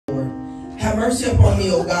Have mercy upon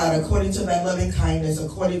me, O God, according to thy loving kindness,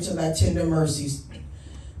 according to thy tender mercies.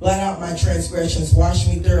 Blot out my transgressions, wash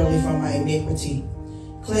me thoroughly from my iniquity.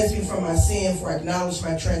 Cleanse me from my sin, for I acknowledge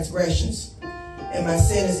my transgressions. And my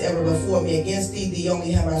sin is ever before me. Against thee, thee only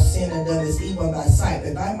have I sinned and done this evil in thy sight,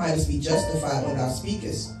 that thou mightest be justified when thou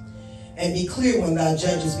speakest, and be clear when thou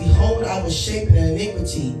judgest. Behold, I was shapen in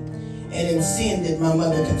iniquity, and in sin did my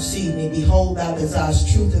mother conceive me. Behold, thou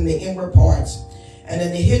desirest truth in the inward parts, and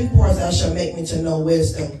in the hidden parts thou shalt make me to know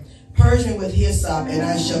wisdom. Purge me with hyssop, and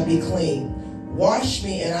I shall be clean. Wash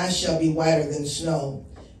me, and I shall be whiter than snow.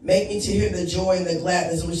 Make me to hear the joy and the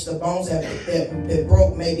gladness which the bones that been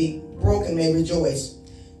broken may rejoice.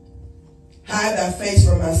 Hide thy face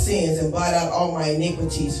from my sins, and blot out all my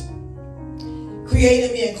iniquities. Create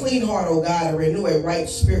in me a clean heart, O God, and renew a right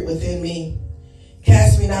spirit within me.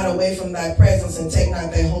 Cast me not away from thy presence, and take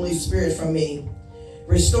not thy Holy Spirit from me.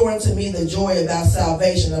 Restore unto me the joy of thy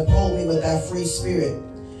salvation. Uphold me with thy free spirit.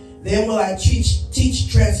 Then will I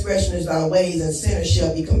teach transgressors thy ways, and sinners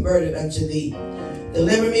shall be converted unto thee.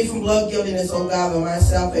 Deliver me from blood guiltiness, O God, of my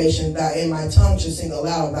salvation, and my tongue shall sing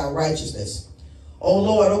aloud of thy righteousness. O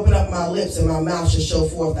Lord, open up my lips, and my mouth shall show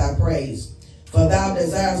forth thy praise. For thou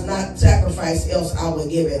desirest not sacrifice, else I will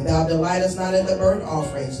give it. Thou delightest not in the burnt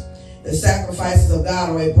offerings. The sacrifices of God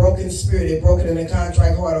are a broken spirit, a broken and a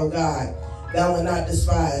contrite heart, O God, thou wilt not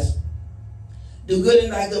despise. Do good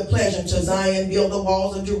in thy good pleasure to Zion, build the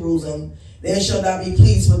walls of Jerusalem. Then shalt thou be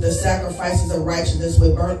pleased with the sacrifices of righteousness,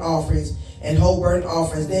 with burnt offerings and whole burnt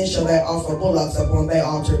offerings. Then shall thou offer bullocks upon thy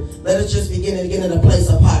altar. Let us just begin to get in a place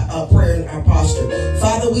of prayer and our posture.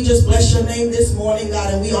 Father, we just bless your name this morning,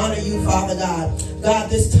 God, and we honor you, Father God. God,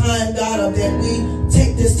 this time, God, that we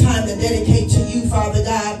take this time to dedicate to you, Father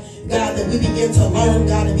God. God, that we begin to learn,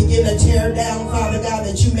 God, and begin to tear down, Father God,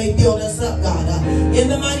 that you may build us up, God. In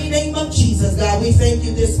the mighty name of Jesus, God, we thank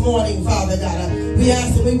you this morning, Father God. We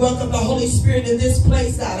ask and we welcome the Holy Spirit in this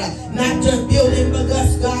place, God. Not just building, but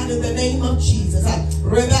us, God, in the name of Jesus.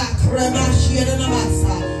 We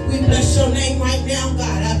bless your name right now,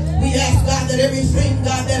 God. We ask, God, that everything,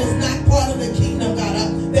 God, that is not part of the kingdom, God,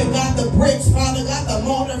 that God, the bricks, Father God, the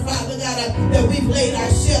mortar, Father God, that we've laid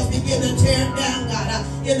ourselves, begin to tear down, God.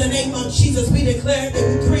 In the name of Jesus, we declare and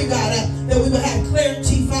decree, God, that we will have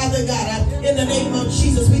clarity, Father God. In the name of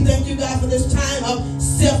Jesus, we thank you, God, for this time of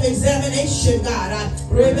self-examination, God.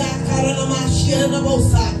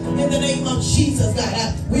 In the name of Jesus,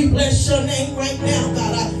 God, we bless your name right now,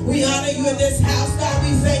 God. We honor you in this house, God.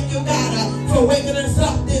 We thank you, God, for waking us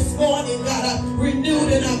up this morning, God,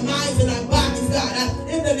 renewed in our minds and our bodies, God.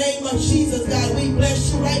 In the name of Jesus, God, we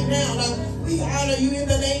bless you right now. We honor you in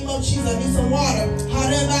the name of Jesus. I need some water.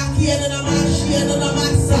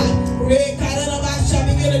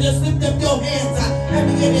 Begin to just lift up your hands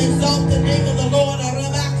and begin to exalt the name of the Lord.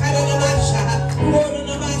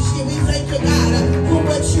 We thank you, God, for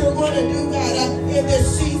what you're going to do, God, in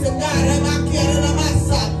this season, God.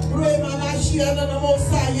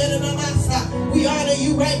 We honor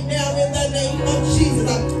you right now in the name of Jesus.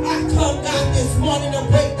 I come, God, this morning to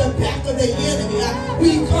break the back of the enemy.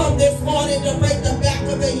 We come this morning to break the back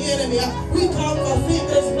of the enemy. We come for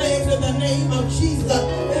fingers, legs in the name of Jesus.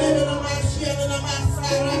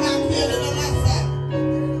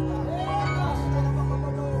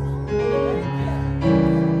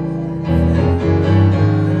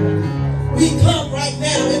 We come right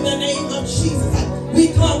now in the name of Jesus. We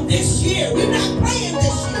come this year. We're not praying this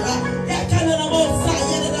year.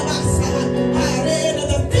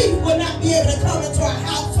 The thief will not be able to come into our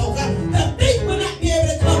household. The thief will not be able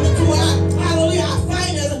to come into our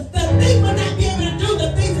finances. The thief will not be able to do the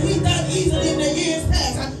things that he's done easily in the years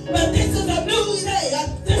past. But this is a new day.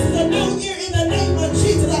 This is a new year in the name of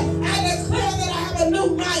Jesus. I declare that I have a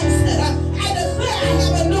new mindset. I declare I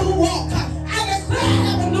have a new walk. I declare I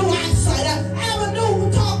have a new eyesight. I have a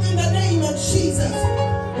new talk in the name of Jesus.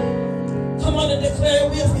 Come on and declare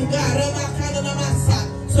with me, God.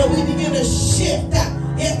 So we begin to shift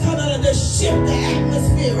to shift the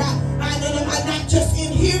atmosphere. I'm not just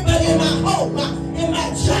in here, but in my home, in my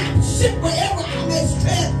job, shift wherever I may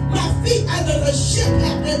tread my feet under the shift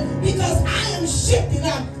happening, because I am shifting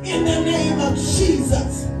up in the name of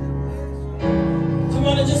Jesus. Come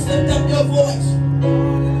on and just lift up your voice.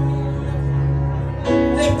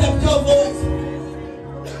 Lift up your voice.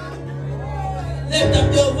 Lift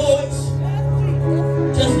up your voice.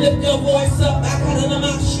 Just lift your voice up.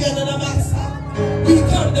 We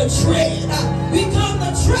come to tread. We come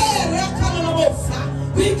to tread.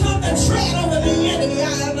 We come to tread over the enemy.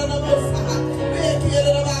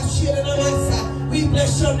 We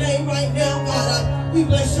bless your name right now, God. We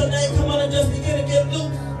bless your name. Come on and just begin to get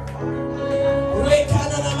loose.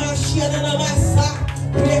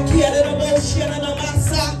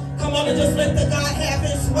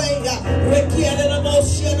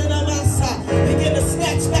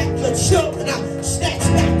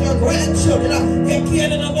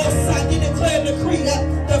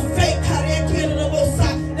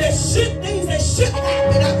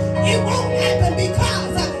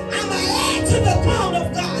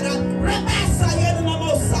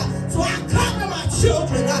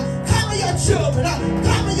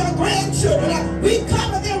 We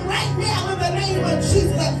cover them right now in the name of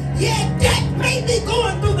Jesus. Yeah, death may be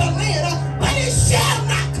going through the land, but it shall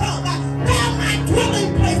not come down my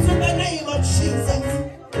dwelling place in the name of Jesus.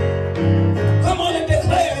 Come on and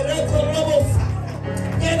declare it.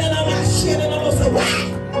 Why?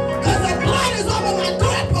 Because the blood is over my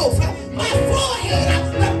doorpost, my forehead,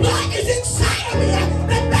 the blood is inside of me,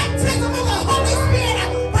 the baptism of the Holy Spirit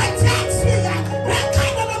protects me.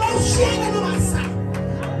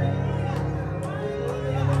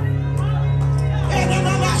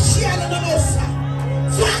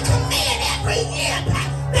 So I command every imp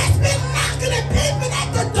that's been knocking and peeping at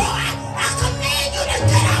the door, I command you to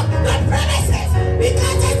get out the premises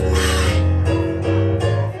because it's mine.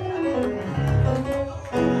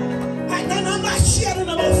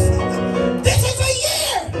 This is a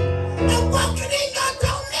year of walking in your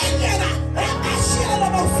dominion.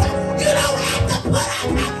 You don't have to put up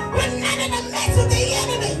with none of the mess of the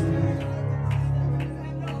enemy.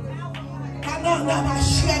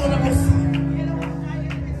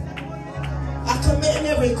 I command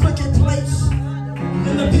every crooked place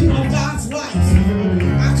in the people of God's life.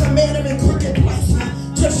 I command every crooked place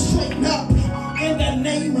to straighten up in the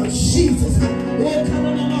name of Jesus. We didn't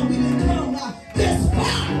come this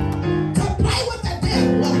far to play with the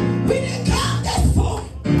devil. We didn't come this far.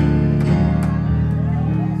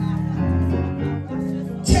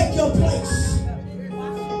 Take your place.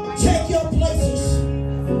 Take your places.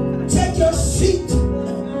 Take your seat.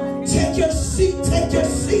 Take your seat. Take your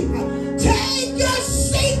seat. Take your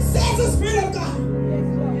seat, says the Spirit of God.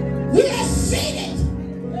 We are seated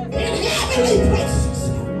in heavenly places.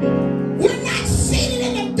 We're not seated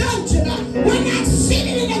in a dungeon. We're not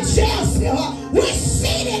seated in a jail cell. We're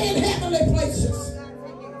seated in heavenly places.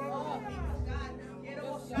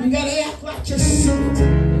 You gotta act like you're seated.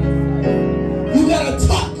 You gotta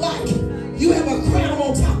talk like you have a crown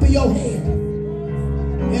on top of your head.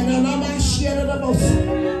 And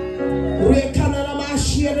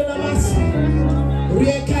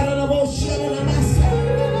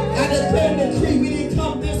I declare and decree we didn't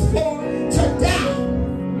come this far to die.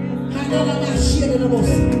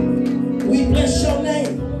 We bless your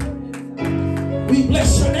name. We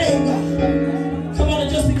bless your name, God. Come on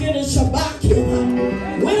and just begin to shabak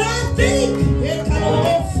him. When I think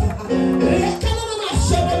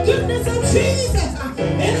of the goodness of Jesus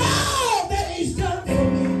and all that he's done for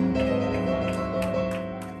me.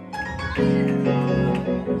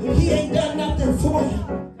 If he ain't done nothing for you,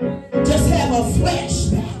 just have a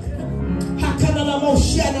flashback.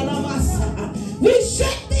 We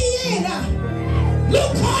should be in Blue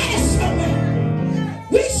Corner somewhere.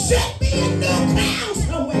 We should be in New Crown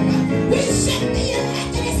somewhere. We should be in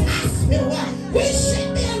Methodist Hospital. We should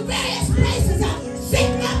be in various places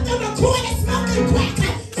sitting up on the corner smoking crack.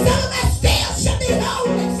 Some of us still should be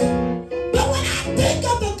homeless. But when I think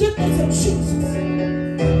of the goodness of Jesus,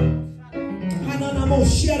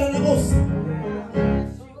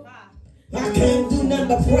 I can't do nothing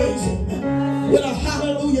but praise him with a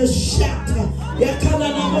hallelujah shout. A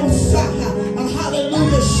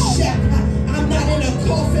hallelujah shout. I'm not in a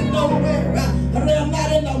coffin nowhere. I'm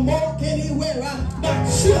not in a morgue anywhere. My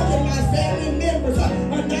children, my family members are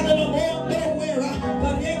not in a morgue nowhere.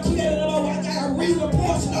 But I got a reasonable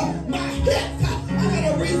portion of my health. I got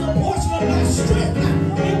a reasonable portion of my strength.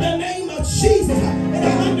 In the name of Jesus. And I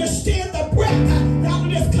understand the breath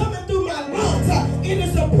that is coming through my lungs. It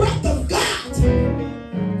is the breath of God.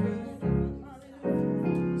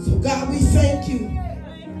 So God, we thank you.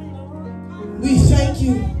 We thank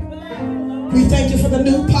you. We thank you for the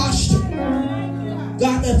new posture.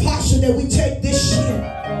 God, the posture that we take this year.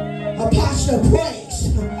 A posture of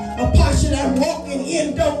praise. A posture that I'm walking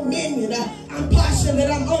in dominion. I'm posture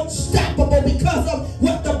that I'm unstoppable because of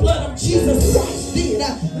what the blood of Jesus Christ did.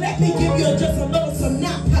 Let me give you just a little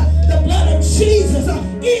synopsis. The blood of Jesus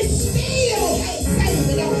is still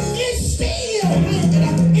saving. It's still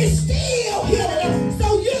hanging. It's still healing.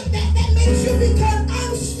 So that makes you become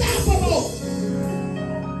unstoppable.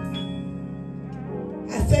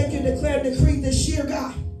 I thank you, declare and decree this year,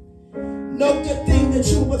 God. No good thing that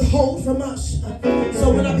you withhold from us. So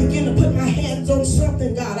when I begin to put my hands on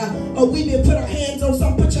something, God, or we didn't put our hands on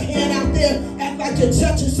something, put your hand out there, act like you're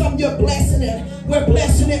touching something, you're blessing it. We're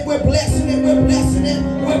blessing it, we're blessing it, we're blessing it,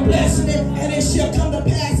 we're blessing it, and it shall come to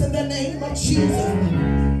pass in the name of Jesus.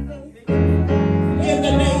 In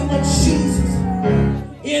the name of Jesus.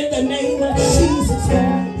 In the name of Jesus.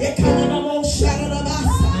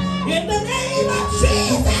 In the name of Jesus.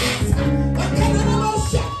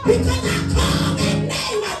 Because I call that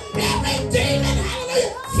name, every demon,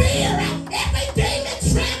 hallelujah, fear, every demon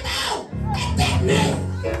tremble at that name.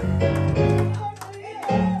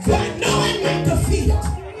 For I know I'm not the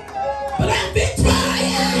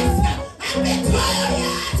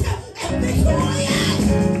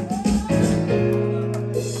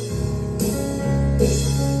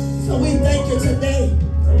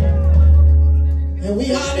And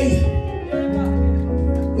we honor you.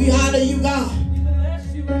 We honor you, God.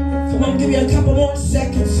 Come on, give you a couple more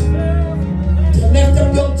seconds to lift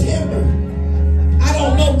up your timber. I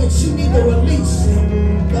don't know what you need to release,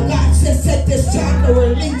 but God says at this time to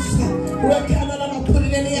release. Put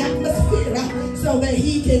it in the atmosphere so that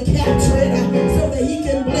he can capture it, so that he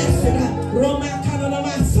can bless it.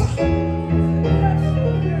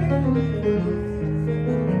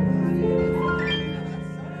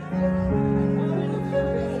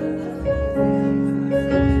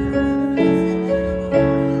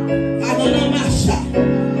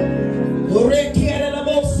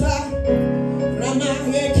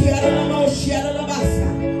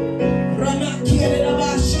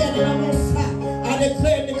 I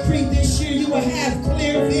declare and decree this year you will have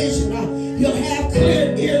clear vision. You'll have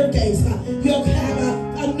clear ear gates. You'll have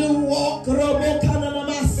a new walk.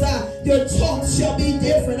 Your talk shall be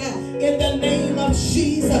different in the name of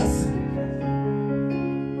Jesus.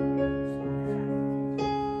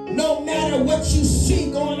 No matter what you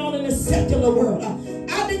see going on in the secular world,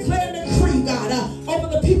 I declare and decree, God, over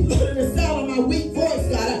the people under the sound of my weak voice,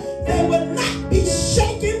 God, they will not be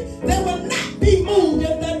shaken. They will not be moved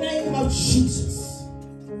in the name of Jesus.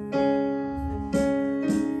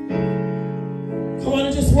 Come on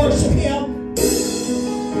and just worship him.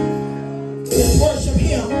 Just worship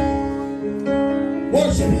him.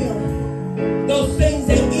 Worship him. Those things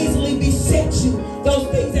that easily beset you, those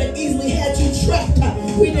things that easily had you trapped,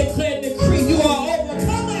 we declare and decree you are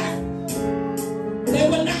overcomer. They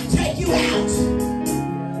will not take you out.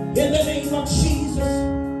 In the name of Jesus,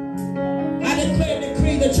 I declare and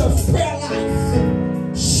decree that your prayer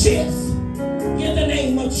life shifts. In the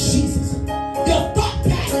name of Jesus, your thought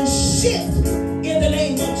pattern shifts. In the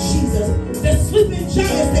name of Jesus, the sleeping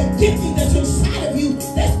giants, the gifting that's inside of you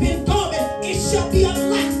that's been dormant, it shall be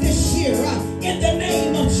unlocked this year. In the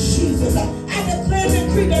name of Jesus, I declare and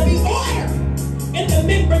decree there be order in the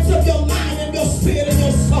members of your mind and your spirit and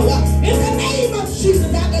your soul. In the name of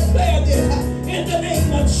Jesus, I declare this. In the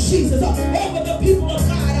name of Jesus, over the people of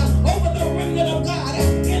God, over the remnant of God.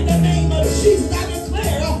 In the name of Jesus, I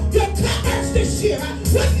declare your cupboards this year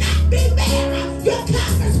will not be bare. Your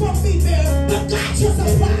cupboards won't be bare, but God shall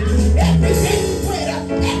supply every daily bread,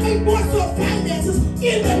 every morsel of finances.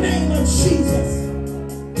 In the name of Jesus,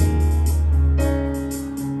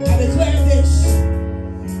 I declare this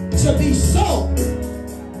to be so.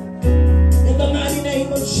 In the mighty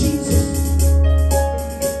name of Jesus.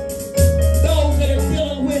 Those that are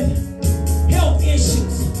dealing with health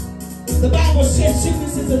issues, the Bible says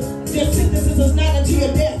your sicknesses is not unto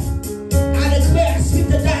your death. I declare, I speak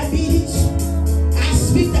to diabetes, I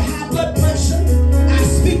speak to high blood pressure, I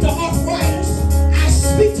speak to arthritis, I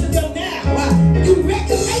speak to them now. You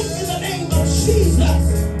regulate in the name of Jesus.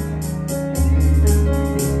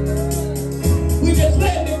 We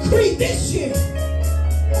declare and decree this year,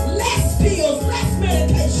 less pills, less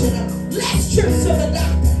medication, less trips to the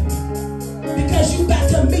doctor, because you got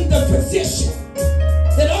to meet the physician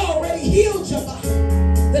that already healed your body,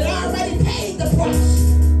 that already paid the price.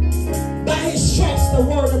 By his stripes, the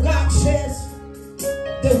word of God says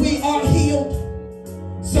that we are healed.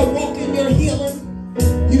 So walk in your healing.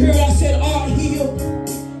 You hear what I said, are healed.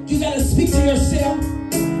 You got to speak to yourself,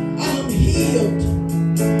 I'm healed.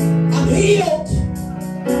 I'm healed.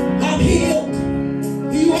 I'm healed.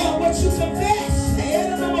 You are what you confess.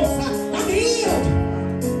 I'm healed.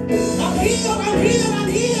 I'm healed. I'm healed. I'm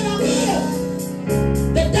healed. I'm healed.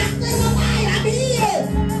 The doctor's a lie. I'm healed.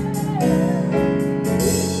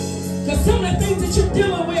 Because some of the things that you're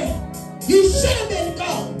dealing with, you should have been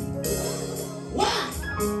gone. Why?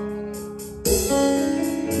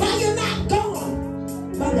 Why you're not gone?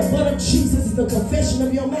 By the blood of Jesus is the confession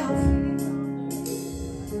of your mouth.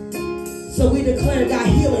 So we declare God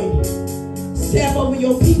healing. Step over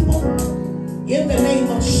your people in the name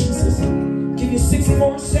of Jesus. Give you 60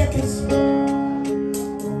 more seconds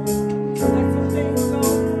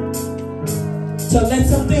to let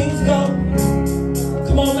some things go.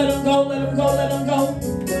 Come on, let them go, let them go, let them go.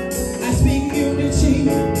 I speak unity,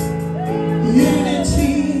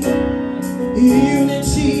 unity,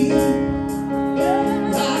 unity.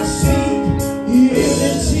 I speak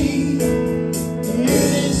unity,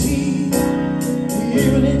 unity,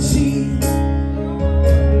 unity.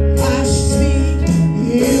 I speak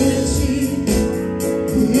unity,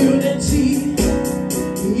 unity,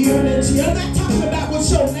 unity. I'm not talking about with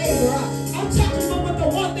your neighbor. I'm talking about with the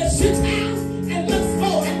one that sits out and looks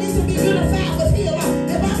forward. I need to be unified with him.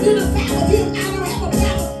 If I'm unified with him, I don't have a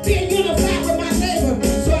problem being unified with my neighbor.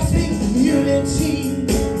 So I speak unity,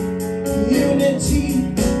 unity,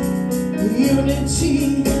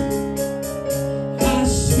 unity. I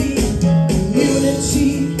speak unity.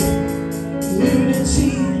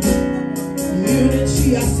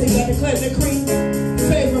 declare and decree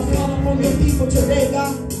favor fall upon your people today,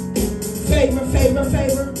 God. Favor, favor,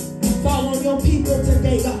 favor fall on your people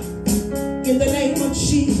today, God. In the name of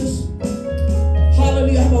Jesus.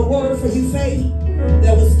 Hallelujah. I have a word for you, Faith,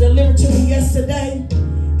 that was delivered to me yesterday.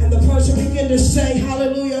 And the person began to say,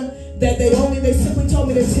 hallelujah, that they simply told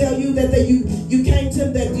me to tell you that you came to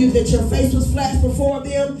them, that your face was flashed before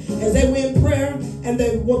them as they were in prayer, and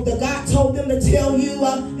the God told them to tell you,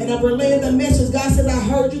 and I'm relaying the message. God says, I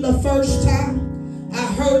heard you the first time. I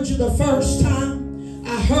heard you the first time.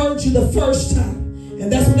 I heard you the first time.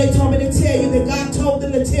 And that's what they told me to tell you, that God told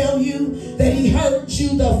them to tell you that he heard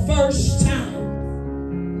you the first time.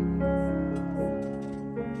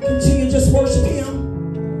 Continue to just worship him.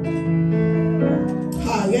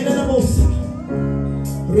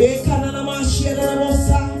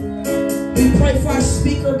 We pray for our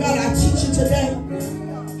speaker, God, our teacher today.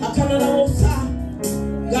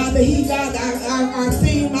 God, that he, God, our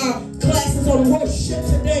theme, our classes on worship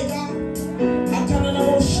today, God.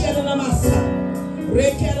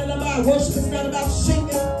 Worship is not about singing,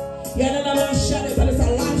 but it's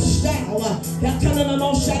a lifestyle.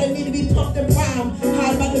 It need to be pumped and primed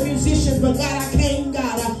by the musicians. But God, I came,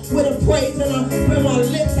 God, with a praise and my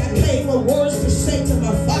lips. I came with words to say to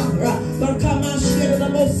my Father. I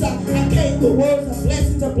came with words of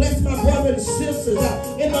blessings to bless my brothers and sisters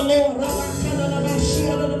in the Lord.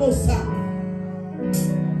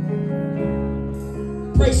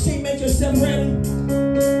 Praise team, make yourself ready.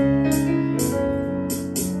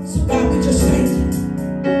 So God, we just thank you.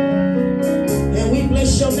 And we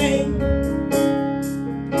bless your name.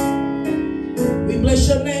 We bless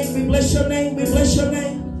your name. We bless your name. We bless your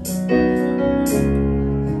name.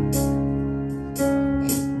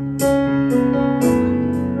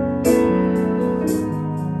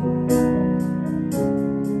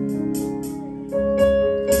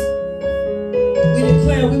 We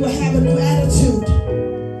declare we will have a new attitude,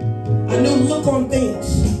 a new look on things.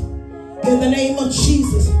 In the name of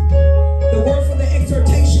Jesus. The word for the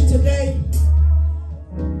exhortation today,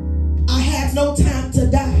 I have no time to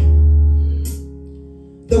die.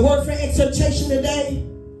 The word for exhortation today,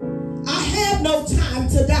 I have no time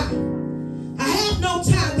to die. I have no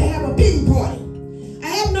time to have a pity party. I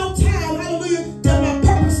have no time, hallelujah, to my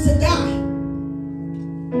purpose to die.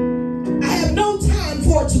 I have no time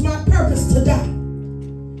for it to my purpose to die.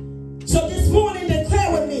 So this morning,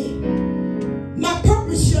 declare with me, my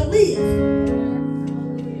purpose shall live.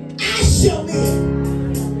 I shall live.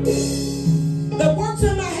 The works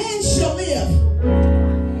of my hands shall live.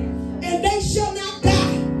 And they shall not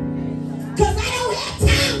die. Because I don't have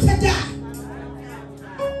time to die.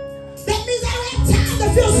 That means I don't have time to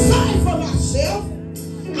feel sorry for myself.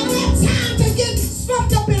 I don't have time to get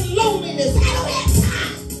swept up in loneliness. I don't have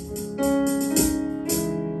time.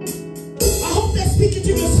 I hope that's speaking to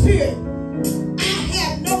your spirit. I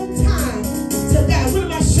have no time to die. What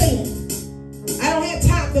am I saying? I don't have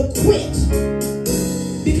time to quit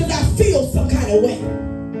because I feel some kind of way.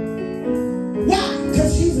 Why?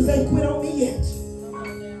 Because Jesus ain't quit on me yet.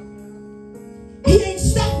 He ain't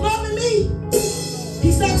stopped loving me.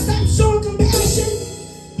 He's not stopped showing compassion.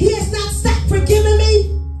 He has not stopped forgiving me.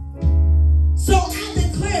 So I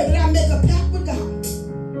declare that I make a pact with God.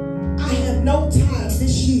 I have no time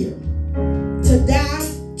this year to die,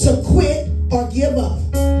 to quit, or give up.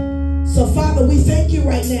 So Father, we thank you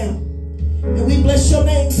right now. And we bless your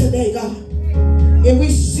name today, God. And we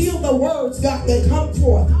seal the words, God, that come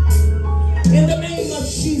forth. In the name of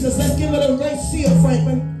Jesus, let's give it a great seal,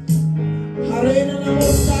 Franklin.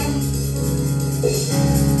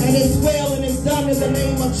 And it's well and it's done in the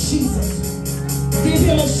name of Jesus. Give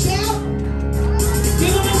him a shout.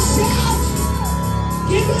 Give him a shout.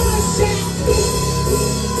 Give him a shout.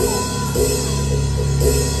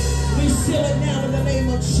 We seal it now in the name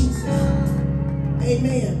of Jesus.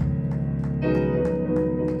 Amen.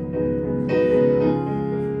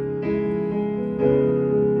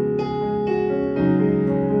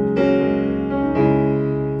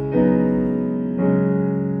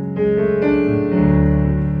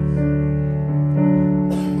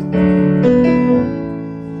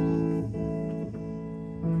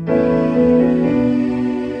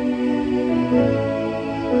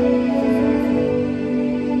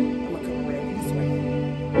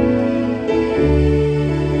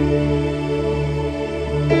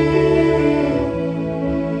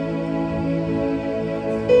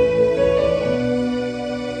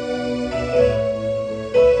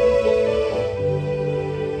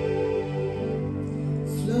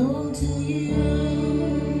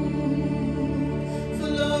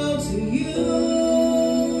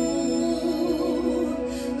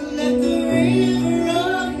 Let the river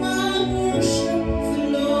of my worship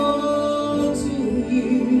flow.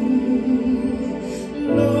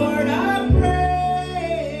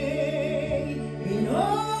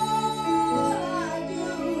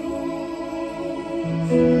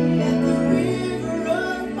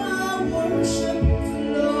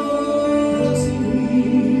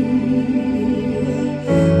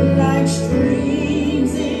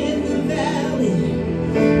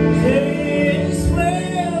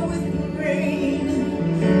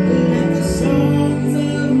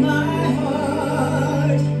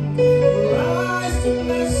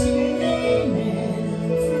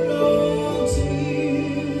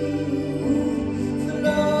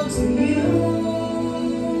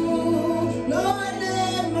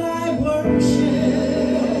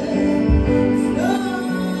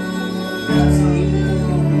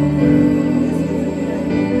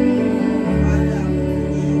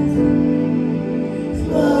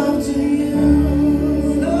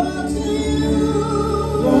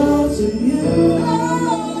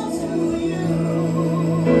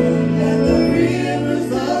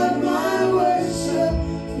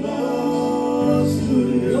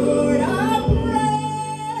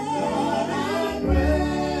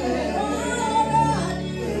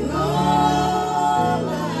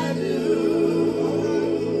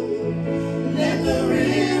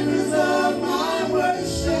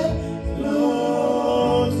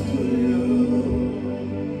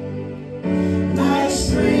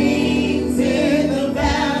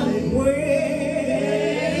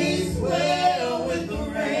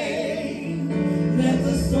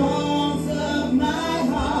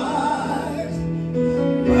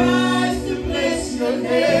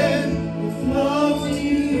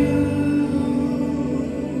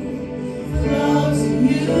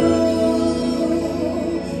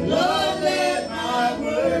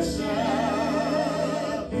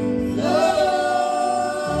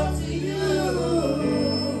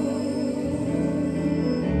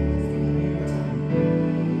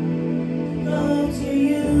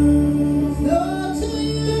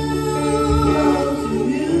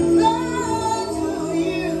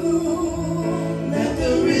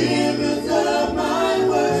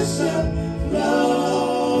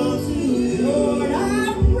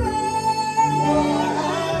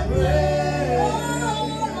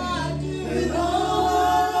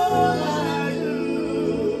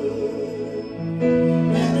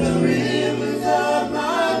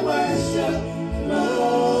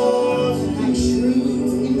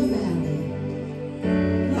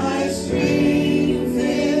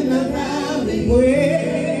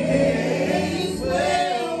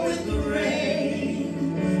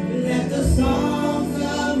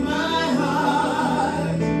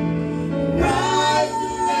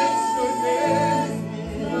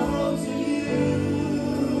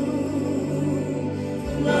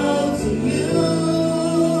 Let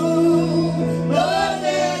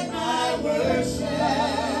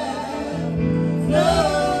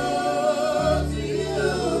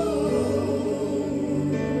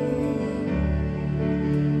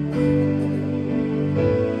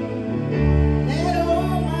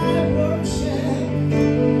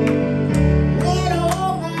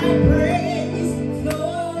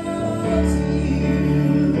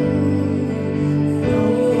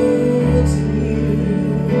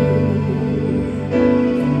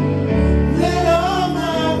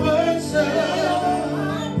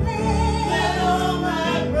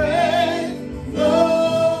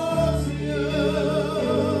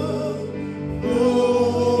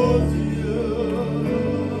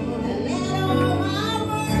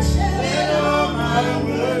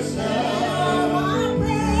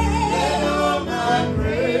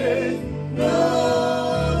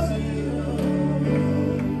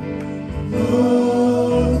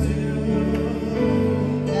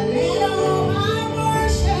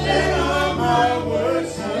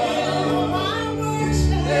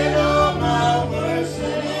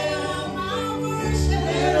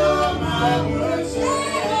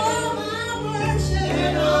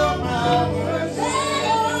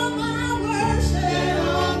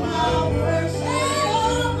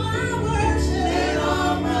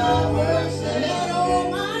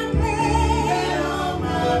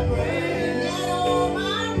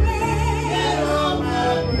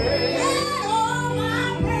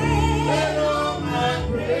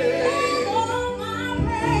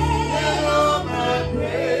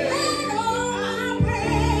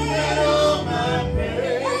all my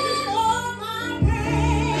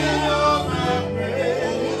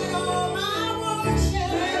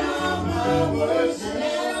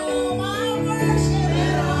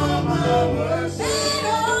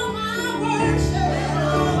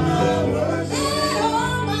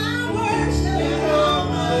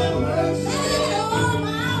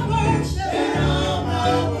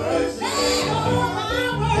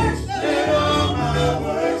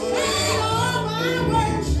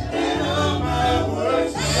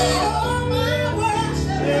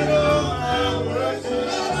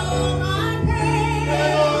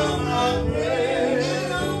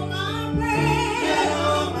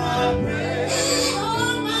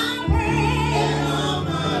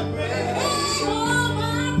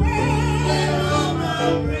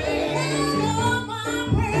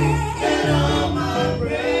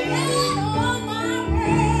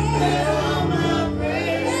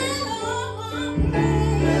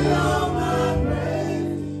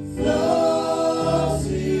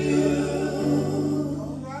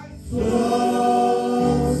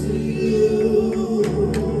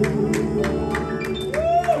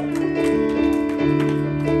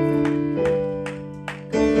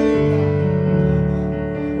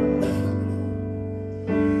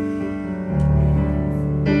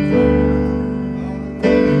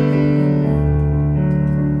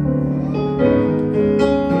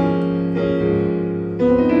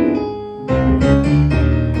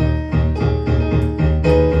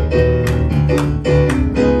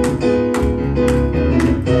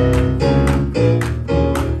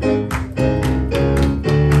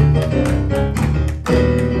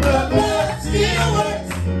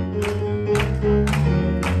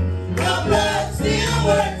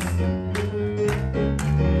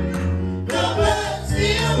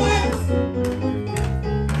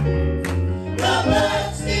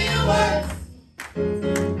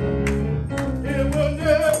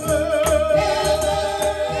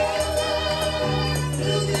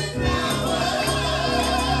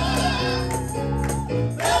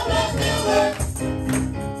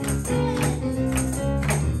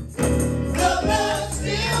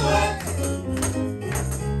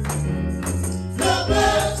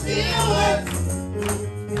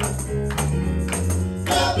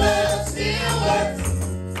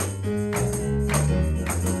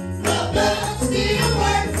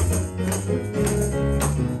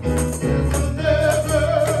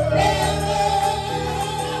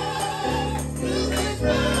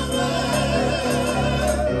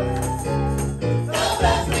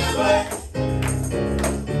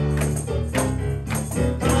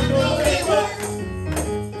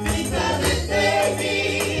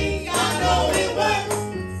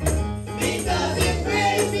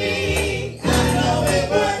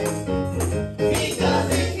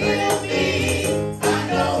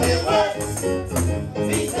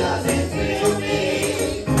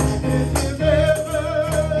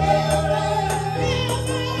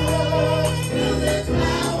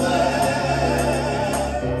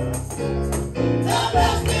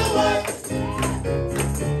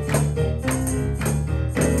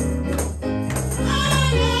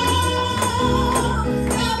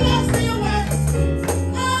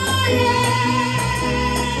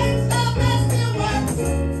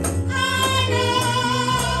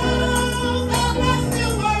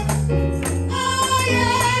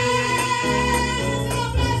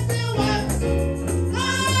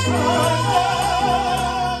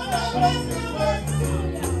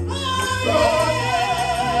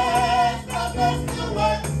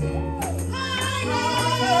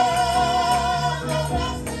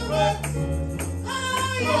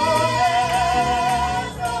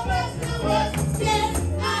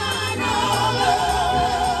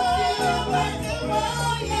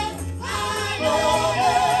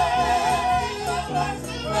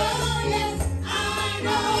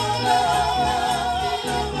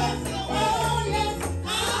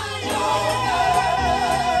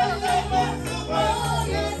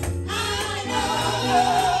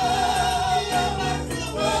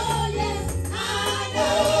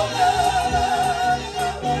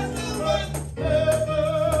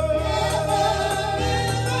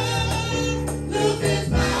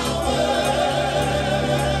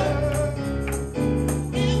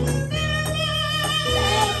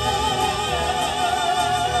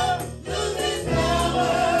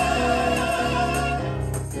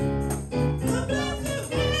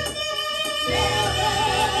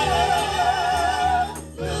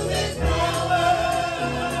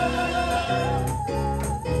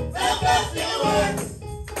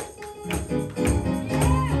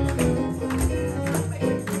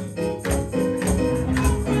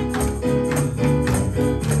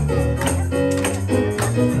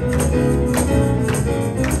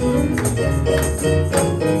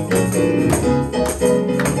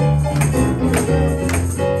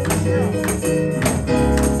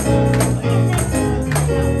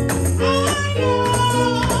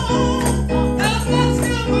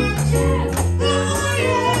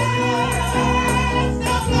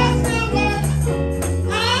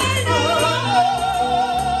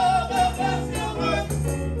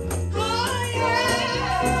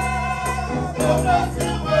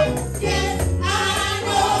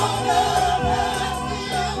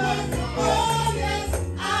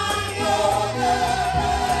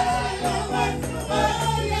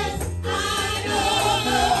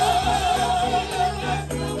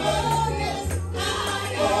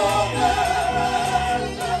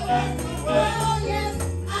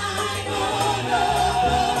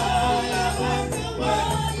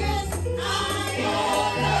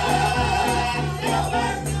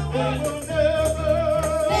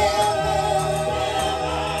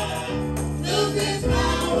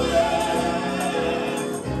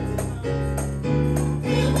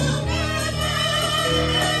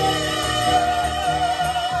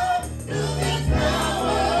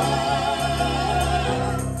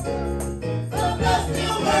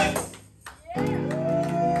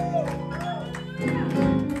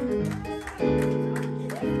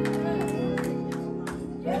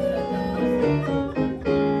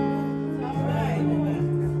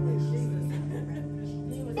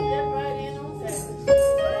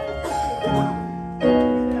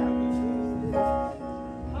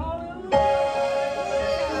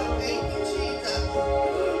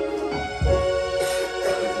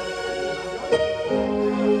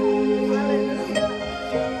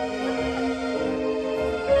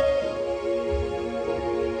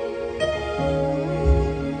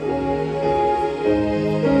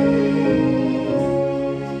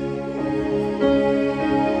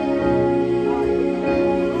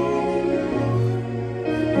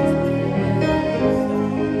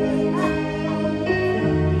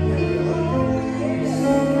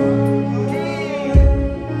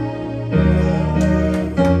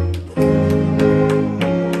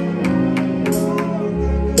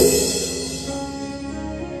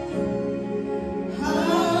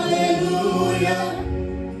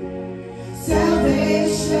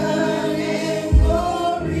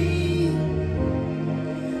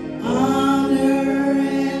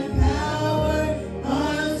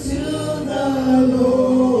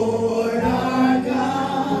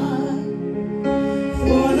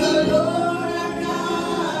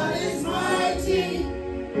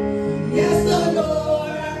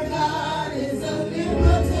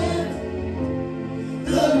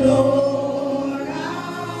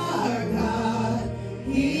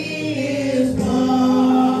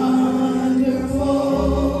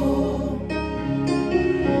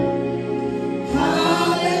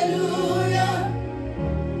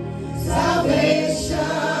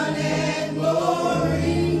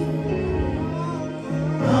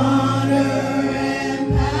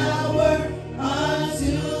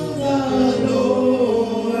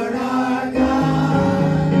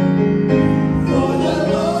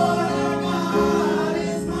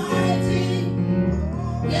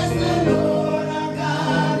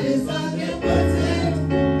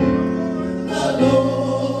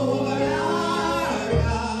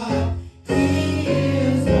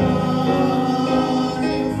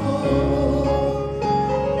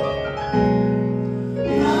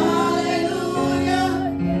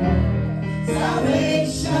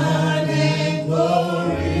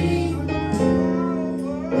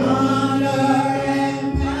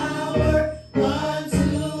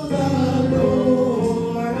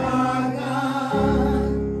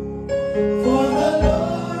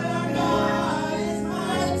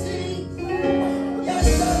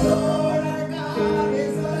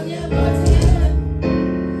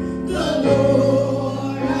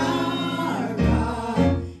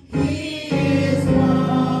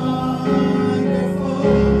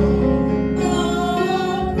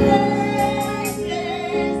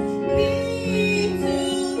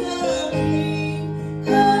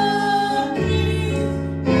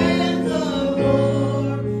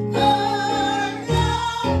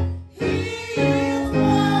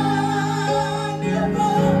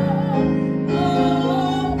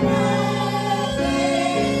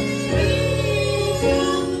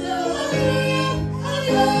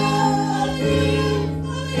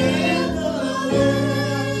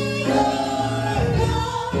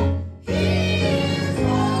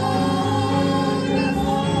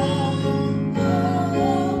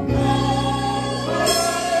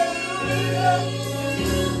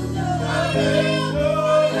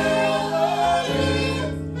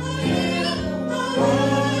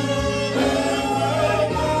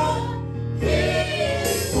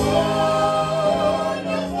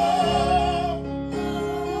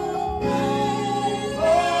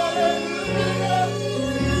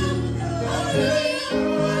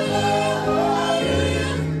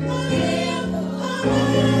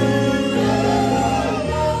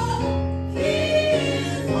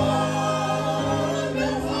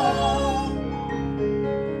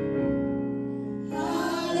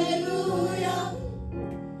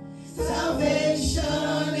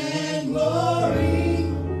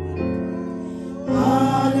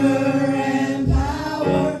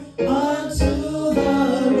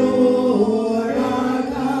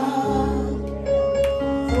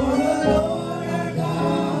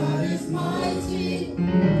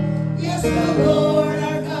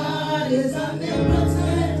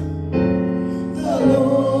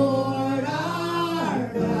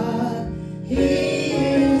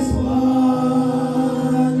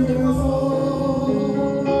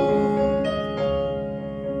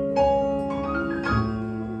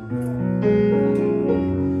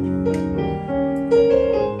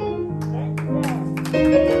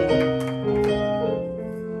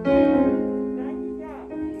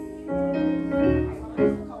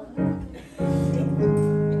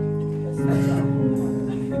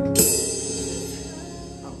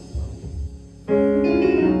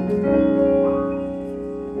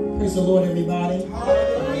Praise the Lord, everybody.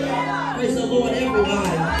 Hallelujah. Praise the Lord,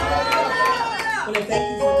 everybody. I want to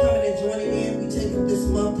thank you for coming and joining in. We take this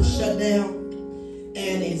month to shut down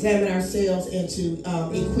and examine ourselves and to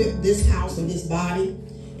equip this house and this body.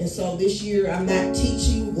 And so this year I'm not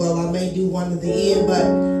teaching. Well, I may do one at the end, but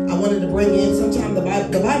I wanted to bring in. Sometimes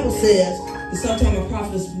the Bible says that sometimes a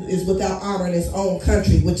prophet is without honor in his own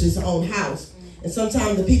country, which is his own house. And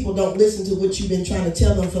sometimes the people don't listen to what you've been trying to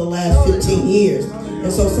tell them for the last 15 years.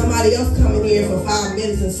 And so somebody else coming in for 5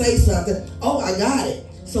 minutes and say something, oh, I got it.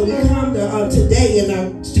 So we come to today, and our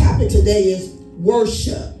topic today is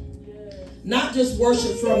worship. Not just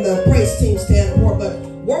worship from the praise team standpoint, but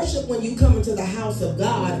worship when you come into the house of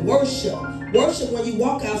God. Worship. Worship when you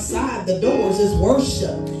walk outside the doors is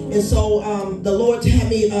worship. And so the Lord had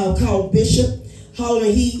me call Bishop.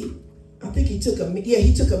 I think he took a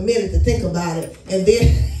minute to think about it, and then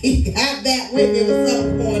he got back with me with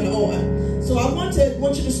something going on. So I want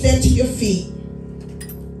you to stand to your feet,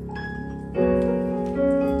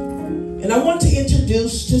 and I want to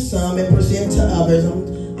introduce to some and present to others.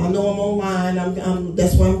 I know I'm online.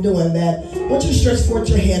 That's why I'm doing that. I want you to stretch forth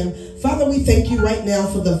your hand. Father, we thank you right now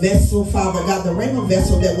for the vessel, Father God, the rhema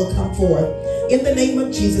vessel that will come forth in the name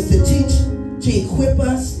of Jesus to teach, to equip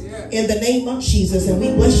us. In the name of Jesus, and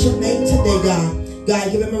we bless your name today, God. God,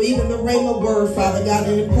 give him even the rhema word, Father God,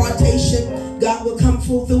 and impartation, God, will come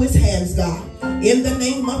forth through his hands, God. In the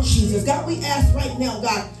name of Jesus, God, we ask right now,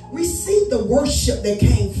 God, receive the worship that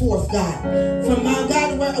came forth, God. From my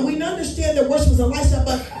God, we understand that worship is a lifestyle,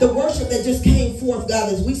 but the worship that just came forth, God,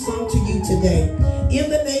 as we sung to you today. In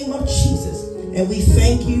the name of Jesus, and we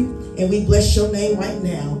thank you, and we bless your name right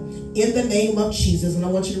now. In the name of Jesus. And I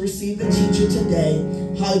want you to receive the teacher today.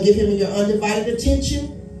 How to give him your undivided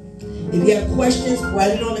attention. If you have questions,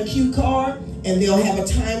 write it on a cue card, and they'll have a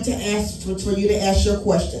time to ask for you to ask your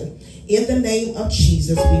question. In the name of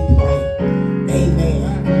Jesus, we pray.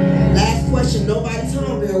 Amen. Last question. Nobody's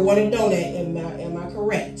hungry or want a donut. Am I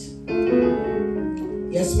correct?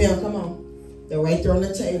 Yes, ma'am. Come on. They're right there on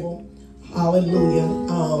the table. Hallelujah.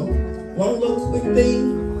 One little quick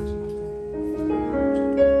thing.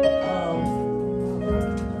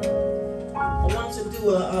 I want to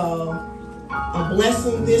do a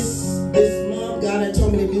blessing this month. God had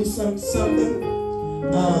told me to do something.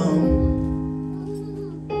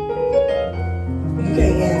 You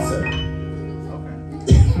can't answer. Okay.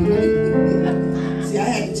 See, I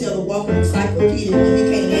had to tell the walking encyclopedia when you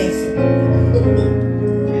can't answer.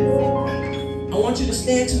 I want you to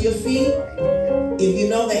stand to your feet. If you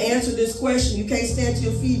know the answer to this question, you can't stand to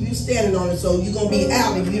your feet. You standing on it, so you're gonna be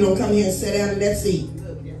out if you don't come here and sit down in that seat.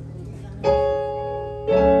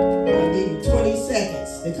 I'll give you 20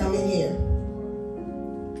 seconds to come in here.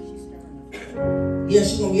 Yeah,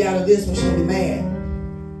 she's gonna be out of this one. She's gonna be mad.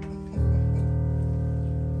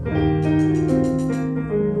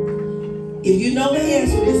 If you know the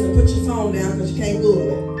answer to this, then put your phone down because you can't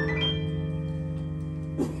Google it.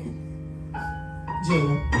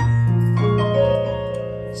 Gina.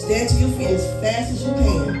 Stand to your feet as fast as you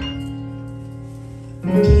can.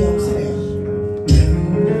 Kim, sit down.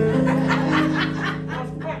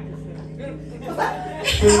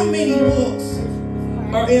 How many books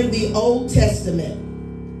are in the Old Testament?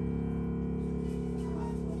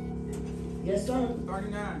 Yes, sir.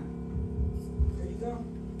 39. There you go.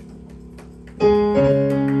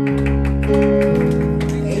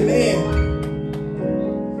 Amen.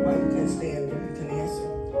 Well, you can stand there. You can answer.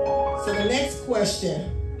 So the next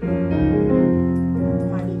question.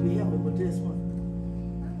 Might need to help me with this one.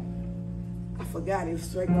 I forgot it.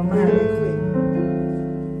 Straight my mind real quick.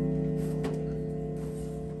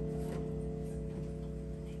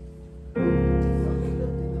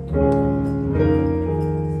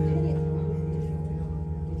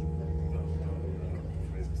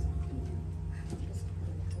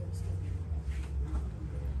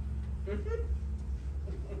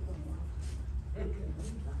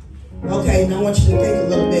 Okay, now I want you to think a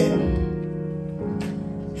little bit.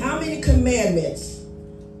 How many commandments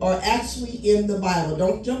are actually in the Bible?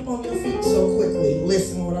 Don't jump on your feet so quickly.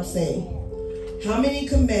 Listen to what I'm saying. How many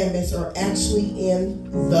commandments are actually in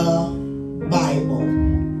the Bible?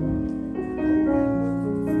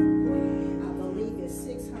 I believe it's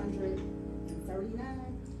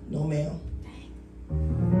 639. No, ma'am. I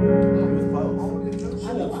knew I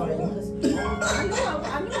was.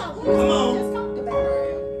 Come on. Just talked about it.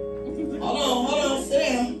 Hold on, sit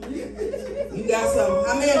down. You got something.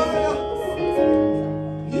 How many?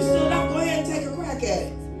 You stood up. Go ahead and take a crack at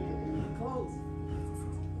it. Close.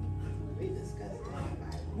 We discussed that.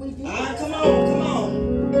 We did. Come on.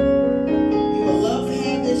 You would love to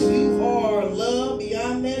have this. You are love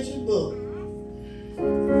beyond measure book.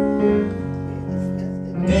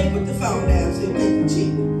 Then put the phone down so you think you're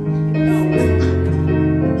cheating.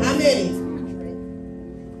 How many?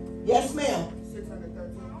 Yes, ma'am.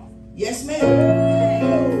 613. Yes, ma'am.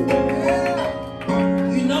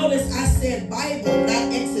 You notice I said Bible,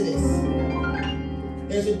 not Exodus.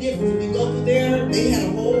 There's a difference. If you go through there, they had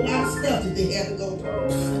a whole lot of stuff that they had to go through.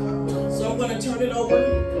 So I'm going to turn it over.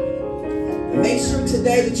 Make sure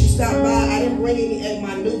today that you stop by. I didn't bring any of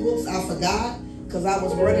my new books. I forgot because I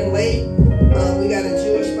was running late. We got a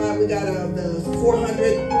Jewish Bible. We got the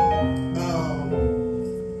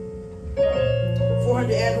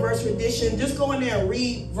 400 anniversary edition. Just go in there and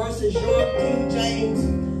read versus your King James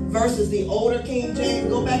versus the older King James.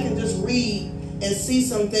 Go back and just read and see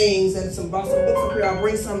some things and some books up here. I'll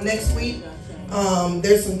bring some next week.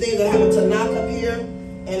 There's some things I have a Tanakh up here,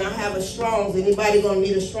 and I have a Strong's. Anybody gonna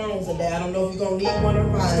need a Strong's today? I don't know if you're gonna need one or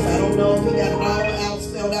not. I don't know if he got it all out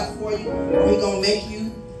spelled out for you, or he gonna make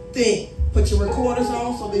you think. Put your recorders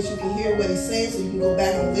on so that you can hear what he's saying, so you can go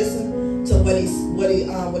back and listen to what he's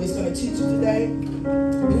gonna teach you today.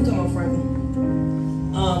 You can come on, Frankie.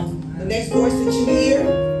 The next voice that you hear,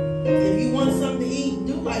 if you want something to eat,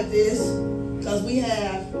 do like this, because we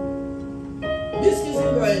have biscuits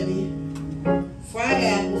and gravy, fried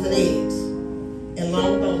apples and eggs, and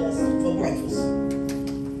long donuts for breakfast.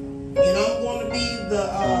 And I'm going to be the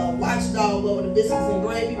watchdog over the biscuits and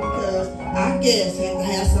gravy because our guests have to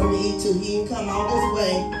have something to eat too. He can come all this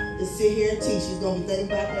way to sit here and teach. He's going to be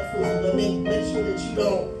thinking about that food. But make sure that you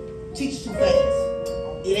don't teach too fast.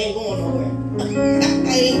 It ain't going nowhere. It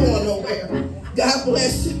ain't going nowhere. God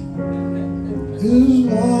bless you. Is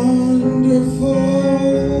wonderful.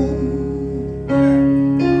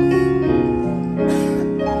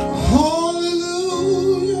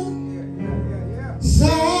 Hallelujah.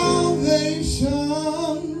 Salvation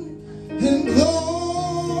and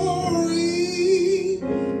glory,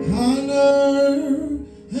 honor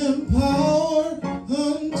and power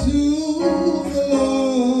unto the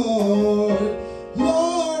Lord.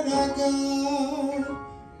 Lord our God.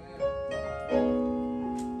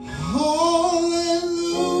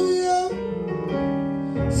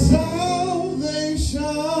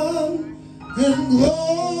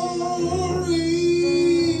 Glory,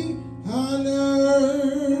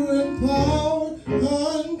 honor, and power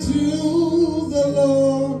unto the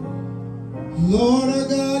Lord. Lord our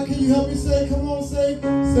God, can you help me say, come on, say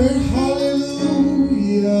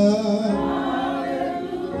hallelujah.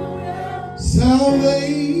 Hallelujah.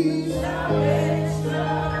 Salvation,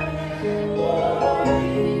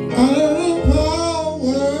 honor and power.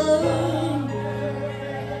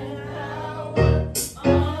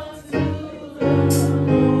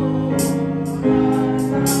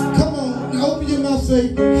 Come on, now open your mouth, say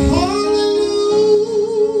hallelujah.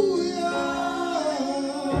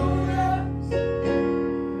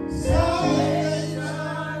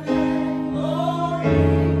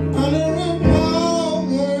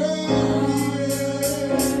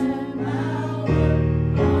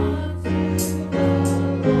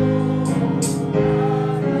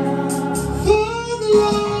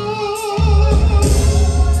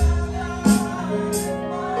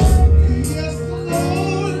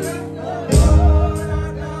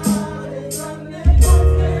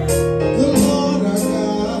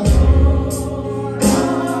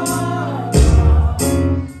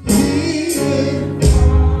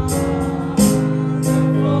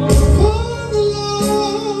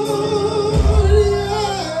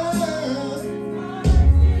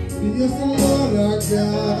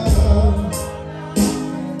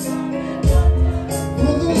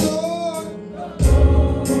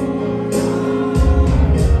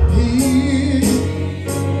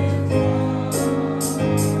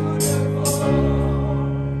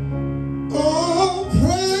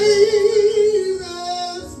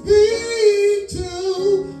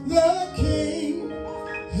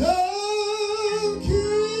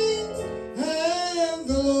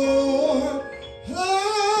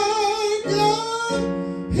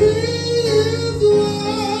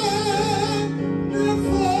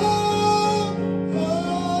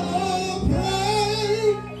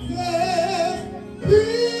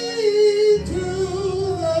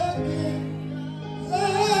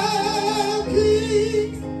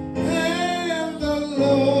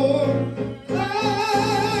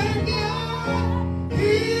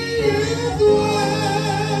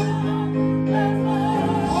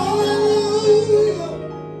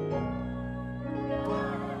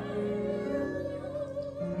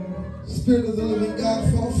 Spirit of the living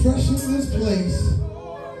God, fall fresh in this place.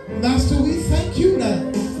 Master, we thank you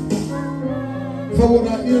now for what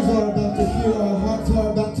our ears are about to hear, our hearts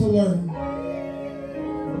are about to learn,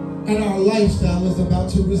 and our lifestyle is about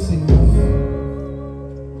to receive.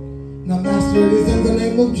 Now, Master, it is in the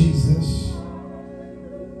name of Jesus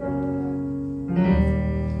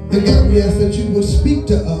that God, we ask that you would speak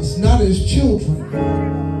to us, not as children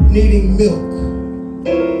needing milk,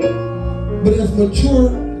 but as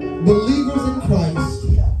mature believers in Christ,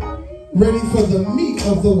 ready for the meat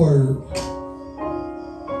of the word.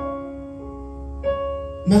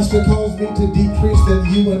 Master calls me to decrease that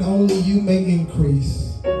you and only you may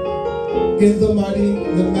increase. In the mighty,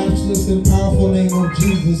 the matchless and powerful name of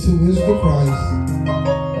Jesus, who is the Christ.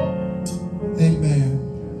 Amen.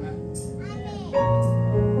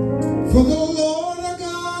 For the Lord our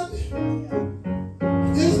God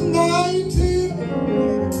is mighty.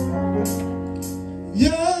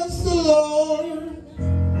 Yes, the Lord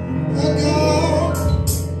our God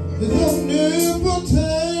is omnipotent.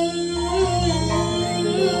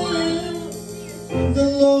 The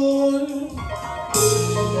Lord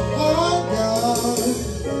our God,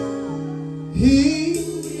 He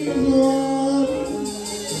is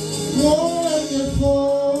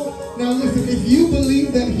wonderful. Now listen, if you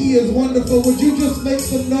believe that He is wonderful, would you just make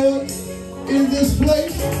some noise in this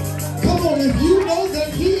place? Come on, if you know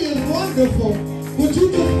that He is wonderful, would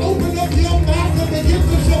you just open up your mouth and begin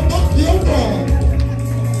to show up your God?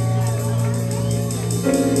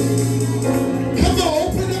 Come on,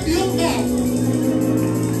 open up your mouth.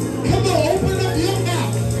 Come on, open up your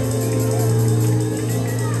mouth.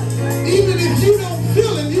 Even if you don't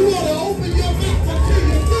feel it, you want to open your mouth until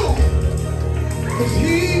you feel it. Because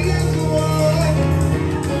He is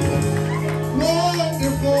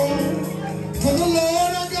wonderful. For the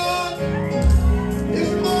Lord our God is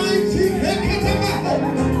mighty.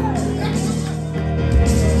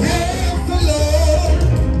 Yes, the Lord.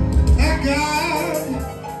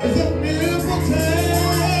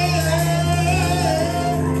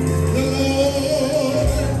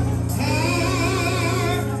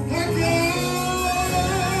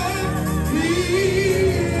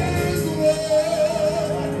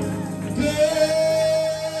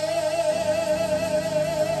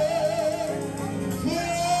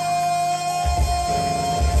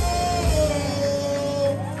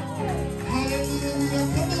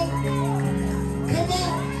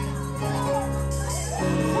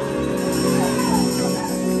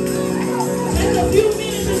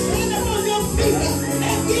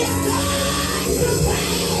 Give God some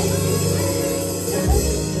praise.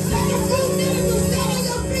 Let the fruit ministers stand on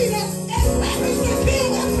your feet and reverence the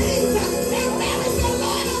King of Kings and reverence the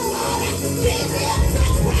Lord of Lords. Give him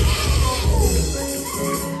some praise.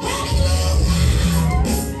 Hallelujah.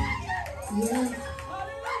 Yeah.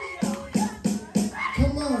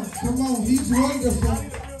 Come on. He's wonderful.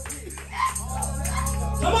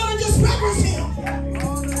 Come on and just reverence him.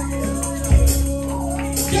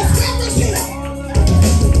 Just reverence him.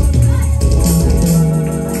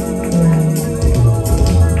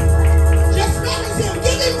 Just reverence him.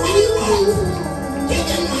 Give him what he wants. Give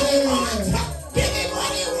him what he wants. Give him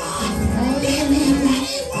what he wants. Give him what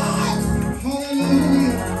he wants.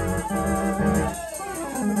 Hallelujah.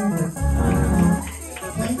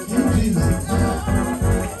 Thank you, Jesus.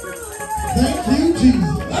 Thank you,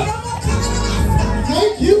 Jesus.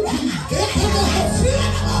 Thank you, Jesus. Give him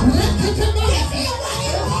what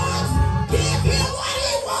he wants. Give him what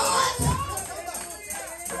he wants.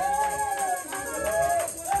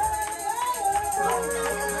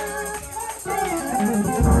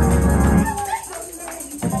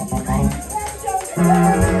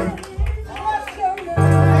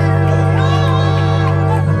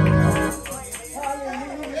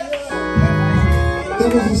 There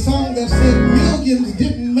was a song that said millions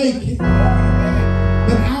didn't make it,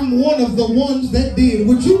 but I'm one of the ones that did.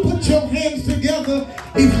 Would you put your hands together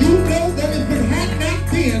if you know that if it had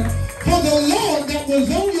not been for the Lord that was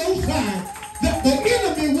on your side, that the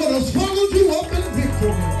enemy would have swallowed you up in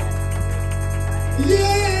victory?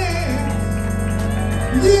 Yeah,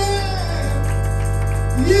 yeah,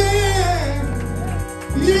 yeah,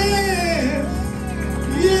 yeah,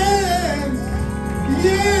 yeah,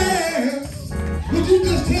 yeah. Would you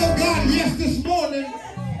just tell God yes this morning?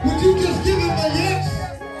 Would you just give him a yes?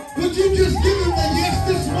 Would you just give him a yes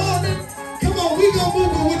this morning? Come on, we gonna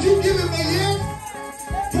move it. Would you give him a yes?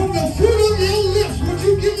 From the fruit of your lips, would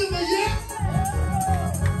you give him a yes?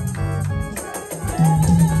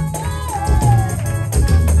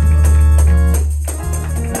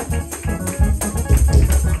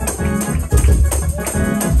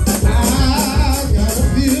 I gotta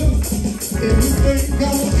feel everything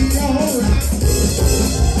gonna be alright.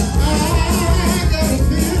 I gotta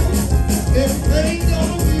feel everything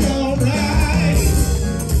gonna be alright.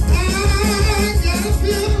 I gotta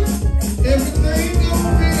feel everything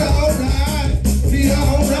gonna be alright. Be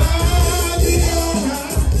alright, be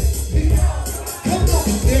alright. Come on,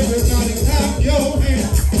 everybody clap your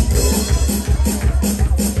hands.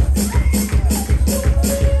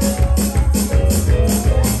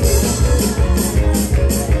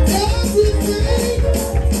 Everything,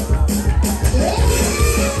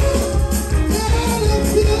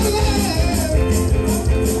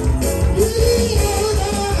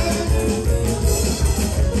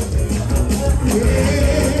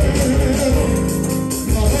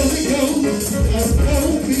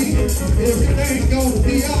 everything's gonna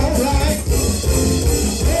be alright.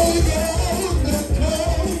 Holy Ghost, let's go.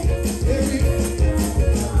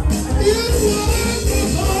 It was the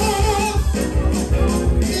heart,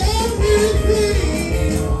 everything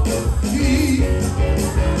he.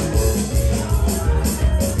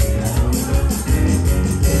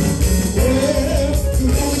 Well,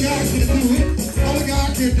 only God can do it. Only God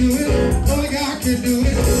can do it. Only God can do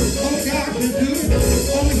it. Only God can do it.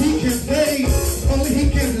 Only he can save. Only he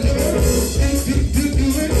can deliver.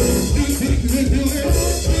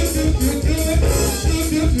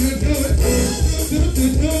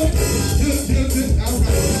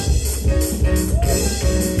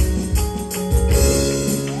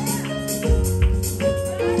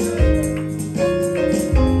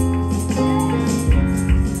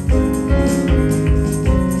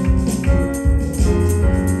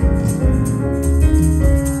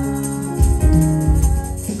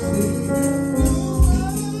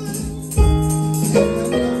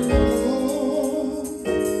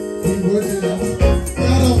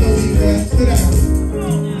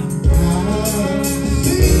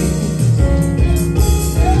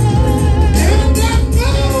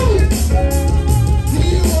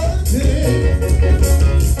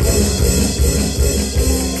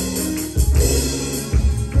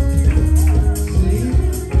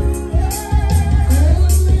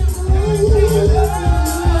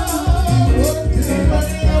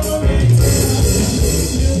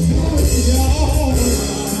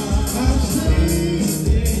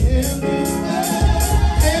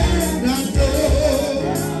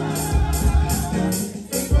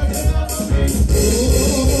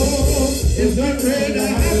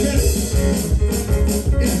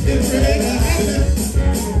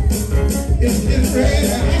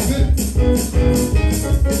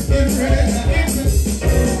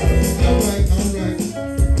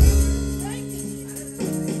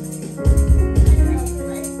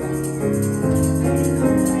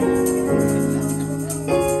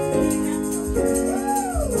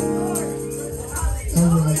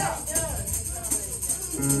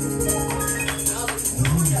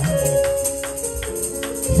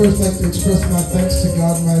 First, I'd like to express my thanks to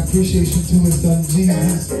God and my appreciation to His Son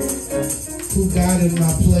Jesus, who died in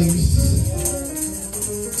my place.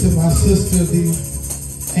 To my sister, the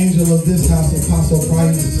angel of this house, Apostle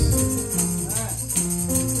Price.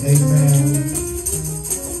 Amen.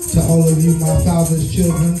 To all of you, my father's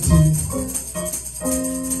children, to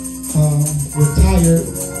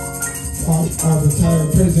our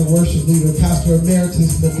retired praise and worship leader, Pastor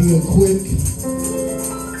Emeritus Medea Quick.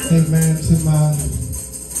 Amen. To my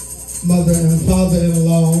mother and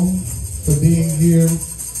father-in-law for being here.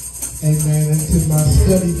 Amen. And to my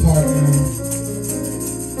study partner,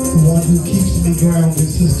 the one who keeps me grounded,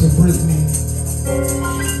 Sister Brittany,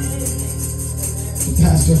 to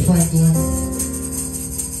Pastor Franklin.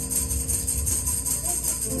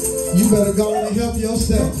 You better go on and help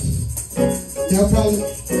yourself. Y'all probably,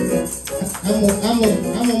 I'm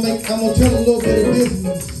gonna tell a little bit of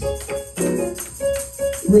business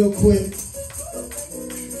real quick.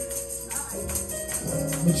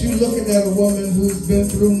 But you looking at a woman who's been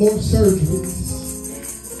through more surgeries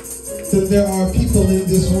than there are people in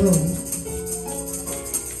this room.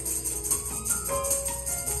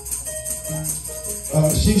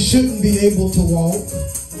 She shouldn't be able to walk,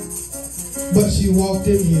 but she walked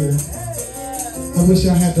in here. I wish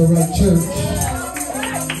I had the right church.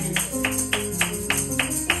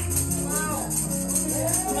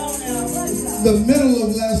 The middle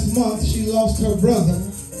of last month, she lost her brother,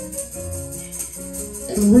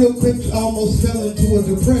 and real quick almost fell into a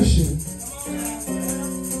depression.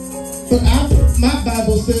 But my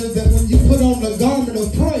Bible says that when you put on the garment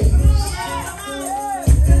of praise,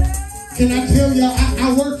 can I tell y'all,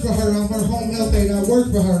 I work for her. I'm her home health aide. I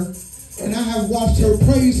work for her, and I have watched her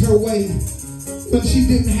praise her way when she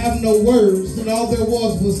didn't have no words, and all there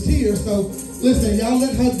was tears. So listen, y'all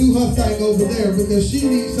let her do her thing over there, because she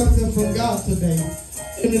needs something from God today.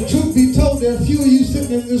 And the truth be told, there are a few of you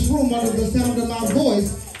sitting in this room under the sound of my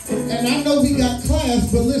voice. And I know we got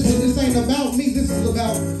class, but listen, this ain't about me. This is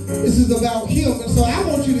about Him. And so I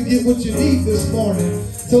want you to get what you need this morning.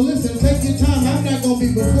 So listen, take your time. I'm not going to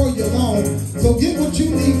be before you long. So get what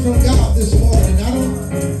you need from God this morning.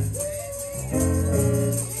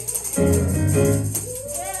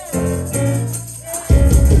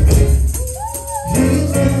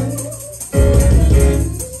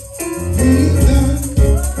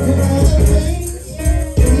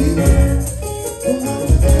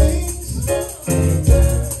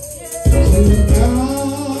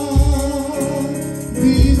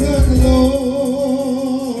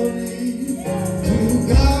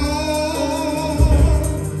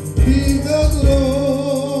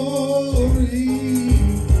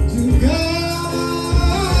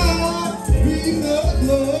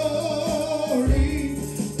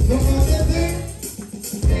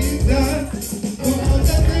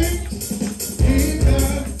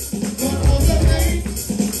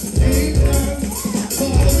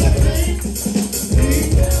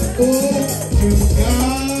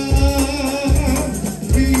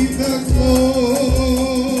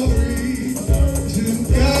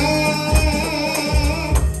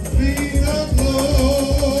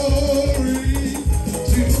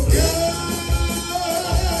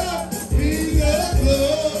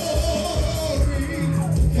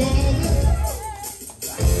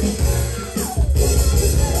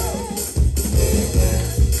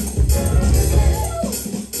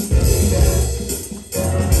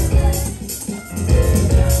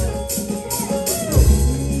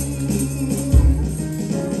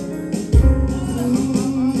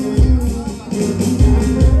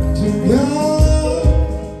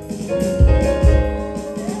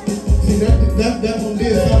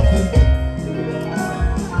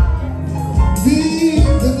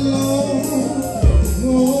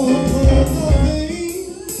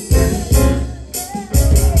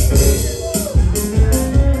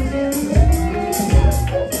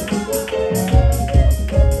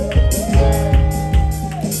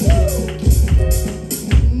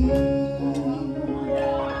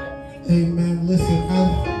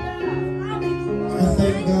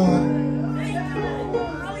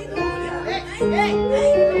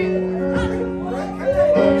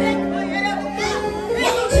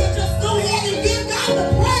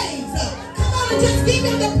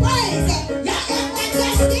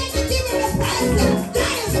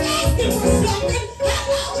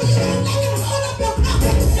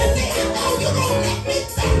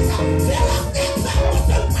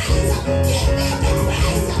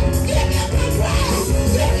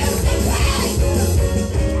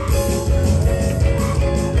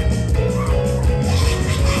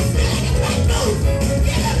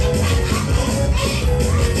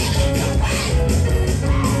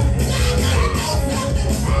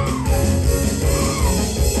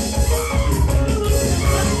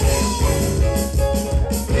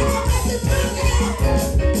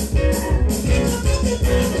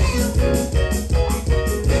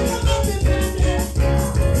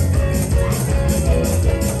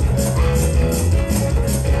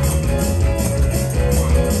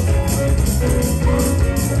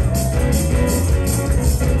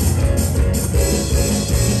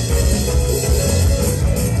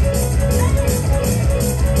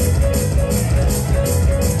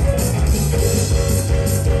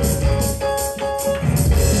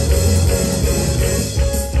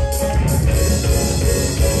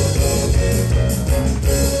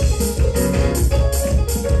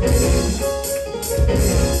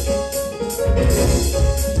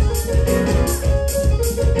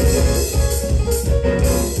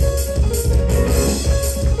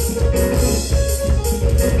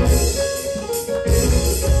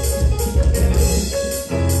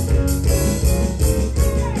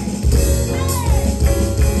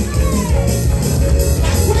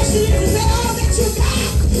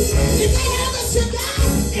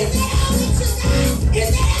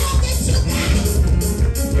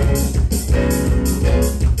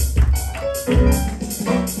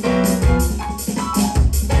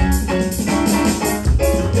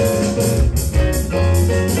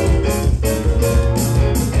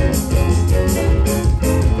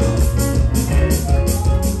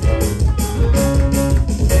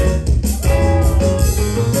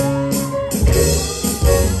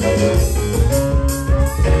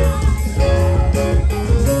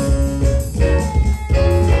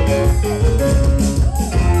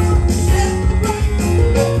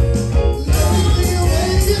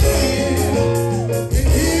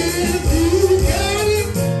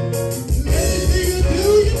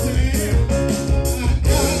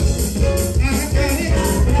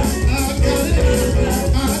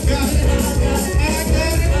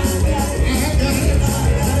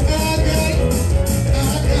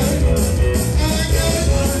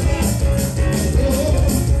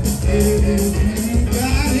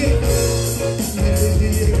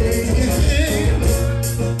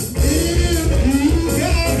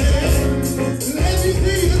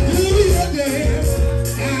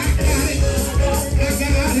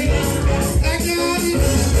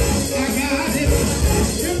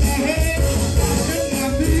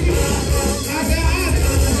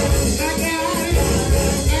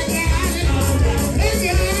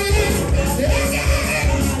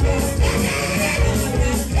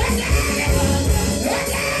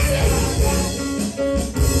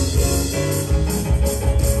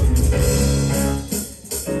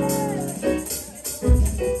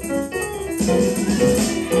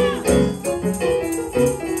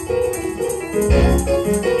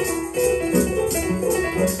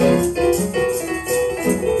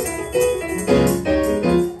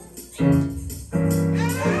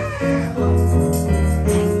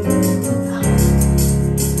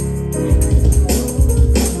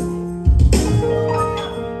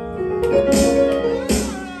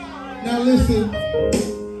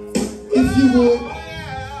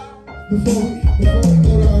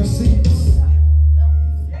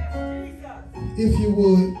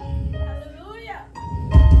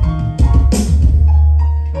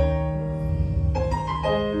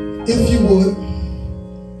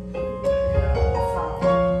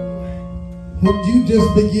 Would you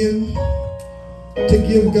just begin to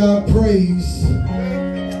give God praise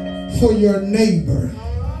for your neighbor?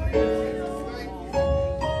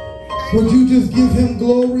 Would you just give him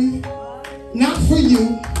glory? Not for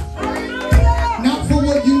you, not for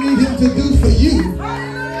what you need him to do for you,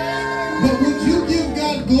 but would you give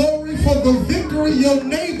God glory for the victory your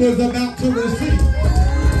neighbor's about to receive?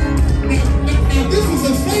 Now this is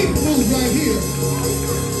a faith move right here.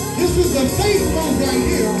 This is a faith move right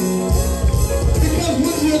here. Because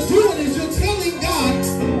what you're doing is you're telling God,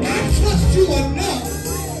 I trust you enough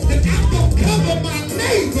that I'm going to cover my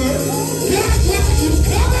neighbor. God, why don't you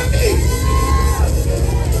cover me?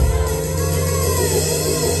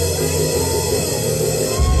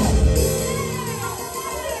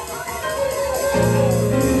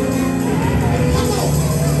 Come on.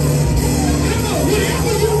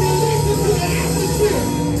 Whatever you release into the atmosphere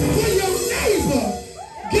for your neighbor,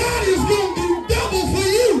 God is going to do double for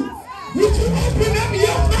you. Would you open up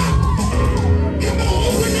your mouth? Come on,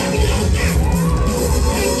 open up your mouth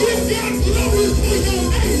and give God glory for your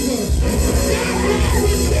neighbor. God will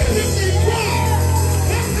always hear him and cry.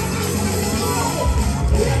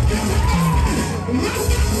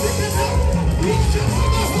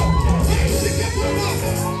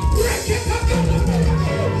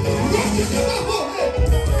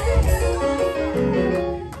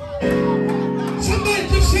 Somebody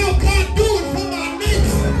just shout, God, do it for my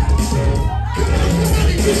neighbor. Come on,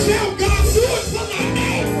 somebody just shout, God, do it for my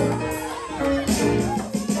neighbor.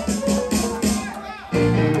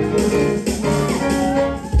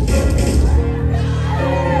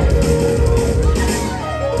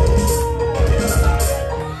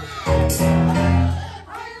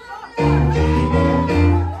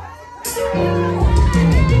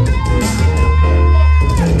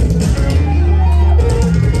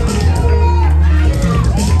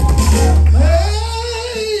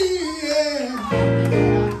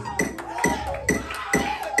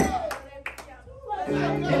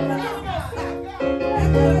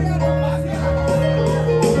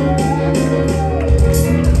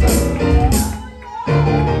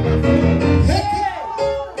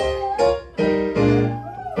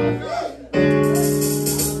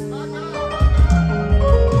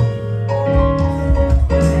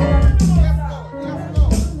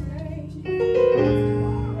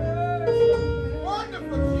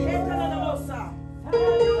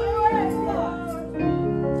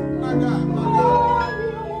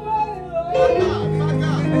 My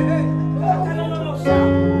God.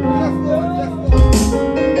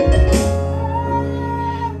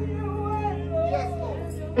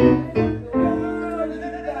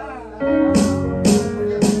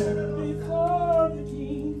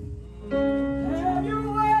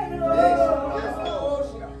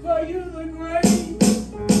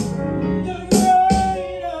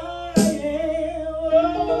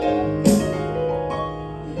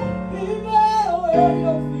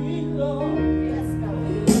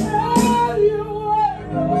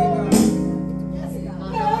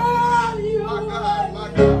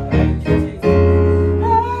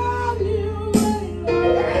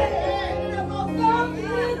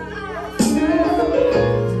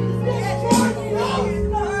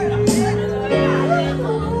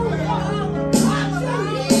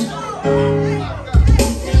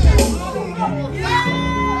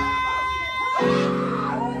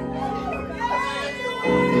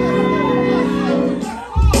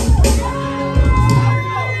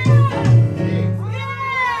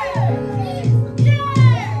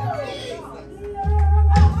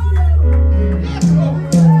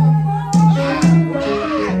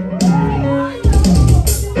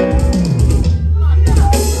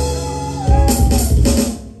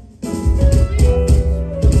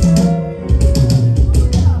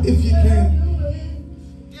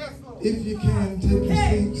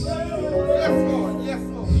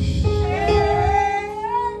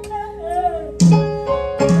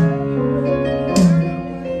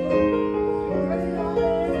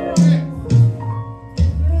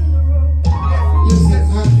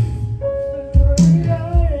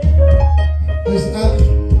 Listen,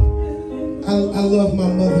 I love my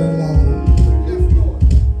mother-in-law.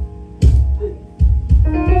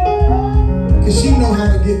 Because she know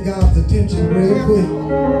how to get God's attention real quick.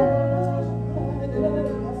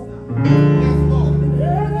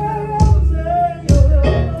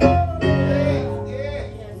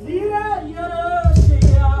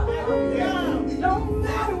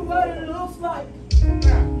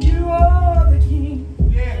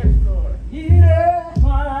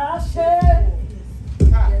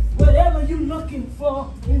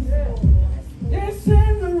 It's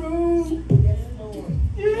in the room.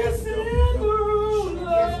 It's in the room,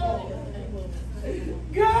 Lord.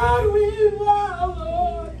 God, we love,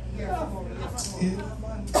 Lord.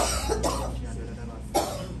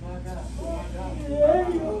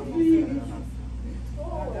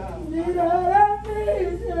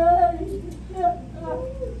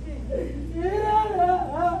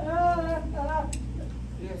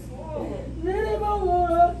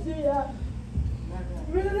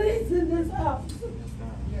 Release in this house.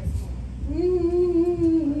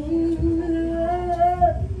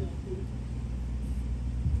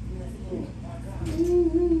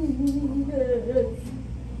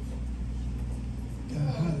 God,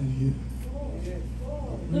 hallelujah.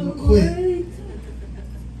 Real quick.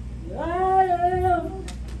 I am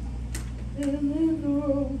in the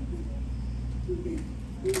room.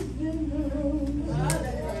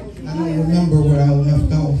 I don't remember where I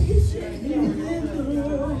left off.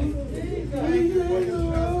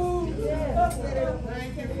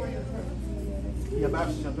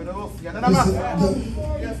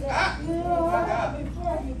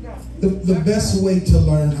 The best way to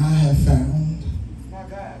learn, I have found,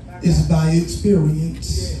 is by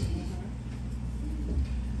experience.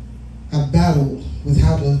 I battled with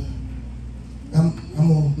how to. I'm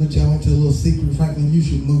gonna let y'all into a little secret. Franklin, you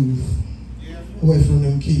should move away from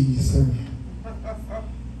them keys, sir.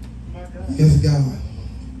 Yes, God.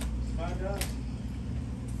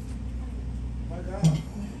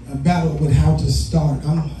 I battled with how to start.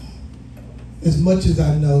 As much as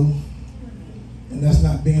I know, and that's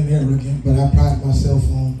not being arrogant, but I pride myself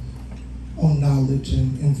on knowledge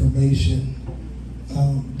and information.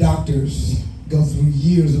 Doctors go through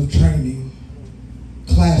years of training,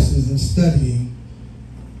 classes and studying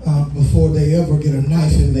before they ever get a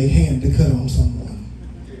knife in their hand to cut on someone.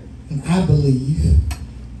 And I believe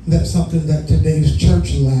that something that today's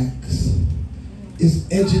church lacks is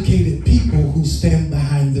educated people who stand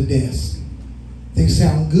behind the desk. They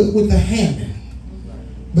sound good with the hammering,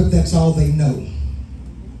 but that's all they know.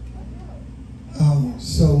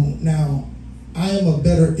 So now I am a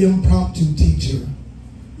better impromptu teacher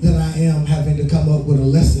than I am having to come up with a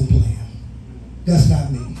lesson plan. That's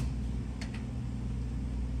not me.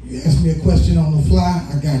 You ask me a question on the fly,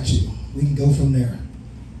 I got you. We can go from there.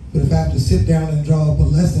 But if I have to sit down and draw up a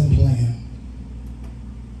lesson plan,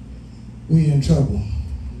 we in trouble.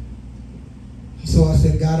 So I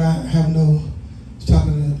said, God, I was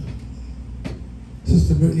talking to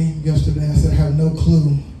Sister Brittany yesterday. I said, I have no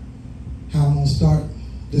clue how I'm going to start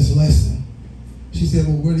this lesson. She said,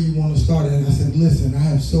 well, where do you want to start it? And I said, listen, I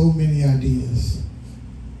have so many ideas.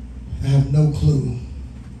 I have no clue.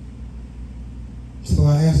 So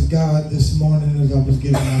I asked God this morning as I was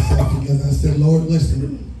getting myself together, I said, Lord,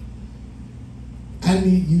 listen, I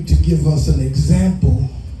need you to give us an example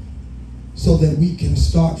so that we can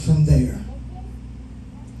start from there.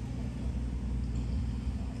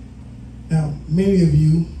 Now, many of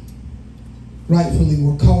you rightfully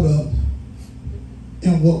were caught up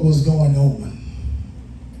in what was going on.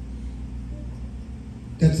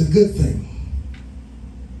 That's a good thing.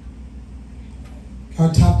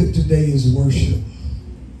 Our topic today is worship.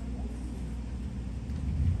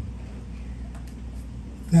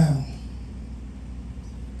 Now,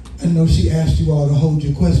 I know she asked you all to hold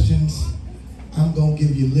your questions. I'm going to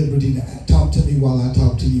give you liberty to talk to me while I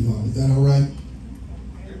talk to you all. Is that all right?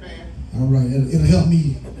 Amen. All right. It'll help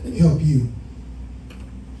me help you.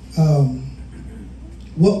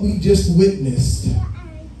 What we just witnessed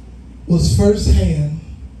was firsthand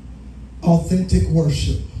authentic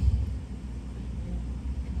worship.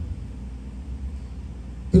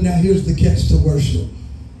 But now here's the catch to worship.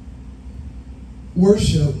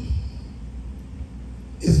 Worship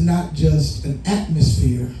is not just an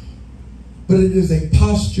atmosphere, but it is a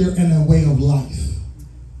posture and a way of life.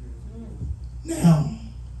 Now,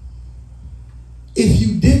 if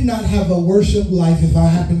you did not have a worship life, if I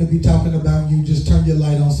happen to be talking about you, just turn your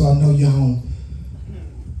light on so I know you're home.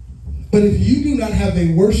 But if you do not have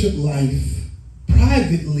a worship life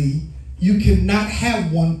privately, you cannot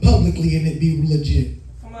have one publicly and it be legit.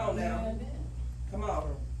 Come on now. Come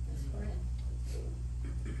on.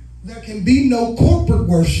 there can be no corporate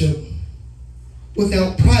worship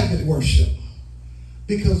without private worship,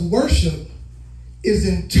 because worship is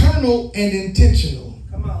internal and intentional.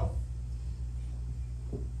 Come on.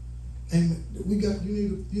 Amen.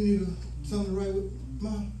 You need something to write with,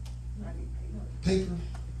 Mom? Paper.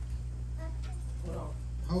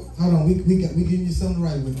 Hold on. We getting you something to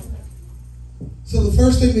write with. So the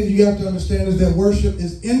first thing that you have to understand is that worship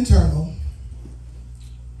is internal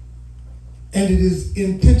and it is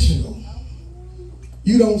intentional.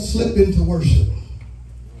 You don't slip into worship.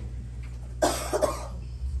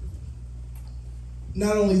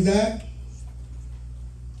 Not only that,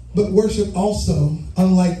 but worship also,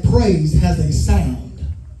 unlike praise, has a sound.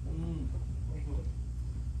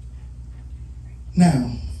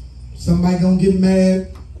 Now, somebody gonna get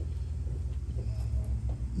mad.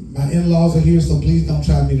 My in-laws are here, so please don't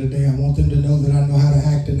try me today. I want them to know that I know how to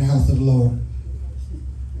act in the house of the Lord.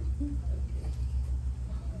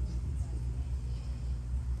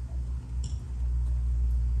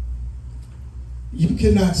 You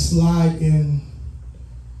cannot slide in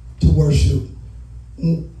to worship.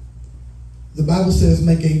 The Bible says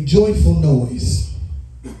make a joyful noise.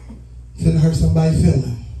 Finna hurt somebody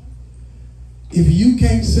feeling. If you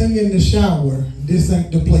can't sing in the shower, this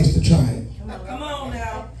ain't the place to try it. Come on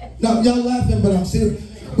now. No, y'all laughing, but I'm serious.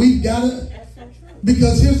 We've got to,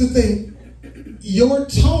 because here's the thing. Your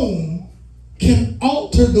tone can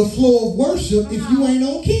alter the flow of worship if you ain't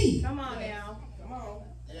on key. Come on now. Come on.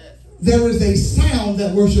 There is a sound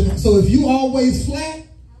that worship. So if you always flat,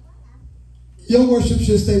 your worship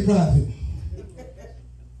should stay private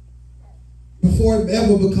before it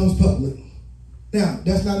ever becomes public. Now,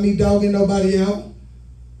 that's not me dogging nobody out,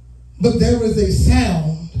 but there is a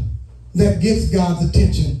sound that gets God's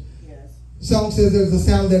attention. Yes. Song says there's a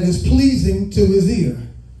sound that is pleasing to his ear.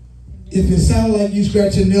 If it sounds like you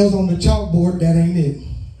scratching nails on the chalkboard, that ain't it.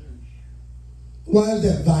 Why is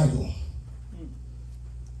that vital?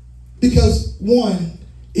 Because one,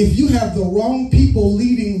 if you have the wrong people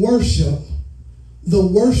leading worship, the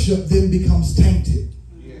worship then becomes tainted.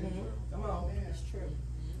 Come on. That's true.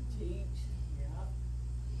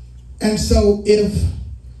 And so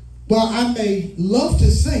while I may love to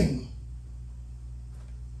sing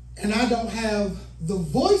and I don't have the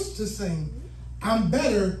voice to sing, I'm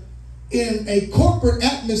better in a corporate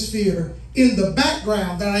atmosphere in the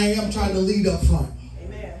background than I am trying to lead up front.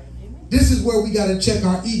 Amen. This is where we got to check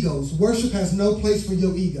our egos. Worship has no place for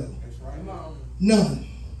your ego. Come on. None.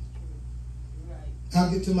 I'll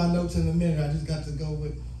get to my notes in a minute. I just got to go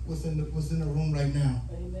with what's in the room right now.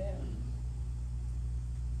 Amen.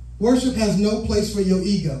 Worship has no place for your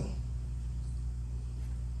ego.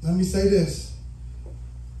 Let me say this.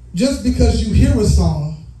 Just because you hear a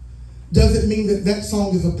song doesn't mean that that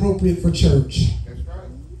song is appropriate for church. That's right.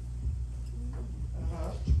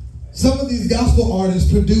 Some of these gospel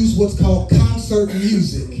artists produce what's called concert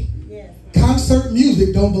music. Yes. Concert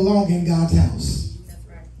music don't belong in God's house. That's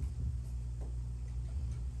right.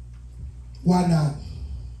 Why not?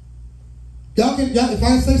 Y'all, if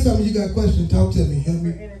I say something, you got a question, talk to me. Help For me.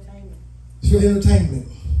 entertainment. It's for entertainment.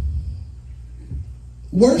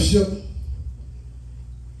 Worship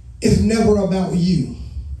is never about you.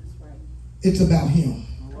 That's right. It's about him.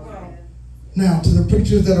 Come on. Now, to the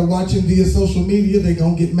preachers that are watching via social media, they're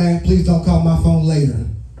going to get mad. Please don't call my phone later.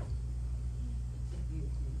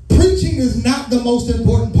 Preaching is not the most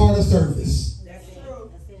important part of service. That's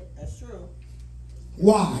true. That's it. That's true.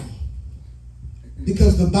 Why?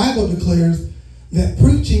 Because the Bible declares that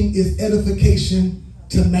preaching is edification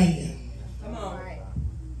to man. Come on. Right.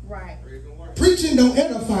 Right. Preaching don't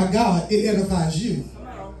edify God, it edifies you. Come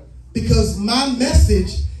on. Because my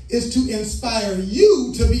message is to inspire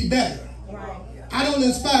you to be better. Come on. I don't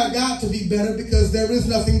inspire God to be better because there is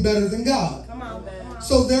nothing better than God. Come on. Come on.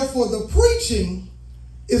 So therefore the preaching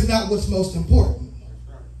is not what's most important.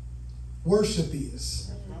 Worship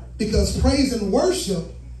is. Because praise and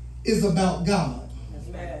worship is about God.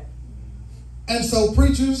 Amen. And so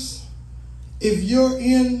preachers, if you're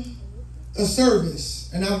in a service,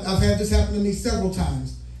 and I've had this happen to me several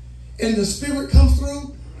times, and the Spirit comes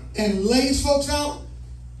through and lays folks out,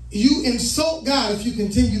 you insult God if you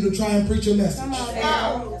continue to try and preach a message. Come on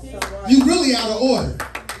now. That's so right. You really out of order.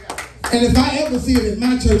 And if I ever see it at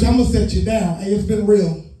my church, I'm going to set you down. Hey, it's been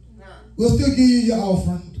real. We'll still give you your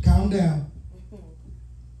offering. Calm down.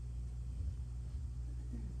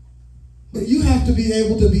 But you have to be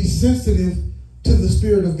able to be sensitive to the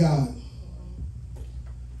Spirit of God.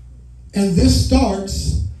 And this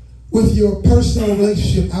starts with your personal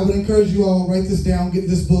relationship. I would encourage you all, write this down, get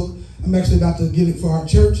this book. I'm actually about to get it for our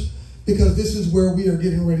church because this is where we are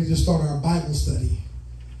getting ready to start our Bible study.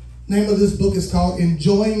 Name of this book is called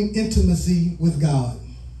Enjoying Intimacy with God.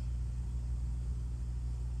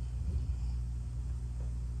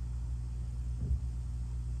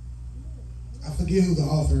 I forget who the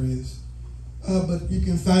author is, but you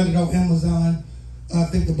can find it on Amazon. I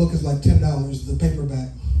think the book is like $10, the paperback.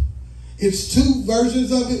 It's 2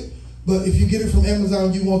 versions of it, but if you get it from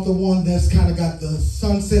Amazon, you want the one that's kind of got the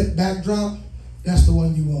sunset backdrop. That's the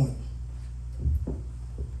one you want.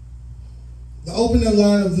 The opening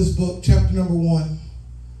line of this book, chapter number 1,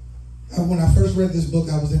 when I first read this book,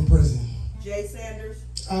 I was in prison. Jay Sanders?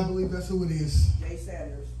 I believe that's who it is. Jay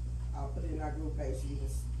Sanders. I'll put it in our group page so you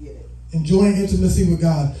can get it. Enjoying Intimacy with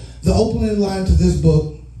God. The opening line to this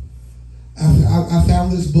book, I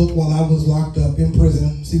found this book while I was locked up in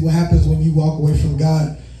prison. See, what happens when you walk away from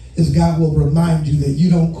God is God will remind you that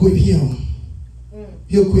you don't quit Him.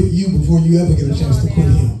 He'll quit you before you ever get a chance to quit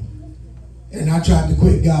Him. And I tried to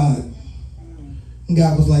quit God. And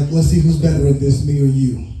God was like, let's see who's better at this, me or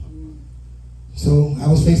you. So I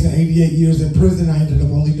was facing 88 years in prison. I ended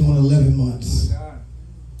up only doing 11 months.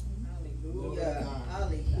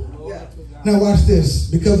 Now watch this.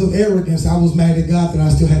 Because of arrogance, I was mad at God that I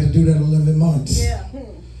still had to do that 11 months. Yeah.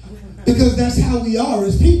 Because that's how we are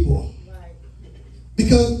as people.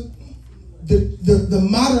 Because the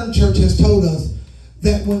modern church has told us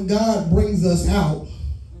that when God brings us out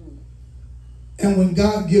and when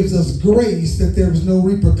God gives us grace, that there is no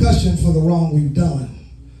repercussion for the wrong we've done.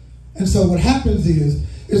 And so what happens is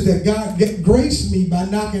that God graced me by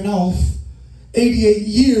knocking off 88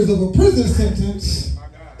 years of a prison sentence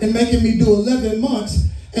and making me do 11 months.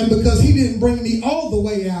 And because He didn't bring me all the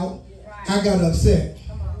way out, I got upset.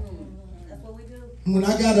 That's what we do. And when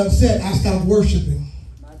I got upset, I stopped worshiping.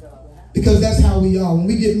 Because that's how we are. When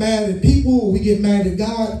we get mad at people, when we get mad at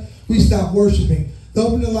God, we stop worshiping. The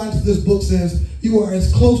opening line to this book says, you are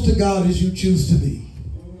as close to God as you choose to be.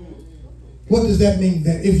 What does that mean?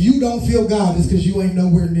 That if you don't feel God, it's because you ain't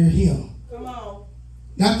nowhere near Him. Come on.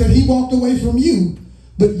 Not that He walked away from you,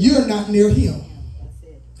 but you're not near Him.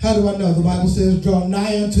 How do I know? The Bible says, draw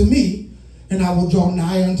nigh unto me, and I will draw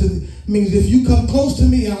nigh unto thee. It means if you come close to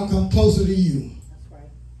me, I'll come closer to you.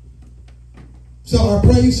 So our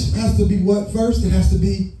praise has to be what first? It has to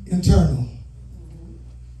be internal.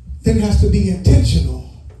 Then it has to be intentional.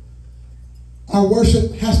 Our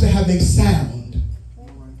worship has to have a sound.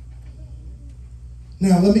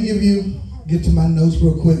 Now, let me get to my notes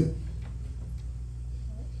real quick.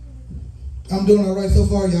 I'm doing all right so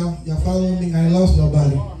far, y'all. Y'all following me? I ain't lost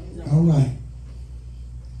nobody. All right.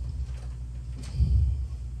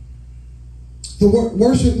 The word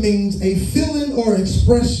worship means a feeling or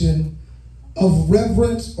expression of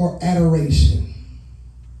reverence or adoration.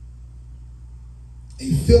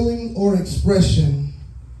 A feeling or expression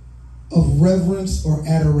of reverence or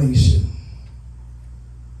adoration.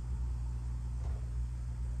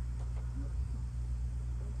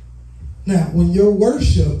 Now, when your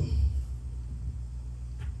worship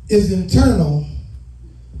is internal,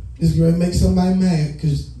 it's going to make somebody mad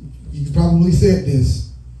because you probably said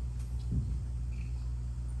this.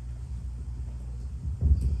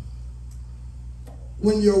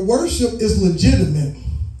 When your worship is legitimate,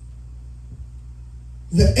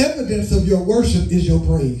 the evidence of your worship is your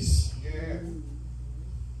praise. Yeah.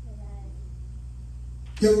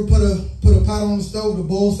 You ever put a pot on the stove to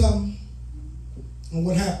boil something? And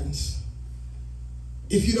what happens?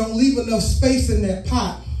 If you don't leave enough space in that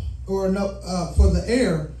pot or enough for the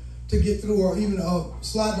air to get through, or even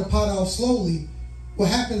slide the pot off slowly, what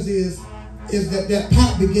happens is that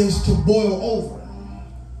pot begins to boil over.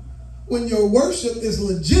 When your worship is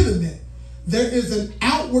legitimate, there is an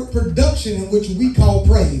outward production in which we call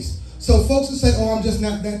praise. So folks who say, oh, I'm just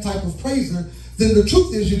not that type of praiser, then the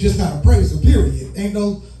truth is you're just not a praiser, period. Ain't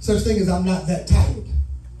no such thing as I'm not that type.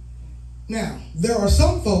 Now, there are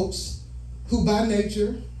some folks who by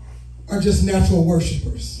nature are just natural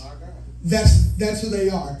worshipers. That's who they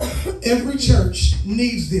are. Every church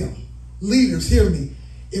needs them. Leaders, hear me.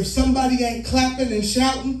 If somebody ain't clapping and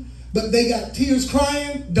shouting, but they got tears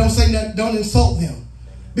crying, don't say nothing, don't insult them.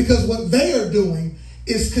 Because what they are doing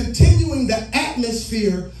is continuing the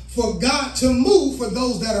atmosphere for God to move for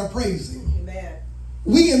those that are praising. Amen.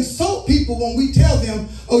 We insult people when we tell them,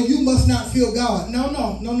 oh, you must not feel God.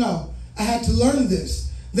 No. I had to learn this.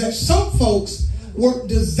 That some folks were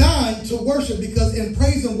designed to worship, because in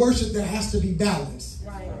praise and worship there has to be balance.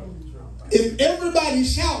 Right. If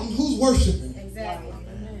everybody's shouting, who's worshiping? Exactly.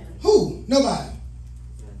 Who? Nobody.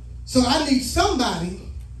 So I need somebody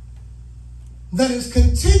that is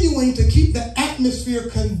continuing to keep the atmosphere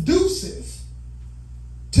conducive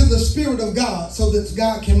to the Spirit of God so that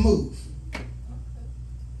God can move.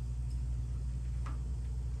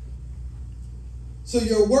 So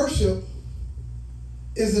your worship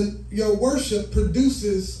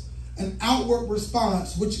produces an outward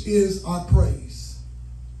response, which is our praise.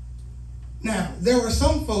 Now, there are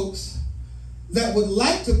some folks that would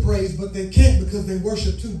like to praise, but they can't because they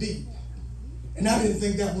worship too deep. And I didn't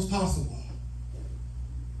think that was possible.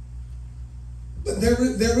 But there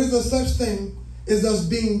is a such thing as us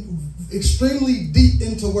being extremely deep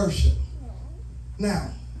into worship.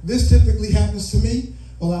 Now, this typically happens to me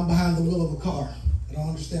while I'm behind the wheel of a car. I don't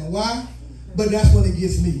understand why, but that's when it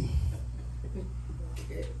gets me.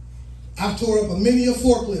 I've tore up a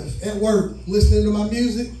forklift at work listening to my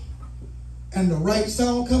music, and the right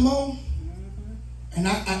song come on, and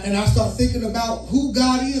I start thinking about who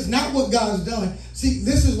God is, not what God's done. See,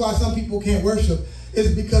 this is why some people can't worship.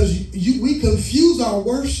 It's because we confuse our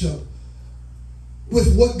worship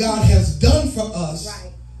with what God has done for us,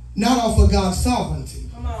 right, not off of God's sovereignty.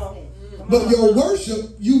 Come on. But your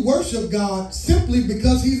worship, you worship God simply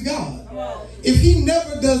because he's God. If he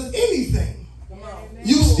never does anything,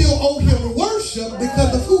 you still owe him worship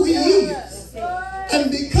because of who he is.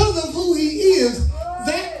 And because of who he is,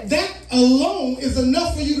 that alone is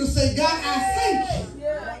enough for you to say, God, I thank you.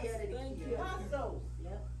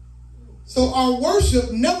 So our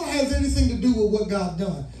worship never has anything to do with what God's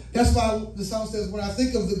done. That's why the song says, when I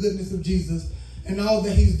think of the goodness of Jesus and all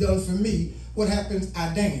that he's done for me, what happens?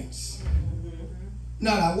 I dance.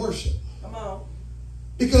 Not I worship. Come on.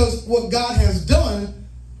 Because what God has done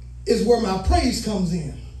is where my praise comes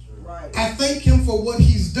in. Right. I thank him for what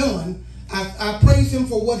he's done. I praise him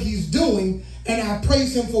for what he's doing. And I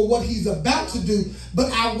praise him for what he's about to do.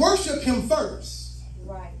 But I worship him first.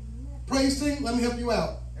 Right. Praise team, let me help you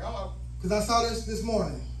out. Because I saw this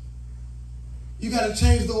morning. You got to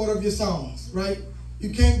change the order of your songs, right? You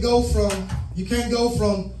can't go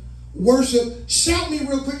from worship. Shout me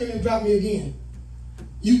real quick and then drop me again.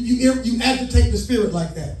 You agitate the spirit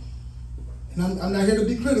like that. And I'm not here to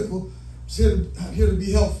be critical. I'm here to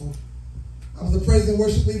be helpful. I was a praise and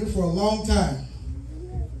worship leader for a long time.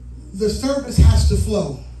 The service has to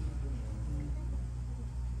flow.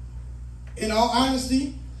 In all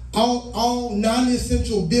honesty, all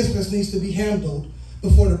non-essential business needs to be handled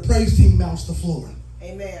before the praise team mounts the floor.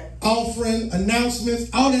 Amen. Offering, announcements,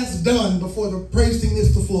 all that's done before the praise team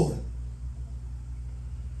hits the floor.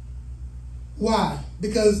 Why?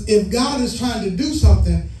 Because if God is trying to do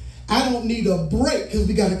something, I don't need a break because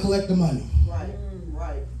we got to collect the money. Right,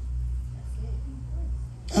 right.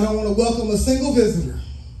 I don't want to welcome a single visitor.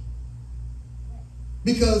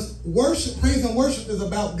 Because worship, praise and worship is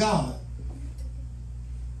about God.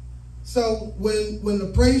 So when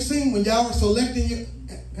the praise team, when y'all are selecting you,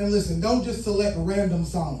 and listen, don't just select random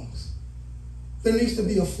songs. There needs to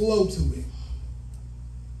be a flow to it.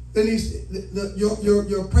 There needs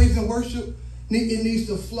your praise and worship, it needs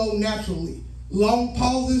to flow naturally. Long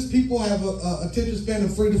pauses, people have a attention span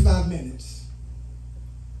of 3 to 5 minutes.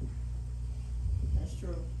 That's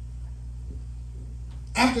true.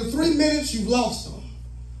 After 3 minutes, you've lost them.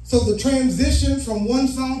 So the transition from one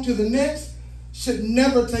song to the next should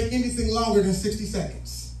never take anything longer than 60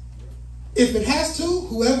 seconds. If it has to,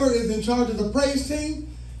 whoever is in charge of the praise team,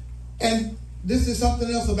 and this is something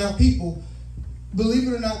else about people, believe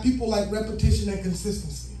it or not, people like repetition and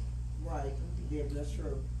consistency. Right. Yeah, that's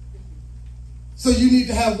true. So you need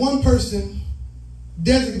to have one person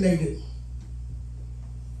designated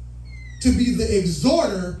to be the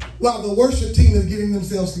exhorter while the worship team is getting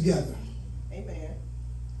themselves together. Amen.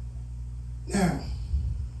 Now,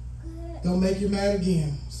 don't make you mad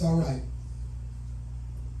again. It's all right.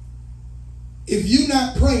 If you're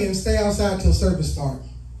not praying, stay outside till service starts.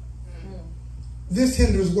 This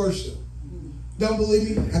hinders worship. Don't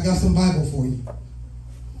believe me? I got some Bible for you.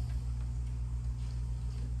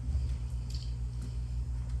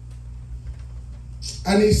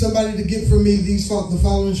 I need somebody to get for me the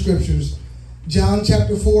following scriptures. John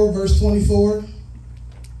chapter 4, verse 24.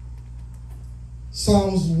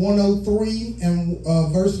 Psalms 103 and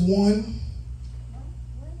verse 1.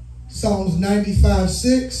 Psalms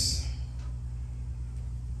 95:6.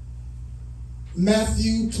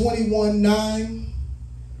 Matthew 21:9.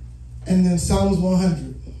 And then Psalms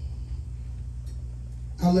 100.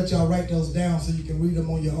 I'll let y'all write those down so you can read them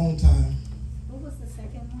on your own time. What was the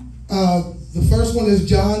second one? The first one is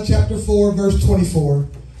John chapter 4, verse 24.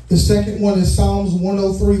 The second one is Psalms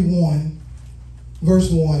 103:1, verse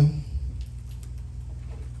 1.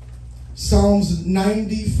 Psalms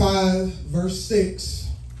 95, verse 6.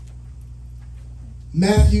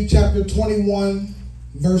 Matthew chapter 21,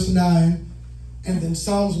 verse 9. And then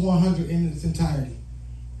Psalms 100 in its entirety.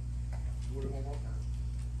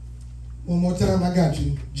 One more time, I got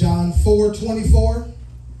you. John 4:24.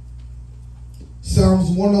 Psalms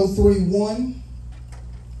 103:1.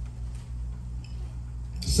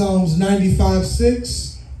 Psalms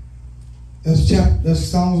 95:6. That's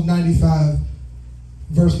Psalms 95,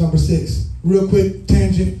 verse number 6. Real quick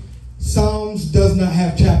tangent. Psalms does not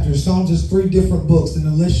have chapters. Psalms is 3 different books, and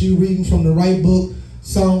unless you're reading from the right book,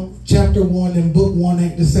 Psalm chapter 1 and book 1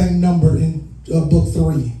 ain't the same number in book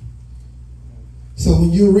 3. So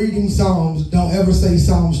when you're reading Psalms, don't ever say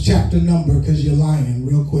Psalms chapter number, because you're lying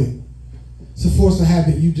real quick. It's a force of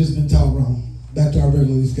habit you've just been taught wrong. Back to our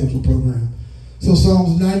regularly scheduled program. So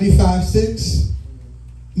Psalms 95:6,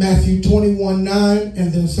 Matthew 21:9,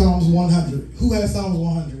 and then Psalms 100. Who has Psalms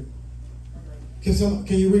 100?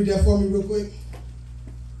 Can you read that for me real quick?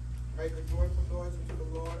 Make a joyful noise unto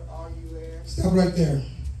the Lord, all you lands. Stop right there.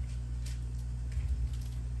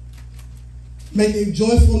 Make a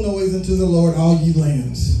joyful noise unto the Lord, all ye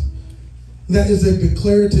lands. That is a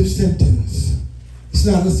declarative sentence. It's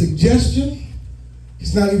not a suggestion.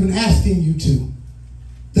 It's not even asking you to.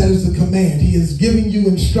 That is a command. He is giving you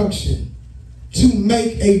instruction to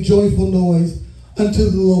make a joyful noise unto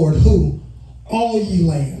the Lord. Who? All ye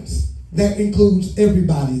lands. That includes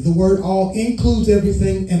everybody. The word all includes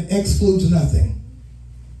everything and excludes nothing.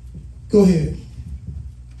 Go ahead.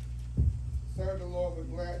 Serve the Lord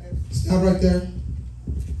with gladness. Stop right there.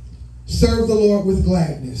 Serve the Lord with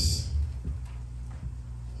gladness.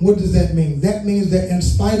 What does that mean? That means that in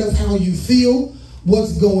spite of how you feel,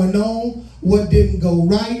 what's going on, what didn't go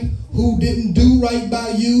right, who didn't do right by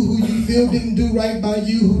you, who you feel didn't do right by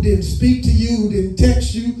you, who didn't speak to you, who didn't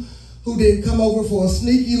text you, who didn't come over for a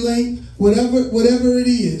sneaky link, whatever it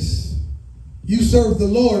is, you serve the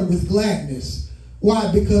Lord with gladness.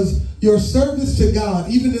 Why? Because your service to God,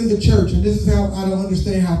 even in the church, and this is how I don't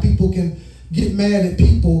understand how people can get mad at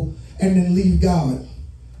people and then leave God.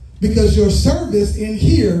 Because your service in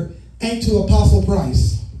here ain't to Apostle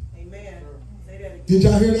Price. Amen. Say that again. Did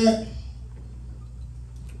y'all hear that?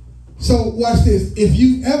 So watch this. If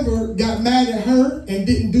you ever got mad at her and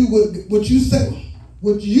didn't do what you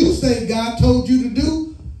say God told you to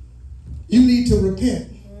do, you need to repent.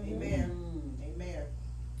 Amen. Amen.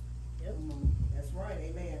 Yep. That's right.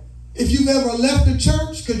 Amen. If you've ever left the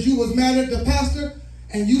church because you was mad at the pastor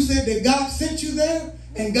and you said that God sent you there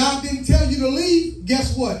and God didn't tell you to leave,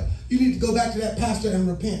 guess what? You need to go back to that pastor and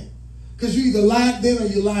repent. Because you either lied then or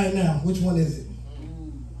you're lying now. Which one is it?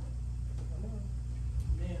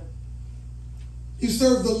 You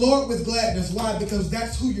serve the Lord with gladness. Why? Because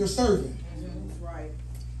that's who you're serving. That's right.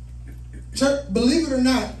 Church, believe it or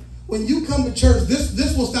not, when you come to church,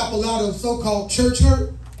 this will stop a lot of so-called church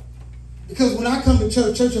hurt. Because when I come to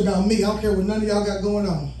church, church about me. I don't care what none of y'all got going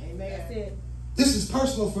on. Amen. That's it. This is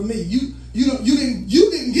personal for me. You didn't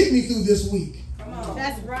get me through this week. Come on.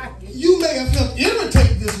 That's right. You may have helped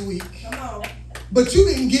irritate this week, Come on. but you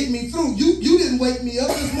didn't get me through. You didn't wake me up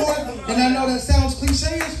this morning. And I know that sounds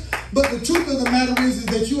cliche-ish, but the truth of the matter is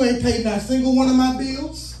that you ain't paid not a single one of my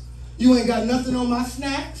bills. You ain't got nothing on my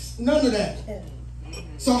snacks. None of that.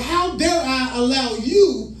 So how dare I allow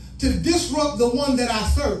you to disrupt the one that I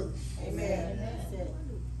serve? Amen.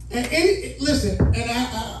 And listen, and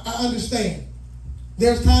I understand.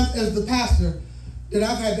 There's times as the pastor that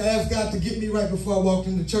I've had to ask God to get me right before I walked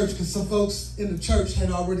into church because some folks in the church had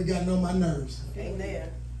already gotten on my nerves. Amen.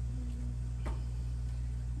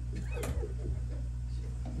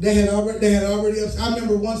 They had already. I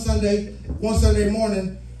remember one Sunday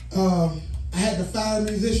morning, I had to fire a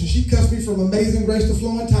musician. She cussed me from Amazing Grace to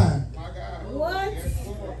Flowing Time. My God. What? Yes,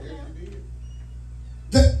 Lord. Yes, you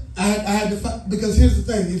did. I had to fight because here's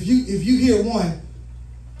the thing: if you hear one,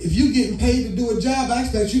 if you getting paid to do a job, I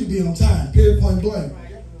expect you to be on time. Period. Point blank.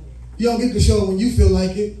 You don't get to show it when you feel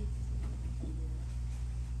like it.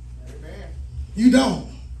 Amen. You don't,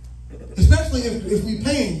 especially if we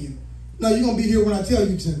paying you. No, you're gonna be here when I tell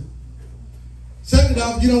you to. Second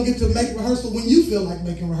off, you don't get to make rehearsal when you feel like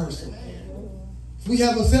making rehearsal. If we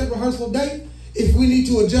have a set rehearsal date, if we need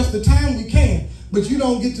to adjust the time, we can. But you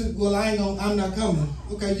don't get to. Well, I'm not coming.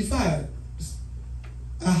 Okay, you fired.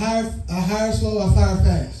 I hire slow. I fire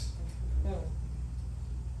fast.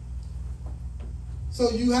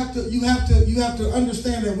 So you have to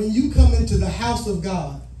understand that when you come into the house of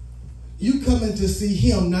God, you come in to see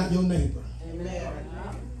Him, not your neighbor. Amen.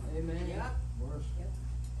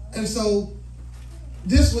 And so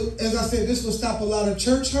this would, as I said, this will stop a lot of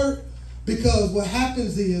church hurt because what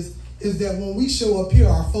happens is that when we show up here,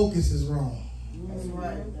 our focus is wrong. That's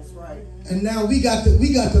right. That's right. And now we got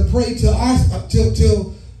to pray till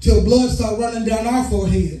blood start running down our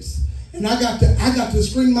foreheads. And I got to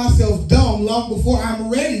scream myself dumb long before I'm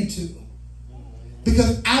ready to,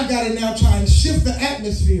 because I've got to now try and shift the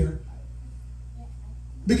atmosphere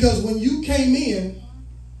Because when you came in,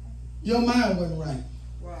 your mind wasn't right.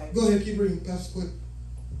 Right. Go ahead, keep reading, Pastor Quick.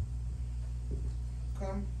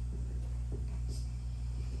 Come,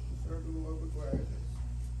 serve the Lord with gladness.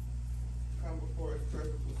 Come before his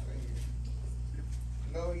presence with singing.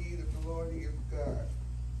 Know ye that the Lord, he is God.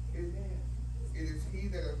 It is he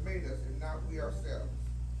that has made us, and not we ourselves.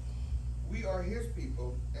 We are his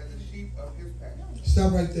people, and the sheep of his pasture.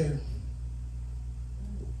 Stop right there.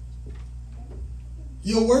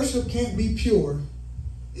 Your worship can't be pure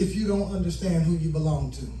if you don't understand who you belong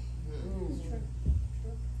to.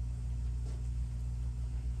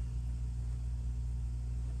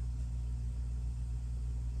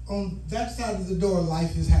 On that side of the door,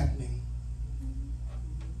 life is happening.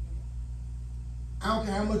 I don't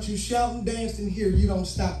care how much you shout and dance in here, you don't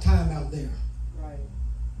stop time out there. Right.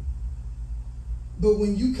 But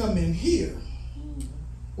when you come in here,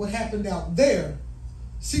 what happened out there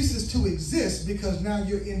ceases to exist because now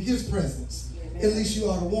you're in his presence. Amen. At least you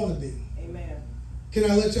ought to want to be. Amen.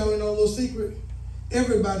 Can I let y'all in on a little secret?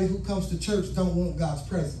 Everybody who comes to church don't want God's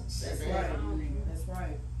presence. That's right. That's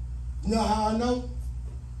right. You know how I know?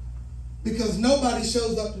 Because nobody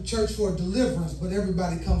shows up to church for deliverance, but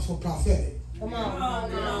everybody comes for prophetic. Come on. Come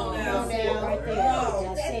on now. Right there.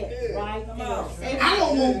 That's it. Right there. I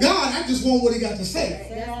don't want God, I just want what he got to say.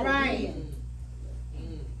 That's right.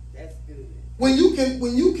 That's good. When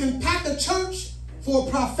you can pack a church for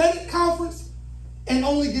a prophetic conference and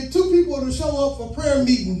only get 2 people to show up for prayer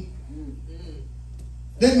meeting,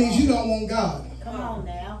 that means you don't want God. Come on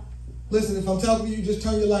now. Listen, if I'm talking to you, just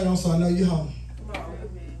turn your light on so I know you're home. Come on.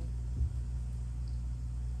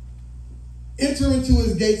 Enter into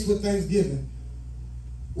his gates with thanksgiving.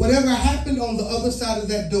 Whatever happened on the other side of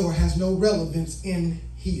that door has no relevance in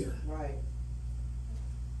here. Right.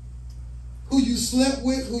 Who you slept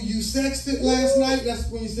with, who you sexted last night, that's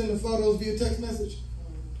when you send the photos via text message.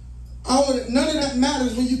 None of that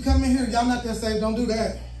matters when you come in here. Y'all not that saved, don't do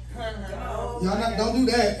that. Y'all not, don't do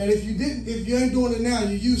that. And if you ain't doing it now,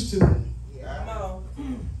 you used to. Come on.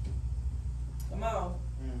 Come on.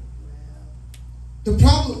 The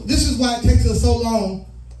problem, this is why it takes us so long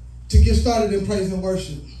to get started in praise and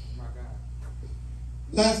worship. My God.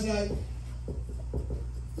 Last night,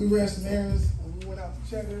 we ran some errands and we went out to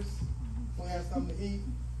Cheddar's. We had something to eat.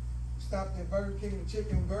 Stopped at Burger King, the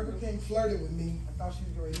chicken. Burger King flirted with me. I thought she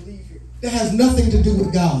was going to leave here. That has nothing to do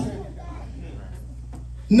with God.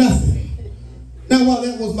 Nothing. Now, while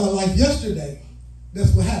that was my life yesterday,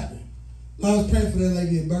 that's what happened. While I was praying for that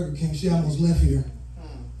lady at Burger King, she almost left here.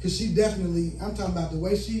 Because she definitely, I'm talking about the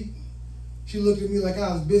way she looked at me like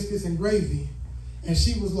I was biscuits and gravy. And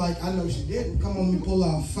she was like, I know she didn't. Come on, let me pull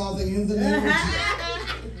out. Father, in the name of Jesus.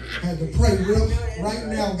 I had to pray right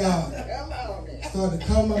now, God. Started to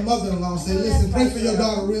call my mother-in-law and say, listen, pray for your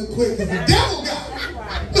daughter real quick because the devil got her.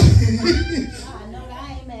 I know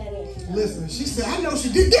I ain't mad at you. Listen, she said, I know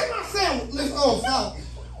she did. Get my sandwich. Listen, oh, Father.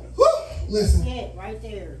 Woo. Listen. Yeah, right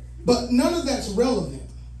there. But none of that's relevant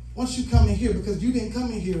once you come in here, because you didn't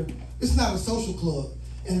come in here. It's not a social club.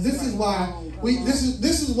 And this is why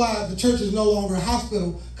this is why the church is no longer a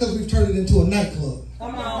hospital, because we've turned it into a nightclub.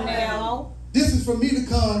 Come on now. This is for me to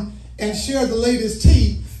come and share the latest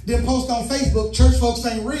tea, then post on Facebook, church folks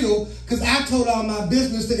ain't real, because I told all my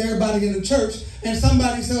business to everybody in the church, and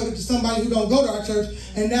somebody sold it to somebody who don't go to our church,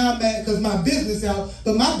 and now I'm mad because my business out,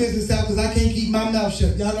 but my business out because I can't keep my mouth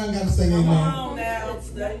shut. Y'all don't got to say amen. Come on now.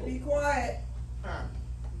 Let be quiet.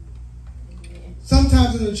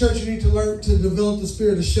 Sometimes in the church you need to learn to develop the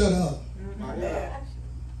spirit to shut up. Yeah.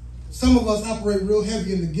 Some of us operate real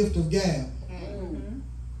heavy in the gift of gab.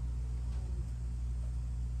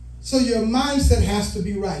 So your mindset has to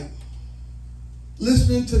be right.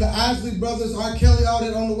 Listening to the Isley Brothers, R. Kelly, all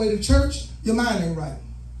that on the way to church, your mind ain't right.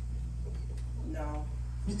 No.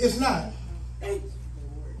 It's not. Because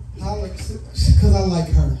I like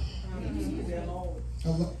her.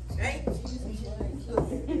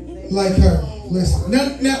 Like her. Listen.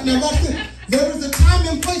 Now watch this. There is a time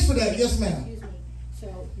and place for that. Yes, ma'am. Excuse me.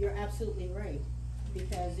 So you're absolutely right,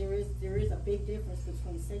 because there is a big difference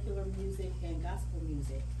between secular music and gospel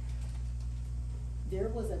music. There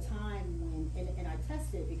was a time when, and I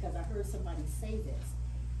tested because I heard somebody say this,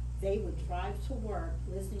 they would drive to work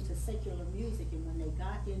listening to secular music, and when they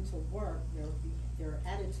got into work, their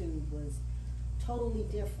attitude was totally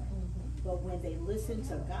different. But when they listened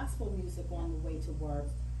to gospel music on the way to work,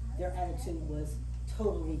 their attitude was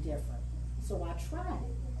totally different. So I tried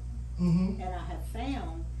it, and I have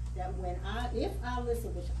found that if I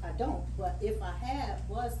listen, which I don't, but if I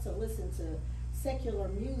was to listen to secular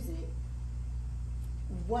music,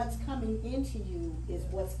 what's coming into you is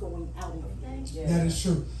what's going out of you. That is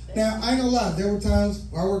true. Now, I ain't gonna lie. There were times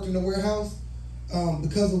where I worked in the warehouse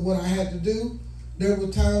because of what I had to do. There were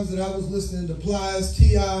times that I was listening to Plies,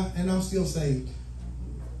 T.I., and I'm still saved.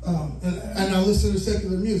 And I listen to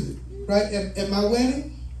secular music. Right? At my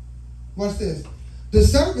wedding, watch this. The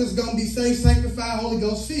service going to be saved, sanctified, Holy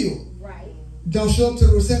Ghost filled. Right. Don't show up to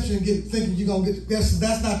the reception and thinking you're going to get, that's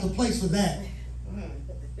not the place for that.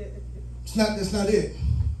 That's not it.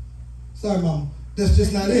 Sorry, Mama. That's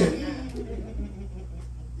just not it.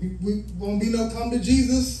 We won't be no come to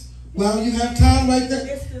Jesus while you have time right there.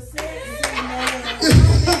 It's the sex.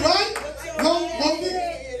 Right? Won't be.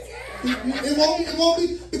 It won't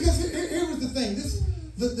be. Because here was the thing.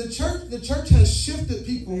 The church has shifted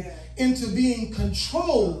people into being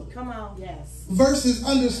controlled. Come on. Yes. Versus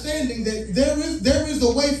understanding that there is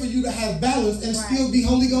a way for you to have balance and still be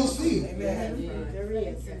Holy Ghost filled. Amen. There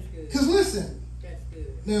is. Because listen,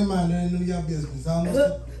 never mind, that ain't none of y'all business. I don't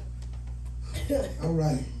know. All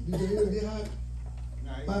right. Did you get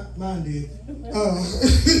hot? Mine did.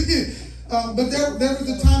 But there is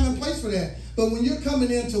a time and place for that. But when you're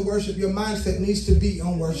coming into worship, your mindset needs to be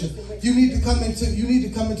on worship. You need to come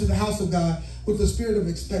into the house of God with the spirit of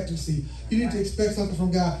expectancy. You need to expect something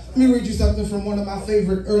from God. Let me read you something from one of my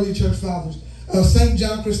favorite early church fathers. St.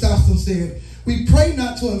 John Chrysostom said, "We pray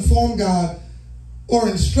not to inform God or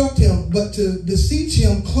instruct him, but to beseech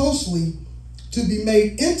him closely, to be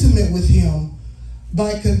made intimate with him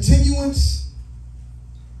by continuance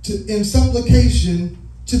in supplication,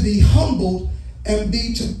 to be humbled and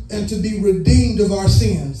to be redeemed of our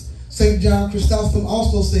sins." St. John Chrysostom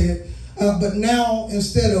also said, but now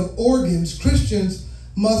instead of organs, Christians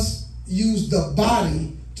must use the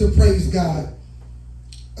body to praise God.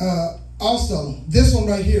 Also, this one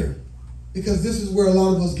right here, because this is where a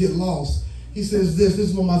lot of us get lost. He says this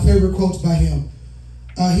is one of my favorite quotes by him.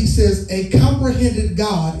 He says, "A comprehended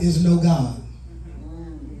God is no God."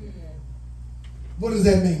 What does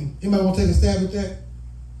that mean? Anybody want to take a stab at that?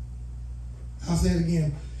 I'll say it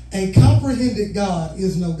again. A comprehended God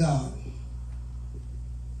is no God.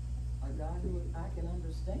 A God who I can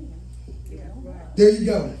understand. There you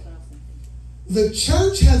go. The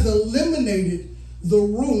church has eliminated the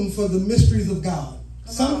room for the mysteries of God.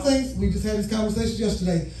 Some things, we just had this conversation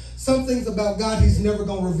yesterday, some things about God he's never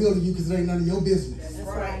going to reveal to you because it ain't none of your business. That's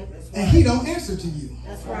right. And he don't answer to you.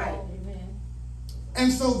 That's right.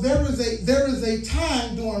 And so there is a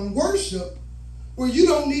time during worship where you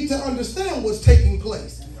don't need to understand what's taking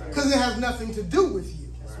place because it has nothing to do with you.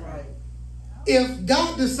 That's right. If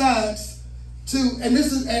God decides to, and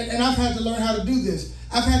I've had to learn how to do this.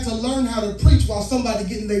 I've had to learn how to preach while somebody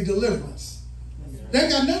getting their deliverance. That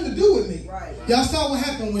ain't got nothing to do with me. Right. Y'all saw what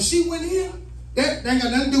happened when she went in? That ain't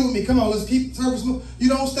got nothing to do with me. Come on, let's keep service moving. You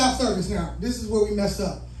don't stop service now. This is where we mess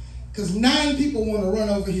up. Because 9 people want to run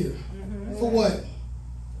over here. Mm-hmm. For what?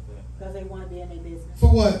 Because they want to be in their business. For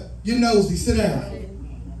what? You're nosy. Sit down.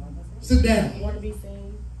 Sit down. Want to be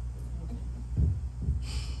seen.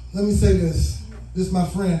 Let me say this. This is my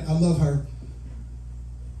friend. I love her.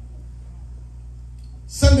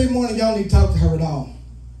 Sunday morning, y'all need to talk to her at all.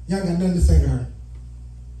 Y'all got nothing to say to her.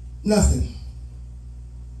 Nothing.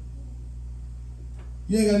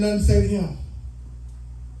 You ain't got nothing to say to him.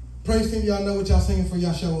 Praise team, y'all know what y'all singing for,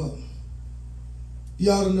 y'all show up.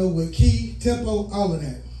 Y'all to know what key, tempo, all of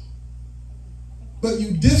that. But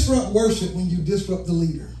you disrupt worship when you disrupt the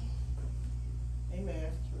leader.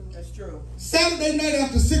 Amen. That's true. Saturday night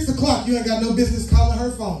after 6 o'clock, you ain't got no business calling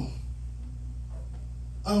her phone.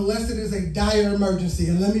 Unless it is a dire emergency.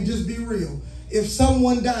 And let me just be real. If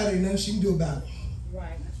someone died, ain't nothing she can do about it.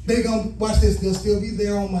 Right. They're going to, watch this, they'll still be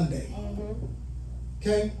there on Monday.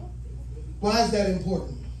 Okay? Why is that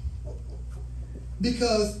important?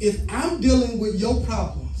 Because if I'm dealing with your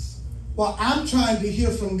problems while I'm trying to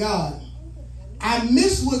hear from God, I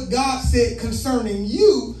miss what God said concerning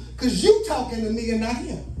you because you talking to me and not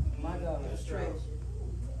him. My God, That's true.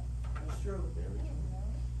 That's true.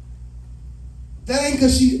 That ain't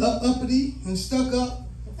because she uppity and stuck up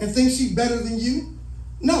and thinks she better than you.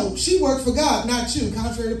 No, she worked for God, not you,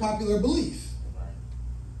 contrary to popular belief.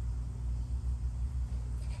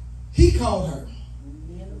 He called her.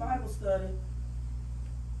 Be in the Bible study.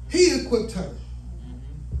 He equipped her.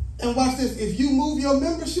 And watch this. If you move your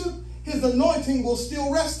membership, his anointing will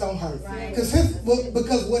still rest on her. Because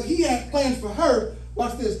because what he had planned for her,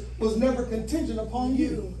 watch this, was never contingent upon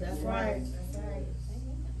you. That's right. That's right.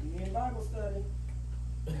 Be in Bible study.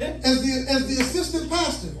 As the assistant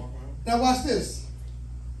pastor. Now watch this.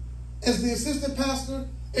 As the assistant pastor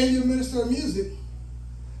and your minister of music,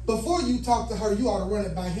 before you talk to her, you ought to run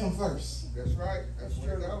it by him first. That's right. That's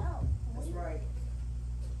true. That's right.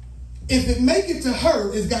 If it make it to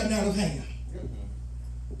her, it's gotten out of hand.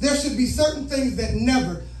 There should be certain things that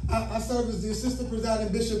never. I serve as the assistant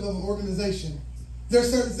presiding bishop of an organization. There are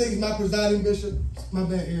certain things my presiding bishop, my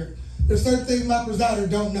bad, Eric. There's certain things my presider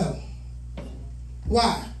don't know.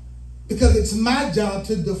 Why? Because it's my job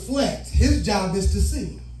to deflect. His job is to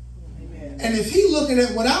see. Amen. And if he's looking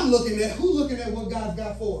at what I'm looking at, who's looking at what God's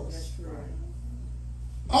got for us? That's right.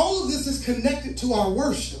 All of this is connected to our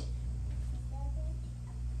worship.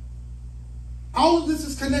 All of this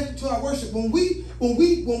is connected to our worship. When we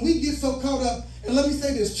get so caught up, and let me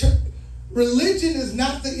say this, religion is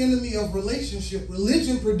not the enemy of relationship.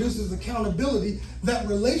 Religion produces accountability that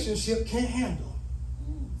relationship can't handle.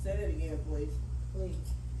 Say that again, please.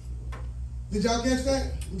 Did y'all catch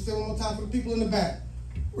that? Let me say it one more time for the people in the back.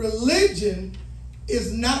 Religion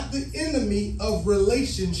is not the enemy of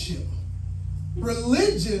relationship.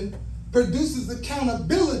 Religion produces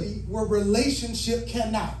accountability where relationship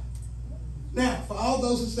cannot. Now, for all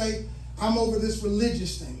those who say, I'm over this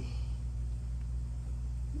religious thing,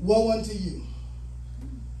 woe unto you.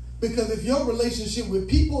 Because if your relationship with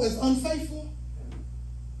people is unfaithful,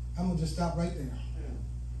 I'm going to just stop right there.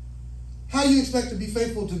 How you expect to be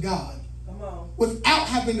faithful to God without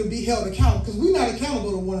having to be held accountable? Because we're not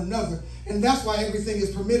accountable to one another, and that's why everything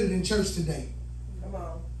is permitted in church today. Come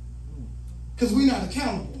on. Because we're not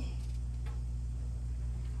accountable.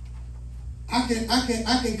 I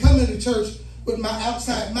can come into church with my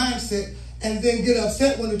outside mindset and then get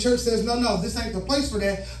upset when the church says, no, this ain't the place for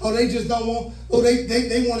that. Oh, they just don't want,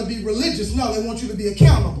 they want to be religious. No, they want you to be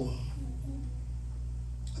accountable.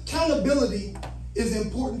 Accountability is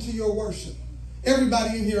important to your worship.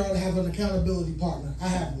 Everybody in here ought to have an accountability partner. I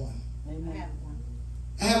have one. Amen.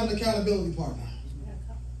 I have an accountability partner.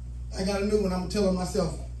 I got a new one. I'm telling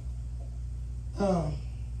myself. Trying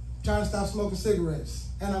to stop smoking cigarettes,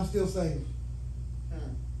 and I'm still saved.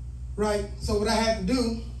 Right? So what I had to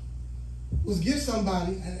do was get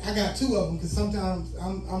somebody, and I got two of them because sometimes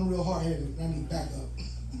I'm real hard-headed. I need backup.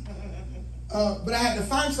 But I had to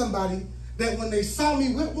find somebody that when they saw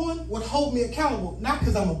me with one would hold me accountable, not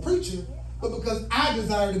because I'm a preacher, but because I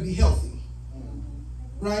desire to be healthy.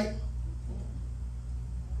 Right?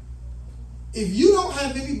 If you don't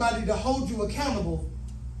have anybody to hold you accountable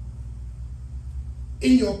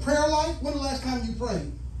in your prayer life, when the last time you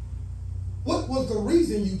prayed? What was the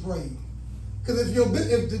reason you prayed? Because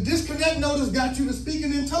if the disconnect notice got you to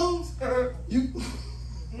speaking in tongues,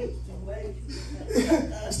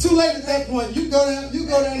 it's too late at that point. You go down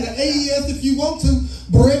to AES if you want to.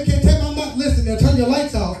 Bread can't take my mouth. Listen, they'll turn your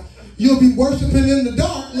lights off. You'll be worshiping in the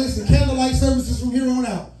dark. Listen, candlelight services from here on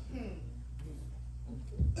out.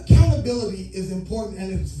 Accountability is important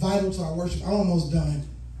and it's vital to our worship. I'm almost done.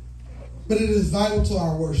 But it is vital to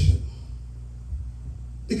our worship.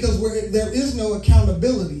 Because where there is no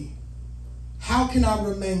accountability, how can I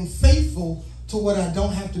remain faithful to what I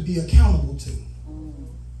don't have to be accountable to?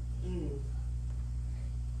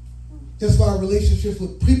 That's why our relationships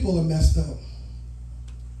with people are messed up.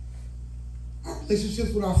 Our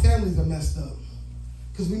relationships with our families are messed up.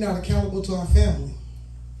 Because we're not accountable to our family.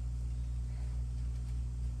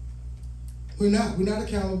 We're not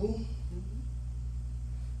accountable.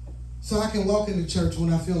 So I can walk into church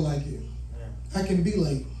when I feel like it. I can be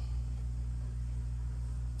late.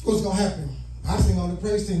 What's gonna happen? I sing on the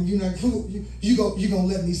praise team. You gonna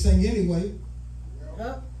let me sing anyway?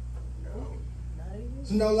 No.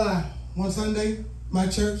 So no lie. One Sunday, my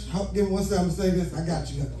church. Give me one second. I'm gonna say this. I got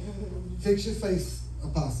you. Fix your face,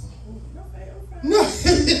 Apostle. No.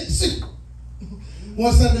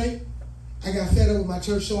 One Sunday, I got fed up with my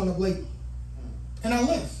church showing up late, and I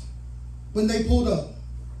left. When they pulled up,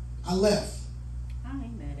 I left. I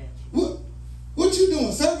ain't mad at you. What you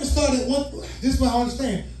doing? Service started at 1. This is what I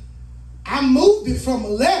understand. I moved it from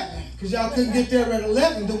 11 because y'all couldn't get there at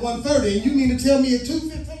 11 to 1:30, and you mean to tell me at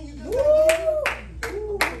 2:15 you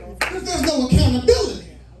just because there's no accountability.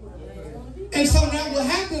 And so now what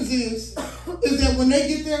happens is that when they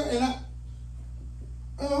get there and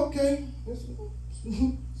okay,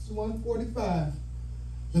 it's 1:45.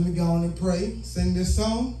 Let me go on and pray, sing this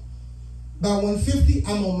song. By 1:50,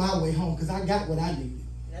 I'm on my way home because I got what I needed.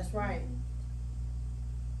 That's right.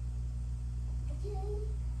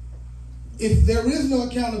 If there is no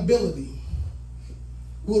accountability,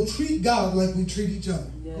 we'll treat God like we treat each other.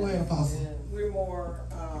 Yeah. Go ahead, Apostle. Yeah. We're more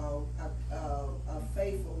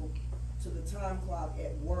faithful to the time clock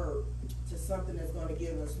at work, to something that's going to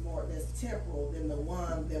give us more, that's temporal, than the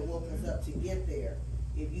one that woke us up to get there.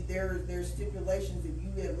 If you there's stipulations. If you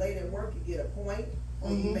get late at work, you get a point, or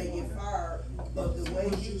you may get fired. But the way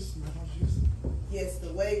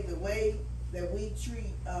that we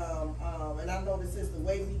treat, and I know this is the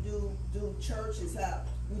way we do church, is how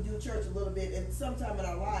we do church a little bit, and sometime in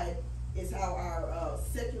our life is how our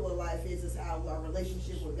secular life is how our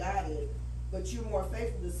relationship with God is. But you're more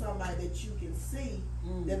faithful to somebody that you can see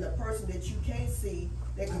than the person that you can't see,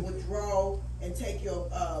 that can withdraw and take your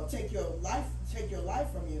life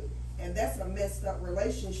from you. And that's a messed up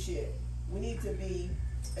relationship. We need to be,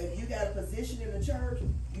 if you got a position in the church,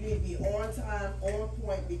 you need to be on time, on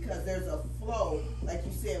point, because there's a flow. Like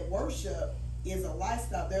you said, worship is a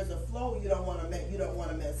lifestyle. There's a flow you don't want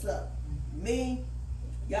to mess up. Me,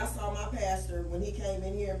 y'all saw my pastor when he came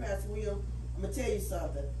in here, Pastor William. I'm gonna tell you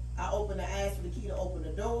something. I asked for the key to open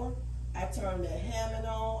the door. I turned the Hammond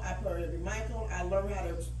on. I put every mic on. I learned how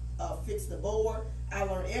to fix the board. I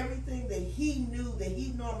learned everything that he knew that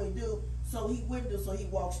he normally do, so he wouldn't do. So he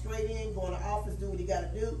walked straight in, go in the office, do what he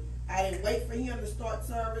got to do. I didn't wait for him to start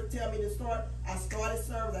service, tell me to start. I started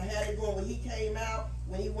service. I had it going when he came out.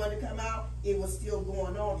 When he wanted to come out, it was still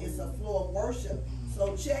going on. It's a flow of worship.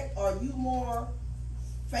 So check, are you more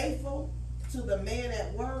faithful to the man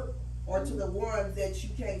at work or to the one that you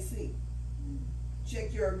can't see?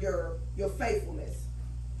 Check your faithfulness.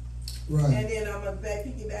 Right. And then I'm gonna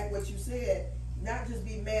piggyback what you said. Not just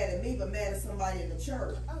be mad at me, but mad at somebody in the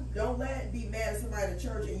church. Don't be mad at somebody in the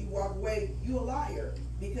church and you walk away. You a liar,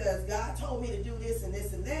 because God told me to do this and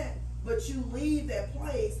this and that. But you leave that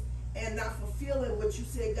place and not fulfilling what you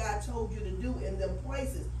said God told you to do in them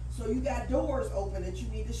places. So you got doors open that you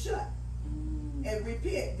need to shut and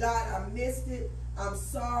repent. God, I missed it. I'm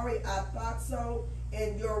sorry. I thought so.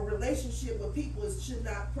 And your relationship with people should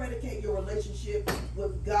not predicate your relationship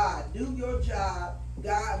with God. Do your job.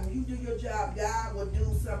 God, when you do your job, God will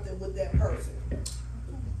do something with that person.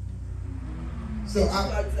 So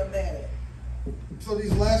So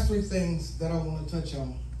these last three things that I want to touch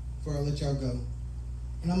on before I let y'all go.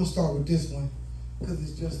 And I'm going to start with this one because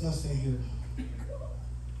it's just us in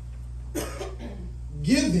here.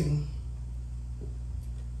 Giving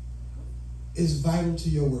is vital to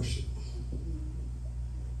your worship.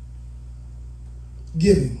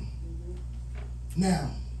 Giving.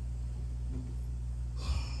 Now,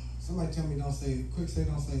 somebody tell me don't say it. Quick, say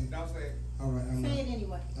don't say it. Don't say it. All right. Say it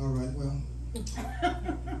anyway. All right, well.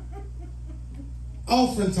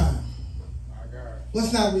 Offering time. My God.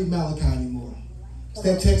 Let's not read Malachi anymore.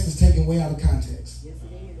 That text is taken way out of context. Yes,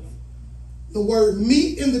 it is. The word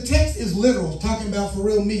meat in the text is literal, talking about for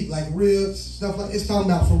real meat, like ribs, stuff like it's talking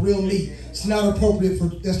about for real meat. It's not appropriate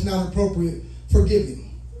for giving.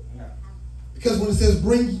 Because when it says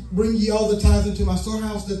bring ye all the tithes into my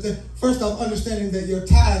storehouse, first off, understanding that your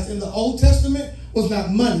tithes in the Old Testament was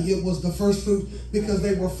not money, it was the first fruit, because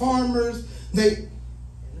they were farmers. Raise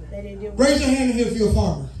your hand in here if you're a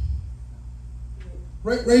farmer.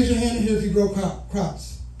 Raise your hand in here if you grow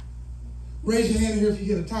crops. Raise your hand in here if you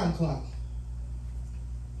get a time clock.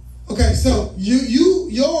 Okay, so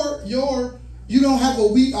you don't have a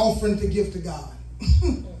wheat offering to give to God.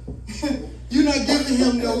 You're not giving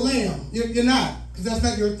him your lamb. You're not, because that's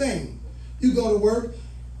not your thing. You go to work.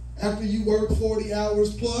 After you work 40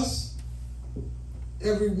 hours plus,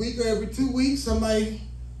 every week or every 2 weeks, somebody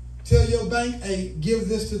tell your bank, hey, give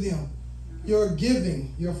this to them. Your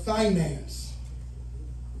giving, your finance.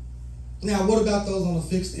 Now, what about those on a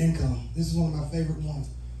fixed income? This is one of my favorite ones.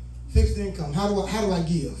 Fixed income. How do I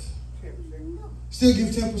give? 10%. Still give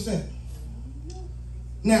 10%.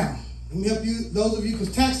 Now, let me help you, those of you,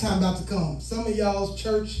 because tax time about to come. Some of y'all's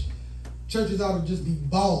churches ought to just be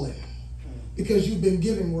balling because you've been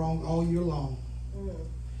giving wrong all year long.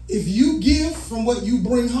 If you give from what you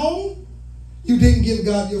bring home, you didn't give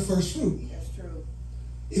God your first fruit. That's true.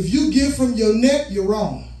 If you give from your net, you're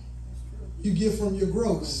wrong. You give from your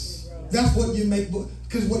gross. That's what you make,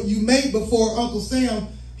 because what you made before Uncle Sam,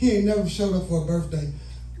 he ain't never showed up for a birthday.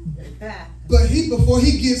 But before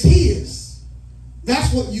he gets his,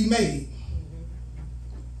 that's what you made.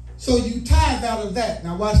 So you tithe out of that.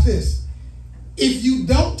 Now watch this. If you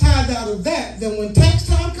don't tithe out of that, then when tax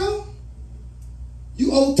time comes,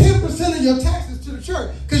 you owe 10% of your taxes to the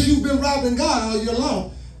church because you've been robbing God all year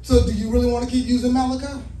long. So do you really want to keep using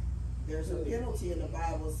Malachi? There's a penalty in the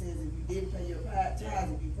Bible that says if you didn't pay your tithes,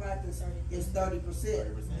 if you practice, it's 30%.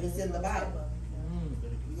 It's in the Bible.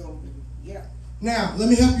 Yeah. Now, let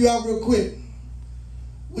me help you out real quick.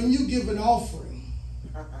 When you give an offering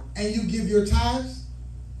and you give your tithes,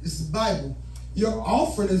 it's the Bible. Your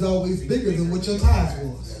offering is always bigger than what your tithes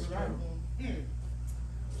was. That's right.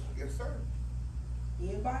 Yes, sir.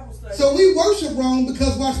 In Bible study. So we worship wrong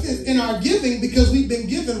because, watch this, in our giving, because we've been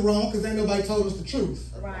given wrong because ain't nobody told us the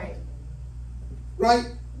truth. Right. Right?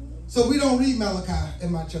 So we don't read Malachi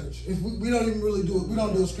in my church. If we don't even really do it. We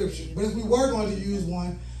don't do a scripture. But if we were going to use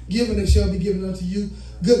one, given it shall be given unto you.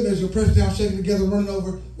 Good measure, pressed down, shaken together, running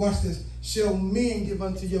over. Watch this. Shall men give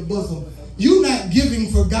unto your bosom. You're not giving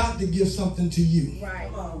for God to give something to you. Right.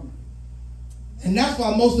 And that's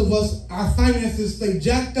why most of us, our finances stay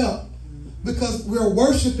jacked up. Because we're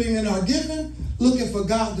worshiping in our giving, looking for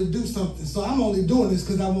God to do something. So I'm only doing this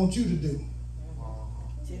because I want you to do.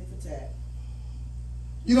 Tit for tat.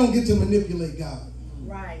 You don't get to manipulate God.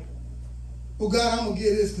 Right. Well, God, I'm going to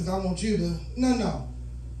give this because I want you to. No.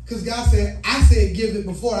 Because God said, I said give it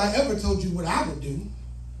before I ever told you what I would do.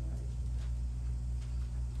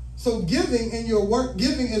 So giving in your work,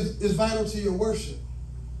 giving is vital to your worship.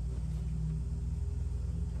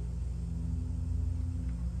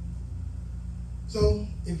 So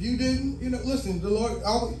if you didn't, listen, the Lord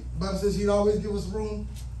always, the Bible says he'd always give us room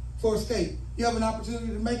for escape. You have an opportunity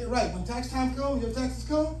to make it right. When tax time comes, your taxes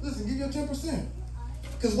come, listen, give your 10%.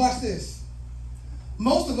 Because watch this.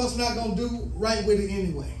 Most of us not going to do right with it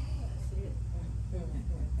anyway.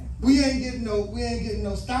 We ain't getting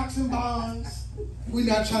no stocks and bonds. We're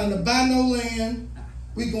not trying to buy no land.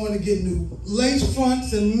 We're going to get new lace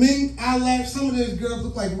fronts and mink eyelash. Some of these girls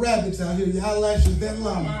look like rabbits out here. Your eyelashes that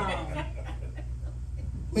long.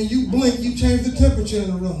 When you blink, you change the temperature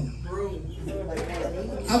in the room.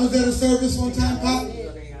 I was at a service one time, Pop,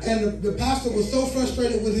 and the pastor was so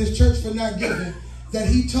frustrated with his church for not giving that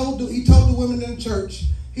he told the women in the church,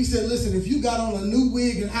 he said, listen, if you got on a new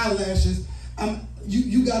wig and eyelashes,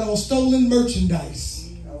 you got on stolen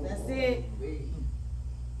merchandise. That's it. You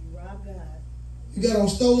rob God. You got on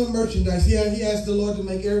stolen merchandise. He asked the Lord to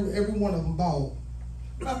make every one of them bald.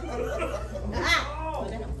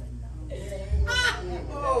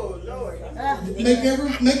 Oh, Lord. Make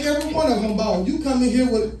every one of them bald. You come in here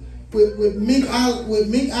with mink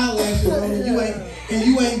eyelashes on and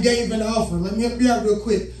you ain't gave an offer. Let me help you out real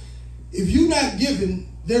quick. If you're not giving,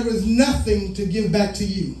 there is nothing to give back to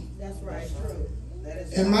you. That's right.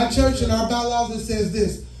 In my church, in our bylaws, it says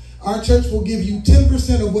this. Our church will give you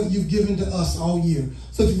 10% of what you've given to us all year.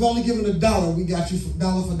 So if you've only given $1, we got you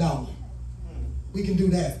dollar for dollar. We can do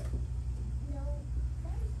that.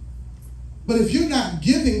 But if you're not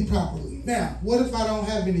giving properly, now, what if I don't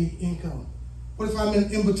have any income? What if I'm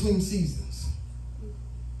in between seasons?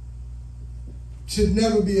 Should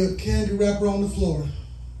never be a candy wrapper on the floor.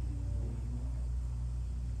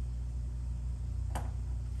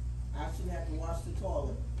 I shouldn't have to wash the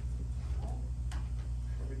toilet.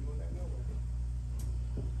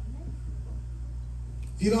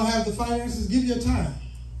 If you don't have the finances, give your time.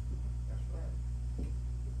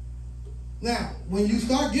 Now, when you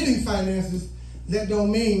start getting finances, that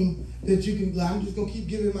don't mean that you can, I'm just going to keep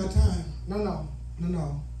giving my time. No.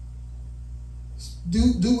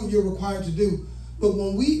 Do what you're required to do. But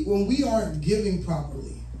when we aren't giving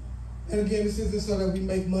properly, and again, this isn't so that we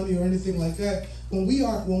make money or anything like that. When we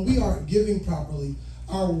aren't giving properly,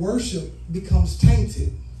 our worship becomes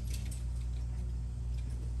tainted.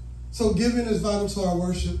 So giving is vital to our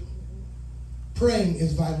worship. Praying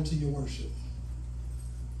is vital to your worship.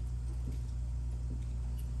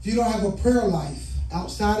 If you don't have a prayer life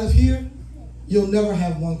outside of here, you'll never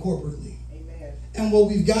have one corporately. Amen. And what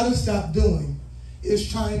we've got to stop doing is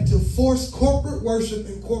trying to force corporate worship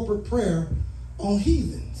and corporate prayer on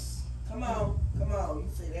heathens. Come on. You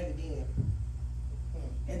say that again.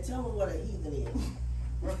 And tell them what a heathen is.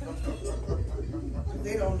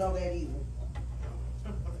 They don't know that either.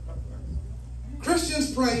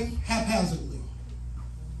 Christians pray haphazardly.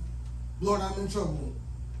 Lord, I'm in trouble.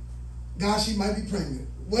 God, she might be pregnant.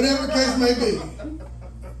 Whatever the case may be.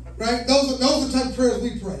 Right? Those are the type of prayers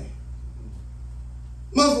we pray.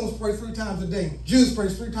 Muslims pray 3 times a day. Jews pray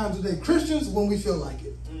 3 times a day. Christians, when we feel like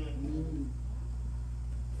it.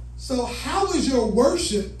 So how is your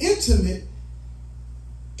worship intimate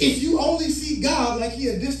if you only see God like he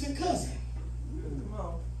a distant cousin? Come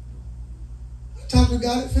on. I talk to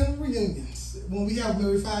God at family reunions when we have them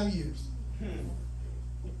every 5 years.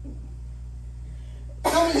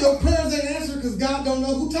 Some of your prayers ain't answered because God don't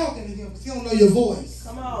know who talking to him because he don't know your voice.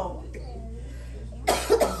 Come on.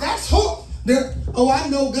 That's hope. I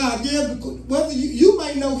know God. Yeah, whether you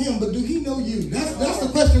might know him, but do he know you? That's the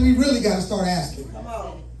question we really got to start asking. Come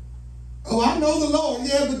on. Oh, I know the Lord.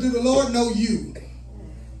 Yeah, but do the Lord know you?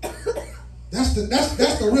 That's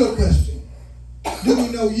the real question. Do he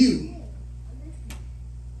know you?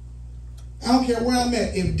 I don't care where I'm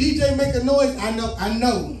at. If DJ make a noise, I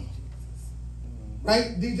know.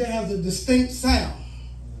 Right? DJ has a distinct sound.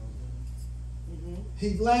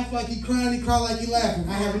 He laugh like he crying, he cry like he laughing.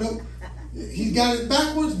 He's got it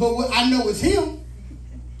backwards, but I know it's him.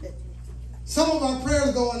 Some of our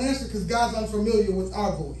prayers go unanswered because God's unfamiliar with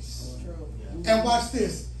our voice. And watch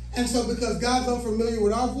this. And so because God's unfamiliar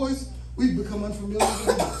with our voice, we've become unfamiliar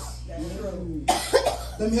with His.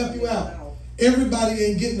 Let me help you out. Everybody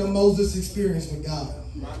ain't getting a Moses experience with God.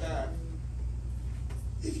 My God.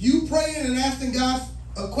 If you praying and asking God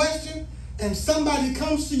a question and somebody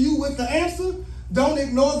comes to you with the answer, don't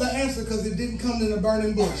ignore the answer because it didn't come in a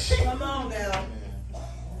burning bush. Come on now.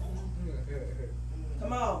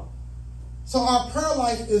 Come on. So our prayer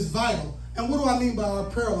life is vital. And what do I mean by our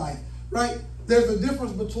prayer life? Right? There's a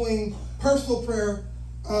difference between personal prayer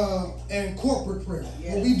and corporate prayer.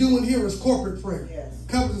 Yes. What we do in here is corporate prayer. Yes.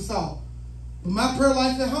 Covers us all. But my prayer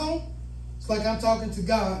life at home, it's like I'm talking to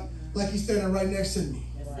God like He's standing right next to me.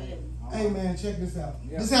 That's it. Hey man, check this out.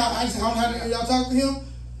 Yeah. This is how I don't know how y'all talk to Him,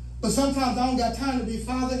 but sometimes I don't got time to be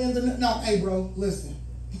Father in the no. Hey bro, listen,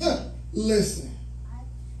 listen,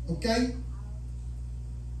 okay?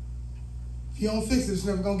 If you don't fix it, it's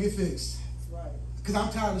never gonna get fixed. That's right. Because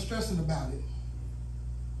I'm tired of stressing about it.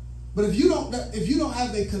 But if you don't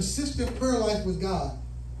have a consistent prayer life with God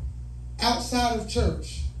outside of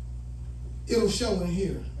church, it'll show in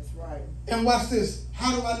here. That's right. And watch this.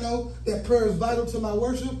 How do I know that prayer is vital to my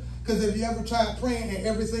worship? Because if you ever tried praying and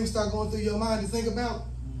everything start going through your mind to think about,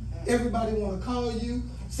 everybody want to call you,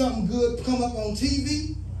 something good come up on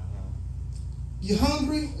TV, you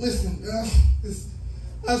hungry? Listen,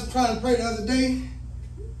 I was trying to pray the other day,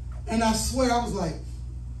 and I swear I was like,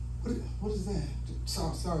 what is that?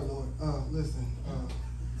 Sorry, Lord. Listen.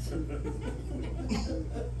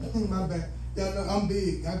 My bad. Y'all know I'm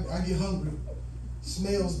big. I get hungry.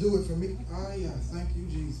 Smells do it for me. Oh, yeah. Thank you,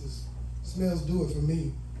 Jesus. Smells do it for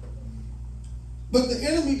me. But the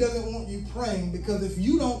enemy doesn't want you praying because if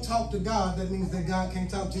you don't talk to God, that means that God can't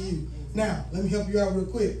talk to you. Now, let me help you out real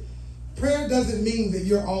quick. Prayer doesn't mean that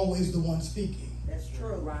you're always the one speaking. That's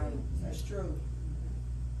true. Right. That's true.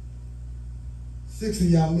 6 of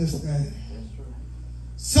y'all missed that.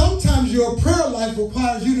 Sometimes your prayer life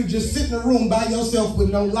requires you to just sit in a room by yourself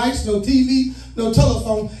with no lights, no TV, no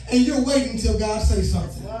telephone, and you're waiting till God says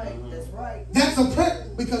something. That's right. That's right. That's a prayer,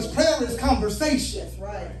 because prayer is conversation. That's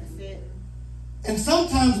right. That's it. And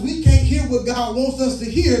sometimes we can't hear what God wants us to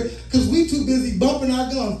hear because we too busy bumping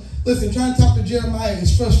our gums. Listen, trying to talk to Jeremiah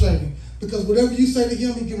is frustrating because whatever you say to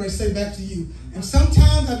him, he can ready to say back to you. And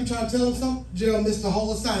sometimes I be trying to tell him something, Jeremiah missed the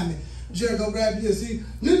whole assignment. Jerry, go grab this. Hey,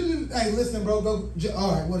 listen, bro, go.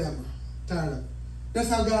 All right, whatever. Tired of it. That's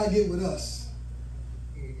how God get with us.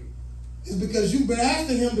 It's because you've been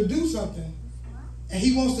asking him to do something, and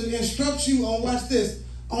he wants to instruct you on, watch this,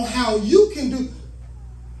 on how you can do.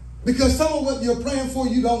 Because some of what you're praying for,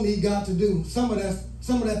 you don't need God to do. Some of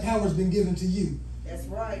that power has been given to you. That's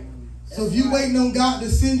right. So if you're waiting on God to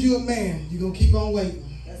send you a man, you're going to keep on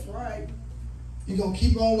waiting. That's right. You're going to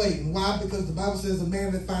keep on waiting. Why? Because the Bible says a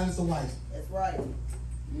man that finds a wife. That's right.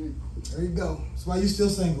 There you go. That's why you're still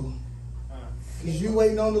single. Because you're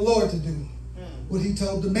waiting on the Lord to do what he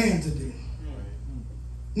told the man to do.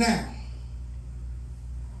 Now,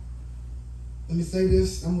 let me say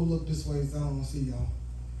this. I'm going to look this way so I don't want to see y'all.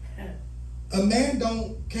 A man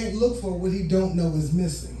can't look for what he don't know is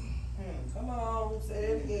missing. Come on. Say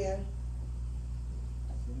it again.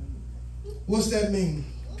 What's that mean?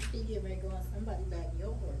 You get ready to go on somebody back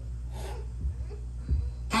your work.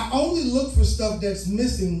 I only look for stuff that's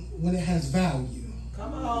missing when it has value.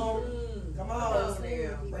 Come on. Come on.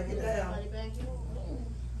 Break it down.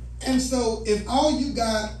 And so if all you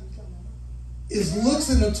got is looks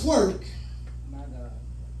and a twerk,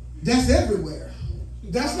 that's everywhere.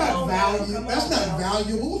 That's not value. That's not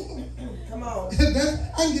valuable. Come on. I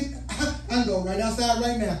can go right outside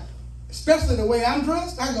right now. Especially the way I'm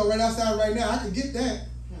dressed, I can go right outside right now. I could get that.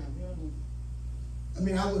 I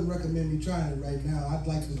mean, I wouldn't recommend me trying it right now. I'd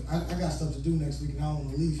like to. I got stuff to do next week, and I don't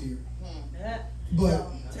want to leave here. But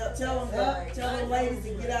tell them ladies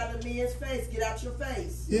to get out of men's face. Get out your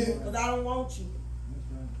face. Yeah. Because I don't want you.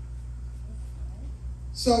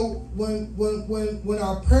 so when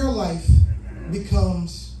our prayer life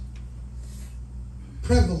becomes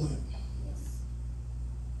prevalent,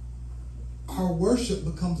 our worship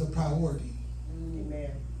becomes a priority.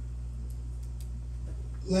 Amen.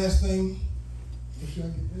 Last thing, make sure I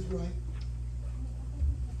get this right.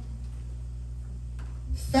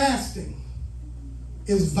 Fasting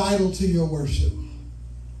is vital to your worship.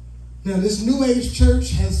 Now, this New Age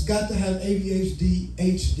church has got to have ADHD,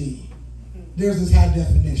 HD. Theirs is high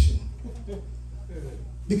definition.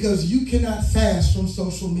 Because you cannot fast from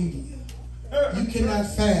social media. You cannot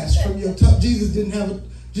fast from your Jesus didn't have no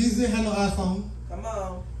iPhone. Come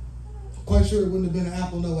on. Quite sure it wouldn't have been an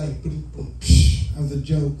Apple, no way. That was a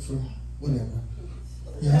joke for whatever.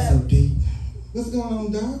 Y'all so deep. What's going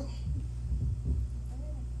on, dog?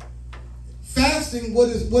 Fasting,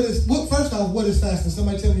 first off, what is fasting?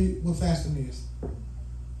 Somebody tell me what fasting is.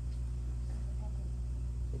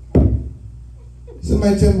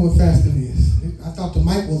 Somebody tell me what fasting is. I thought the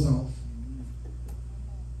mic was off.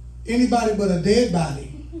 Anybody but a dead body.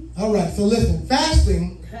 All right, so listen,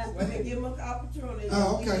 fasting. When they give them an opportunity,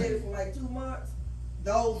 Oh, okay. we did it for like 2 months.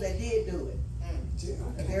 Those that did do it.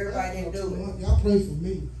 If everybody didn't do it. Y'all pray for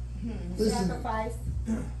me. Listen, Sacrifice.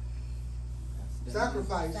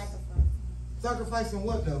 sacrifice. Sacrificing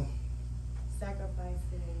what though?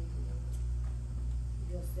 Sacrificing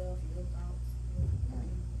yourself, your thoughts,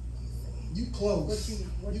 You close.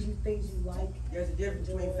 what you think you like. There's a difference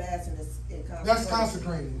between fasting and consecration. That's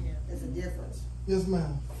consecrating. There's a difference. Yes,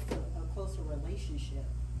 ma'am. A closer relationship.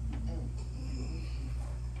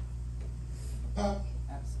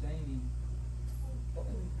 Abstaining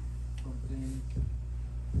from things,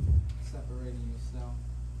 separating yourself.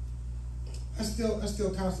 That's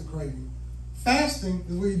still consecrating. Fasting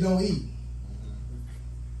is where you don't eat.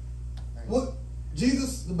 What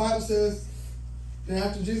Jesus, the Bible says that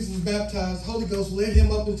after Jesus was baptized, Holy Ghost led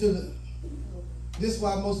him up into the. This is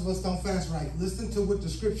why most of us don't fast right. Listen to what the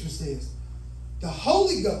scripture says. The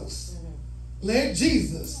Holy Ghost led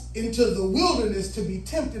Jesus into the wilderness to be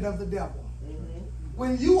tempted of the devil.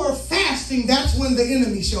 When you are fasting, that's when the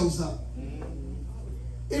enemy shows up.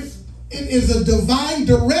 It is a divine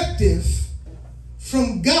directive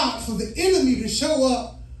from God for the enemy to show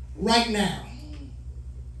up right now.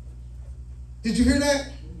 Did you hear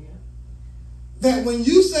that? That when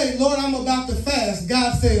you say, Lord, I'm about to fast,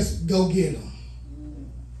 God says, go get him.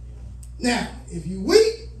 Now, if you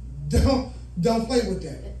weak, don't play with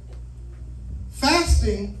that.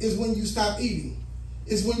 Fasting is when you stop eating.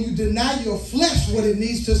 It's when you deny your flesh what it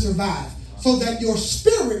needs to survive so that your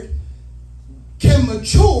spirit can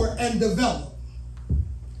mature and develop.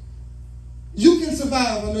 You can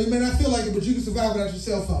survive. I know you may not feel like it, but you can survive without your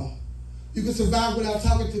cell phone. You can survive without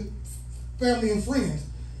talking to family and friends.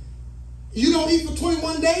 You don't eat for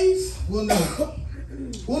 21 days? Well, no.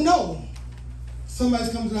 Well, no. Somebody's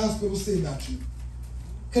coming to the hospital to see about you.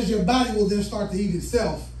 Because your body will then start to eat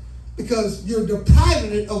itself. Because you're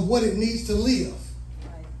depriving it of what it needs to live.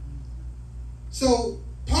 So,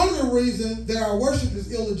 part of the reason that our worship is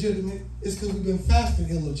illegitimate is because we've been fasting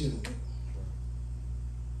illegitimate.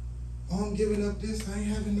 Oh, I'm giving up this. I ain't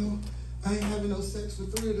having no sex for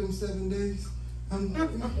 3 of them 7 days. I'm not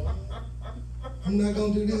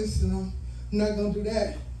going to do this and I'm not going to do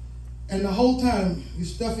that. And the whole time, you're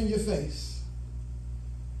stuffing your face.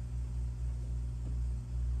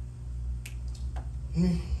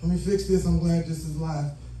 Let me fix this. I'm glad this is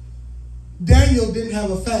live. Daniel didn't have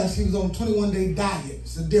a fast. He was on a 21-day diet.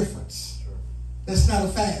 It's a difference. That's not a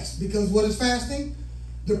fast. Because what is fasting?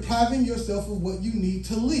 Depriving yourself of what you need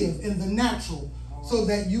to live in the natural so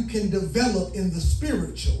that you can develop in the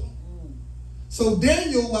spiritual. So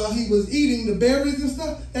Daniel, while he was eating the berries and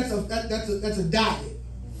stuff, that's a diet.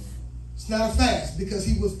 It's not a fast because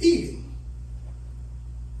he was eating.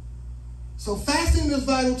 So fasting is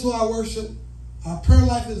vital to our worship. Our prayer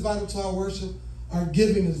life is vital to our worship. Our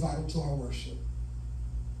giving is vital to our worship.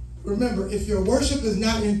 Remember, if your worship is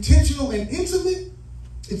not intentional and intimate,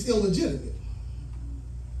 it's illegitimate.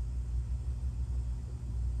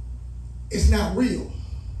 It's not real.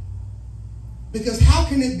 Because how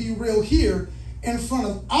can it be real here in front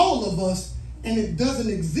of all of us and it doesn't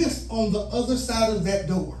exist on the other side of that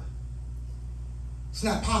door? It's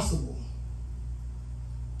not possible.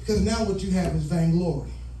 Because now what you have is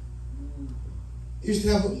vainglory. You used to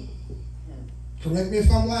have correct me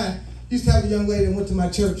if I'm lying, used to have a young lady that went to my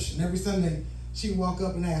church, and every Sunday she'd walk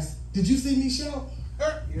up and ask, did you see me shout?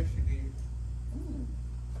 Yes, you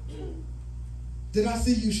did. Did I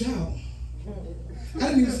see you shout? I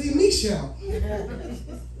didn't even see me shout.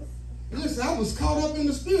 Listen, I was caught up in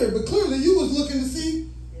the spirit, but clearly you was looking to see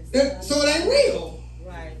that, so it ain't real.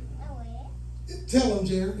 Right. Tell them,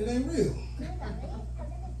 Jared, it ain't real.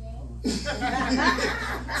 You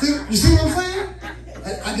see what I'm saying?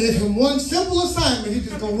 I gave him one simple assignment. He's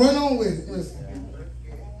just gonna run on with it. Listen.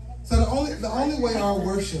 So the only way our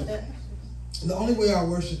worship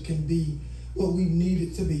can be what we need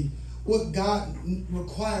it to be, what God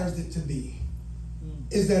requires it to be,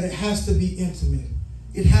 is that it has to be intimate.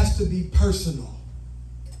 It has to be personal.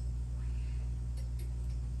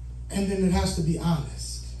 And then it has to be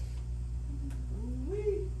honest.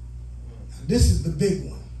 Now, this is the big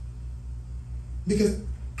one. Because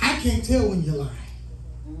I can't tell when you're lying,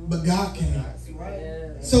 but God can.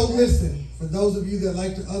 So listen, for those of you that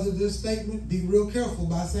like to utter this statement, be real careful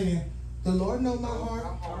by saying, the Lord knows my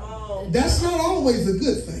heart. That's not always a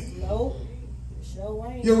good thing. Nope.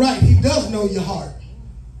 Sure ain't. You're right. He does know your heart.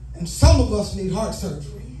 And some of us need heart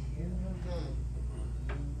surgery.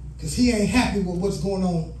 Because he ain't happy with what's going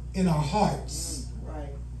on in our hearts. Right.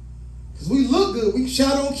 Because we look good. We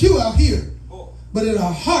shout on cue out here. But in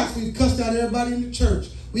our hearts, we've cussed out everybody in the church.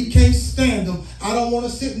 We can't stand them. I don't want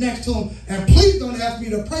to sit next to them. And please don't ask me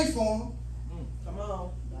to pray for them. Come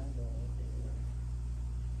on.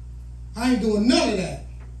 I ain't doing none of that.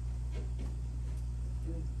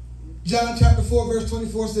 John chapter 4 verse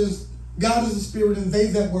 24 says, God is a spirit, and they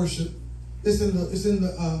that worship, it's in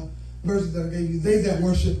the verses that I gave you, they that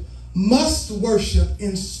worship must worship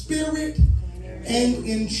in spirit and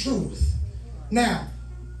in truth. Now,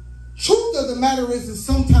 truth of the matter is that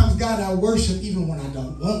sometimes, God, I worship even when I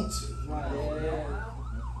don't want to.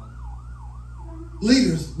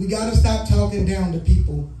 Leaders, we got to stop talking down to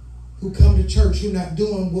people who come to church who are not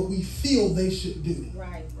doing what we feel they should do.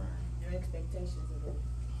 Right. Your expectations of it.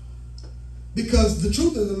 Because the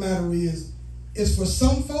truth of the matter is for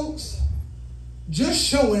some folks, just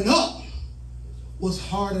showing up was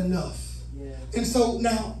hard enough. Yeah. And so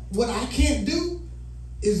now, what I can't do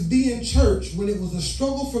is be in church when it was a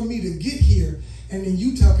struggle for me to get here, and then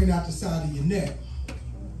you talking out the side of your neck.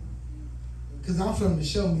 Because I'm from the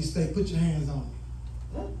show me state. Put your hands on me.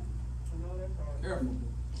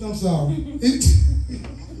 I'm sorry.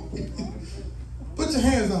 Put your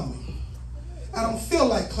hands on me. I don't feel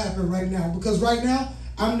like clapping right now, because right now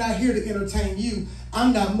I'm not here to entertain you.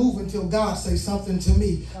 I'm not moving till God says something to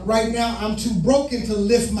me. Right now I'm too broken to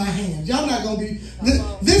lift my hands. Y'all not going to be.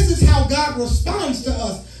 This is how God responds to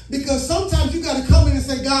us, because sometimes you got to come in and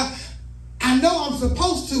say, God, I know I'm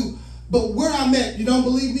supposed to, but where I'm at, you don't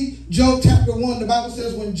believe me? Job chapter 1, the Bible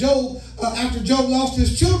says when Job, after Job lost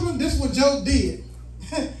his children, this is what Job did.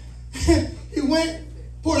 He went,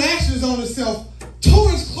 poured ashes on himself,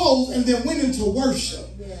 tore his clothes, and then went into worship.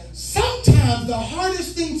 Yeah. Sometimes the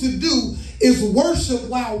hardest thing to do is worship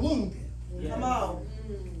while wounded. Yeah. Come on.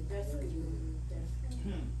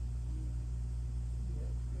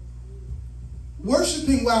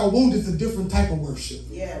 Worshiping while wounded is a different type of worship.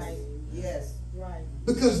 Yes. Right. Yes. Right.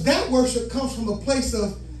 Because that worship comes from a place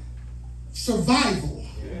of survival.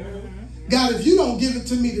 Yeah. God, if you don't give it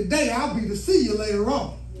to me today, I'll be to see you later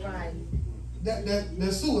on. Right.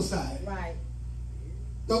 That's suicide. Right.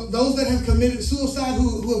 Those that have committed suicide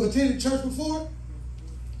who have attended church before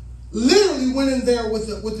literally went in there with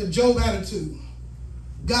the Job attitude.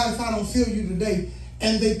 God, if I don't feel you today.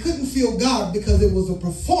 And they couldn't feel God because it was a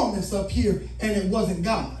performance up here and it wasn't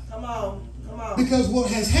God. Come on. Come on. Because what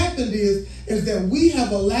has happened is that we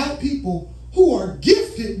have allowed people who are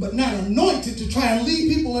gifted but not anointed to try and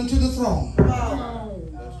lead people into the throne. Come on.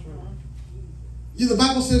 The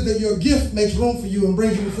Bible says that your gift makes room for you and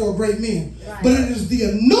brings you before great men. Right. But it is the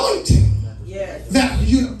anointing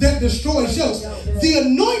that destroys yokes. The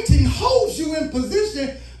anointing holds you in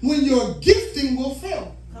position when your gifting will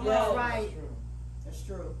fail. Come on. Right. That's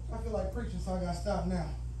true. I feel like preaching, so I got to stop now.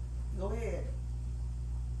 Go ahead.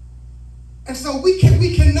 And so we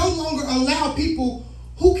can no longer allow people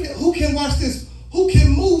who can watch this, who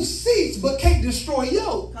can move seats but can't destroy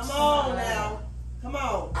yoke. Come on now. Come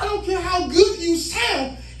on. I don't care how good you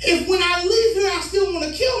sound. If when I leave here I still want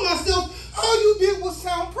to kill myself, all you did was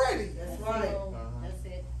sound pretty. That's right. That's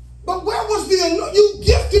it. But where was you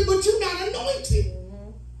gifted but you're not anointed?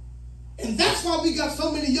 Mm-hmm. And that's why we got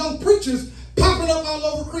so many young preachers popping up all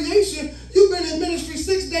over creation. You've been in ministry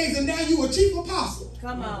 6 days and now you a chief apostle.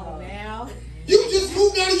 Come on now. You just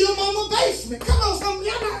moved out of your mama's basement. Come on, some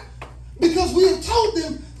y'all not. Because we have told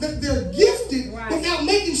them that they're gifted without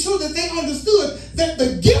making sure that they understood that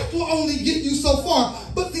the gift will only get you so far.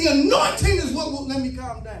 But the anointing is what will let me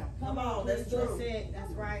calm down. Come on, that's true. That's it.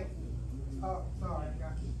 That's right. Sorry,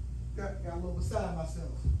 I got a little beside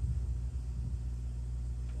myself.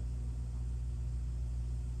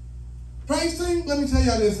 Praise team, let me tell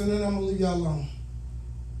y'all this and then I'm going to leave y'all alone.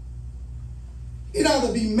 It ought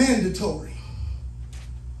to be mandatory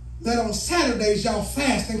that on Saturdays y'all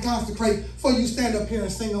fast and consecrate before you stand up here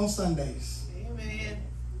and sing on Sundays. Amen.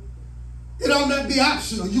 It ought not be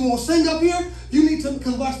optional. You want to sing up here? You need to,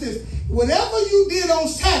 because watch this. Whatever you did on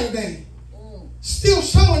Saturday, still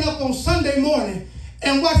showing up on Sunday morning,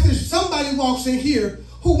 and watch this, somebody walks in here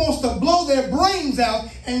who wants to blow their brains out,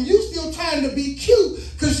 and you still trying to be cute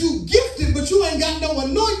because you gifted, but you ain't got no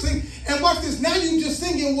anointing, and watch this, now you just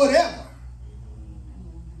singing whatever.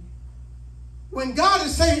 When God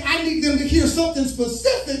is saying, I need them to hear something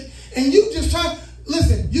specific, and you just try,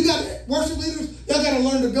 listen, you got worship leaders, y'all got to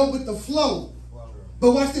learn to go with the flow.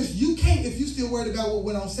 But watch this, you can't if you still worried about what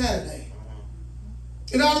went on Saturday.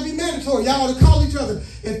 It ought to be mandatory. Y'all ought to call each other.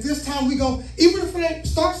 At this time we go, even if it ain't,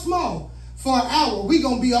 start small. for an hour. We're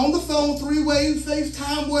going to be on the phone, three-way,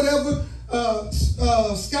 FaceTime, whatever,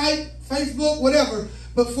 Skype, Facebook, whatever.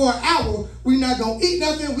 But for an hour, we're not going to eat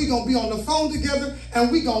nothing. We're going to be on the phone together,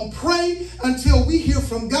 and we're going to pray until we hear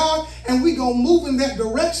from God, and we're going to move in that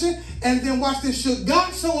direction. And then watch this. Should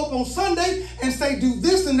God show up on Sunday and say, do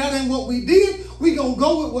this, and that ain't what we did, we're going to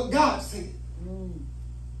go with what God said.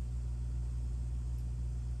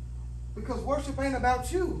 Because worship ain't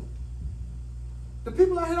about you. The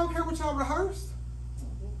people out here don't care what y'all rehearsed.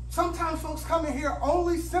 Sometimes folks come in here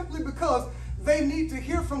only simply because they need to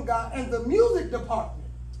hear from God. And the music department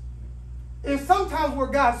is sometimes where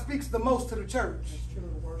God speaks the most to the church. It's true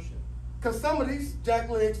worship. Because some of these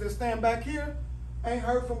jacklegs that stand back here ain't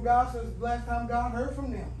heard from God since the last time God heard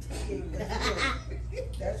from them.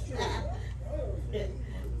 That's true.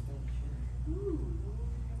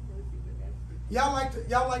 Y'all like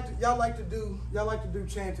to do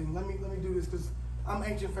chanting. Let me do this because I'm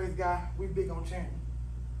an ancient faith guy. We big on chanting,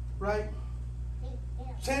 right?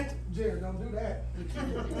 Chant, Jared, don't do that.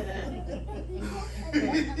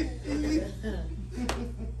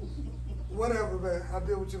 Whatever, man. I'll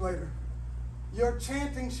deal with you later. Your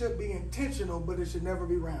chanting should be intentional, but it should never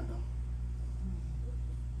be random.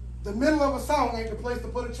 The middle of a song ain't the place to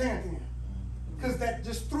put a chant in, because that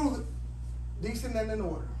just threw it decent and in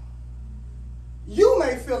order. You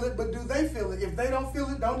may feel it, but do they feel it? If they don't feel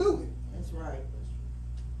it, don't do it. That's right.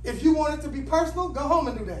 If you want it to be personal, go home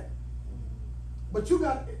and do that. But you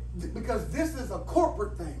got, because this is a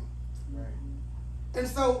corporate thing. Right. And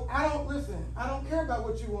so I don't care about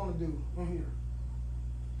what you want to do in here.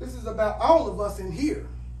 This is about all of us in here.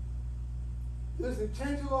 Listen,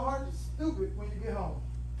 change your little heart is stupid when you get home.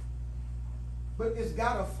 But it's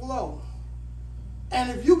got to flow. And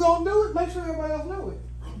if you're going to do it, make sure everybody else know it.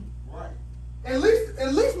 Right. At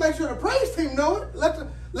least make sure the praise team know it.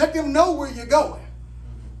 Let them know where you're going.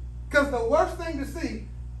 Because the worst thing to see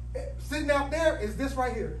sitting out there is this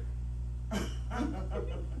right here.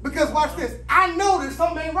 Because watch this. I know that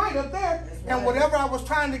something ain't right up there. That's And right. whatever I was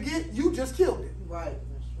trying to get, you just killed it. Right.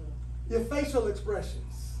 Your facial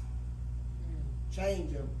expressions.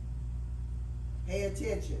 Change them. Pay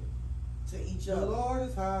attention to each The other. Lord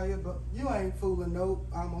is higher, but you ain't fooling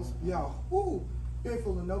y'all. Woo, you ain't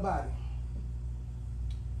fooling nobody.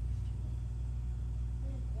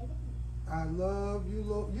 I love you,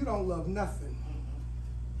 Lord. You don't love nothing.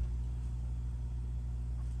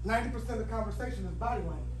 90% of the conversation is body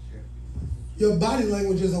language. Your body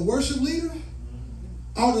language as a worship leader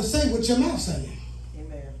ought to say what your mouth saying.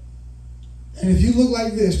 Amen. And if you look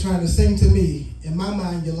like this trying to sing to me, in my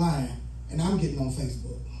mind you're lying, and I'm getting on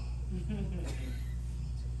Facebook.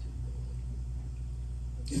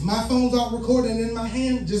 If my phone's out recording in my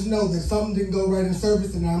hand, just know that something didn't go right in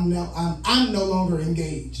service, and I'm no longer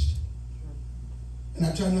engaged. And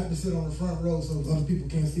I try not to sit on the front row so other people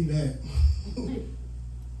can't see that.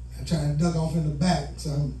 I try to duck off in the back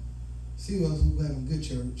so I can see us who having good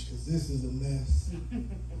church, because this is a mess.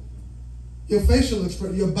 Your facial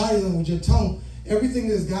expression, your body language, your tone, everything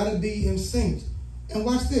has got to be in sync. And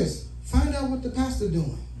watch this. Find out what the pastor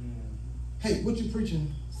doing. Hey, what you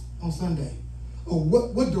preaching on Sunday? Or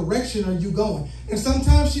what direction are you going? And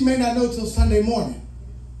sometimes she may not know till Sunday morning.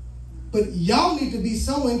 But y'all need to be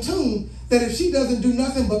so in tune that if she doesn't do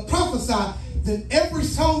nothing but prophesy, then every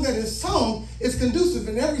song that is sung is conducive,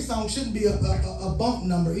 and every song shouldn't be a bump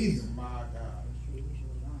number either. My God.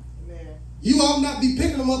 Amen. You ought not be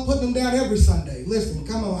picking them up, putting them down every Sunday. Listen,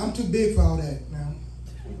 come on, I'm too big for all that now.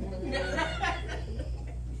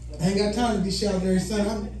 I ain't got time to be shouting every Sunday.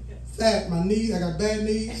 I'm fat, my knees, I got bad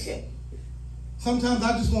knees. Sometimes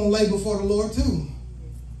I just want to lay before the Lord too.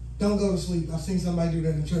 Don't go to sleep. I've seen somebody do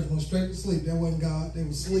that in church, went straight to sleep. That wasn't God, they were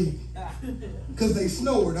asleep. Because they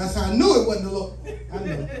snored. That's how I knew it wasn't the Lord. I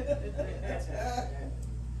know.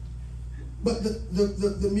 But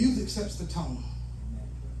the music sets the tone.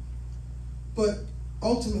 But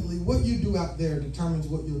ultimately, what you do out there determines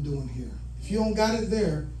what you're doing here. If you don't got it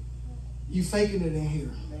there, you faking it in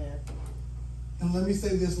here. Amen. And let me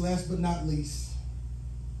say this last but not least.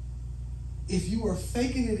 If you are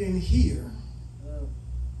faking it in here,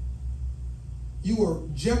 you are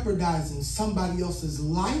jeopardizing somebody else's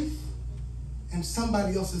life and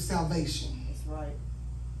somebody else's salvation. That's right.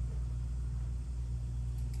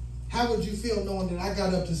 How would you feel knowing that I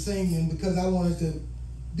got up to sing and because I wanted to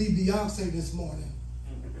be Beyonce this morning,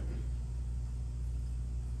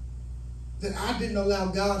 that I didn't allow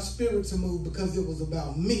God's spirit to move because it was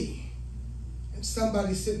about me, and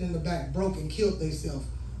somebody sitting in the back broke and killed themselves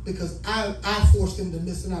because I forced them to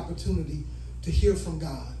miss an opportunity to hear from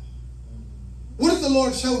God? What if the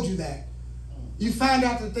Lord showed you that? You find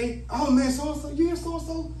out that oh man, so-and-so, you hear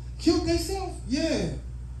so-and-so killed themselves? Yeah.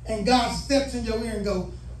 And God steps in your ear and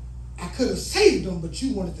go, I could have saved them, but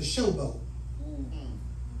you wanted to showboat.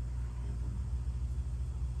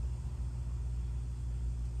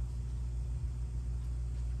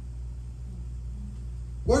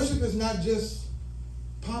 Worship is not just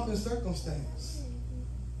pomp and circumstance.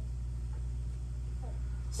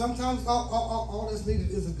 Sometimes all that's needed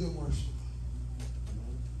is a good worship.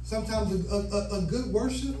 Sometimes a good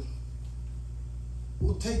worship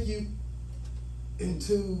will take you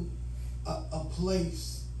into a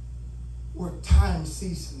place where time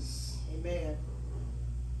ceases. Amen.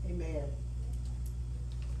 Amen.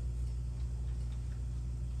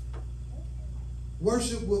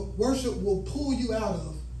 Worship will pull you out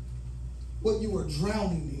of what you were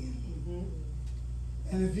drowning in.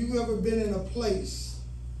 Mm-hmm. And if you've ever been in a place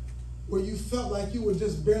where you felt like you were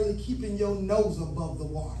just barely keeping your nose above the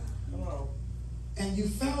water, Come on. and you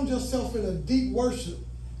found yourself in a deep worship,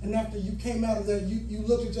 and after you came out of there, you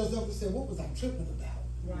looked at yourself and said, what was I tripping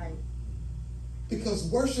about? Right. Because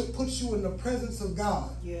worship puts you in the presence of God.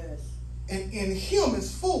 Yes. And in Him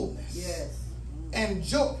is fullness. Yes. And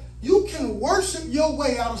joy. You can worship your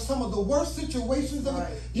way out of some of the worst situations of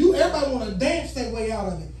Right. it. Everybody want to dance their way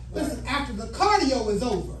out of it. Listen, after the cardio is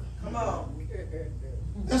over. Come on.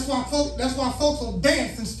 That's why folks will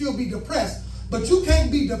dance and still be depressed. But you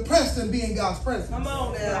can't be depressed and be in God's presence. Come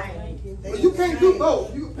on now. Right. But you can't do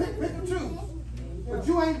both. You can pick and choose. But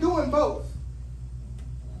you ain't doing both.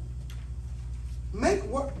 Make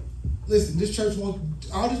work. Listen, this church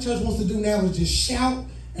all the church wants to do now is just shout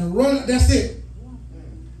and run. That's it.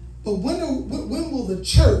 But when will the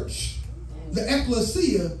church, the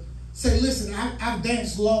ecclesia, say, listen, I've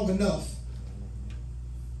danced long enough.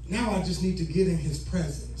 Now I just need to get in His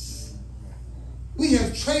presence. We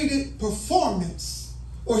have traded performance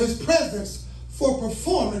or His presence for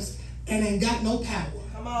performance and ain't got no power.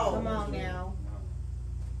 Come on. Come on now.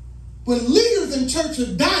 When leaders in church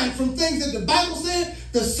are dying from things that the Bible said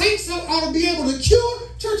the saints ought to be able to cure,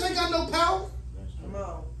 church ain't got no power. Come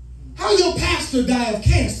on. How your pastor die of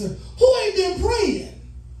cancer? Who ain't been praying?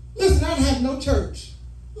 Listen, I don't have no church.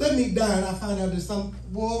 Let me die and I find out that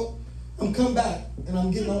I'm come back and I'm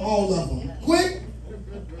getting on all of them. Quick.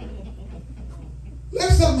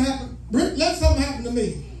 Let something happen. Let something happen to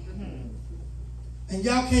me. And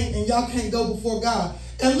y'all can't go before God.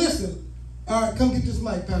 And listen, all right, come get this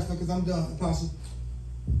mic, Pastor, because I'm done, Apostle.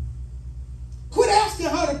 Quit asking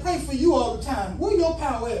her to pray for you all the time. Where your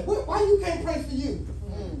power at? Why you can't pray for you?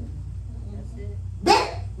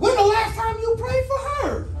 When the last time you prayed for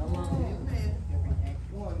her?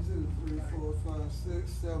 1, 2, 3, 4, 5,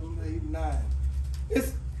 6, 7, 8, 9.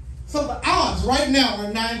 So the odds right now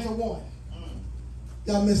are 9-1.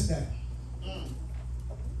 Y'all missed that.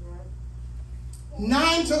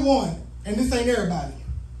 9-1. And this ain't everybody.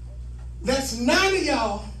 That's 9 of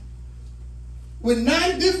y'all with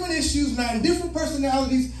 9 different issues, 9 different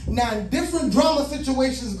personalities, 9 different drama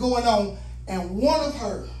situations going on, and one of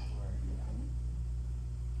her.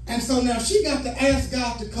 And so now she got to ask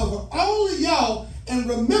God to cover all of y'all and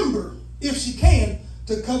remember, if she can,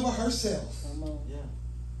 to cover herself. Yeah.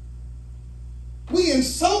 We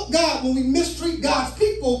insult God when we mistreat God's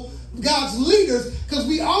people, God's leaders, because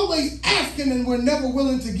we always asking and we're never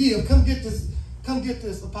willing to give. Come get this,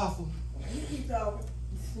 Apostle. You keep talking.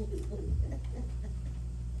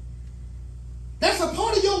 That's a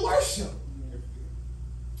part of your worship.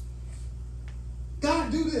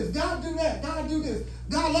 God do this, God do that, God do this.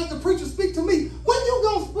 God, let the preacher speak to me. When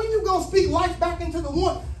you gonna speak life back into the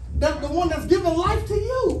one that's giving life to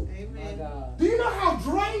you? Amen. Do you know how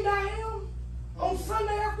drained I am on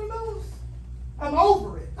Sunday afternoons? I'm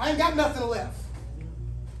over it. I ain't got nothing left.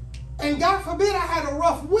 And God forbid I had a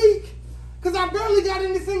rough week, because I barely got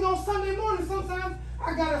anything on Sunday morning. Sometimes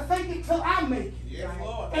I gotta fake it till I make it. Yes,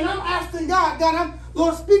 Lord. And I'm asking God,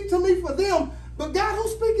 Lord, speak to me for them. But God,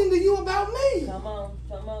 who's speaking to you about me? Come on,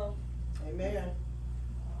 come on. Amen.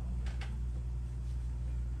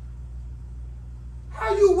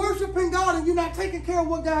 How you worshiping God and you're not taking care of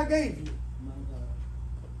what God gave you? My God.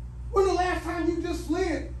 When the last time you just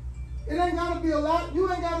slid? It ain't got to be a lot.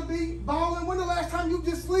 You ain't got to be balling. When the last time you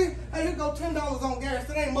just slid? Hey, here go $10 on gas.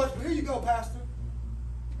 It ain't much, but here you go, Pastor.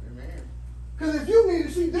 Amen. Because if you need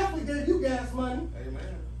it, she definitely gave you gas money.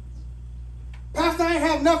 Amen. Pastor, I ain't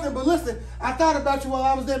have nothing, but listen, I thought about you while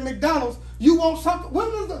I was at McDonald's. You want something?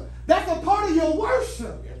 That's a part of your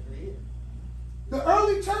worship. Yes, it is. The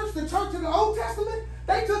early church, the church in the Old Testament,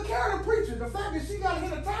 they took care of the preacher. The fact that she got to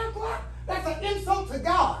hit a time clock, that's an insult to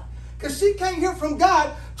God. Because she can't hear from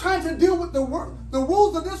God trying to deal with the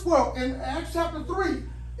rules of this world. In Acts chapter 3,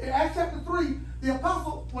 The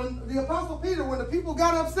apostle Peter, when the people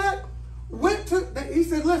got upset, he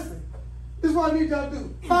said, listen, this is what I need y'all to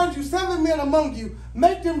do. Find you 7 men among you,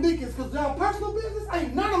 make them deacons, because y'all personal business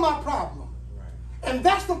ain't none of my problem. Right. And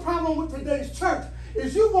that's the problem with today's church,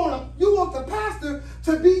 is you want the pastor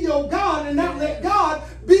to be your God and not let God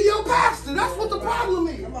be your pastor. That's what the problem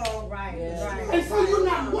is. Come on. Right. And so you're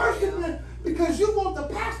not worshiping because you want the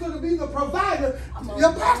pastor to be the provider.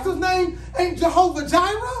 Your pastor's name ain't Jehovah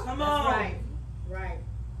Jireh. Come on. Right.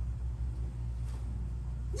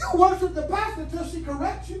 You worship the pastor until she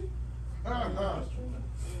corrects you.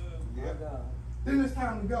 Then it's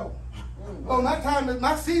time to go. Oh,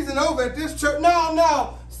 my season over at this church.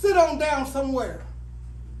 No, sit on down somewhere.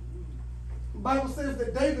 The Bible says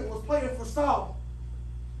that David was playing for Saul.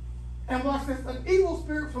 And watch this, an evil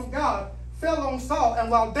spirit from God fell on Saul. And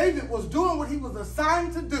while David was doing what he was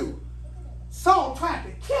assigned to do, Saul tried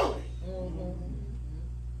to kill him. Mm-hmm.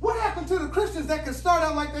 What happened to the Christians that can start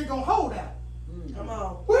out like they're going to hold out? Come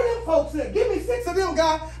on. Where them folks at? Give me 6 of them,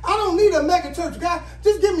 God. I don't need a mega church, God.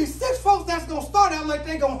 Just give me 6 folks that's going to start out like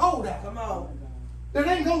they're going to hold out. Come on. That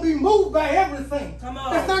ain't going to be moved by everything. Come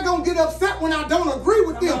on. That's not going to get upset when I don't agree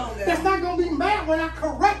with them. That's not going to be mad when I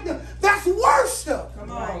correct them. That's worship.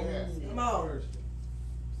 Come on. Come on.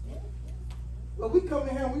 Well, we come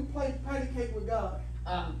in here and we play patty cake with God.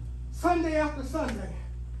 Sunday after Sunday.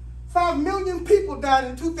 5 million people died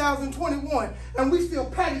in 2021, and we still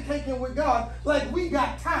patty caking with God like we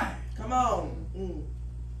got time. Come on. Mm.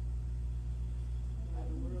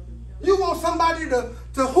 You want somebody to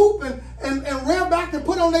hoop and rear back and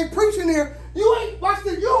put on their preaching ear. You ain't, watch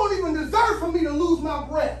this, you don't even deserve for me to lose my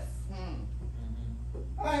breath.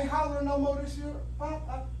 I ain't hollering no more this year.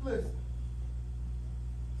 Listen.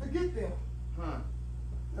 Forget them.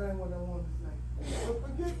 That ain't what I want to say. But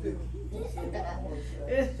forget them.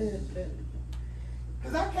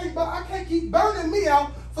 Because I can't keep burning me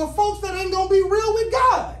out for folks that ain't gonna be real with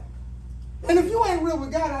God. And if you ain't real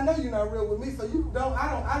with God, I know you're not real with me, so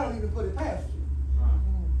I don't even put it past you.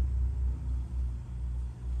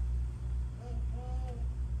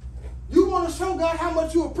 You want to show God how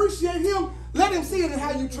much you appreciate him? Let him see it in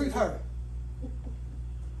how you treat her.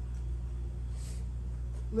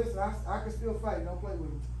 Listen, I can still fight. Don't play with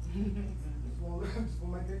me. Just want to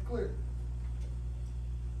make that clear.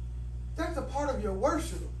 That's a part of your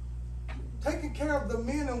worship. Taking care of the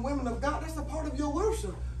men and women of God, that's a part of your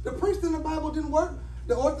worship. The priests in the Bible didn't work.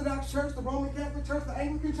 The Orthodox Church, the Roman Catholic Church, the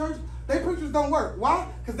Anglican Church, their preachers don't work. Why?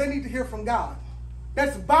 Because they need to hear from God.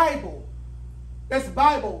 That's Bible. That's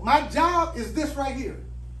Bible. My job is this right here.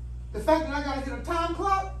 The fact that I got to hit a time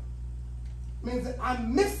clock means that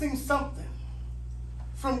I'm missing something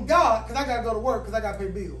from God because I got to go to work because I got to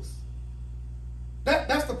pay bills.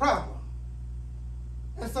 That's the problem.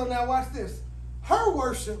 And so now watch this. Her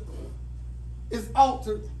worship is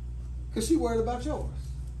altered because she's worried about yours.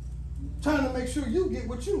 Trying to make sure you get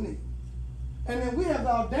what you need. And then we have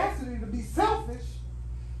the audacity to be selfish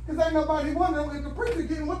because ain't nobody wondering if the preacher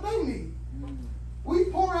getting what they need. We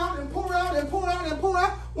pour out and pour out and pour out and pour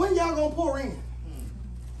out. When y'all gonna pour in?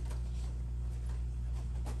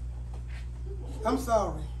 I'm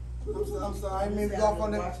sorry. I'm sorry. I didn't mean to go off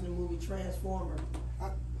on that. Watching the movie Transformer.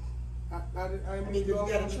 I mean, because you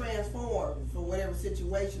got to transform for whatever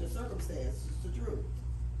situation or circumstance. It's the truth.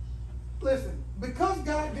 Listen, because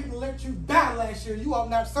God didn't let you die last year, you ought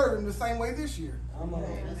not serve him the same way this year.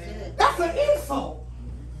 That's an insult.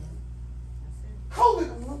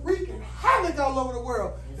 COVID wreaking havoc all over the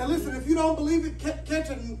world. And listen, if you don't believe it, catch it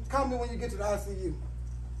and comment when you get to the ICU.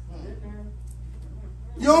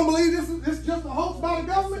 You don't believe this is just a hoax by the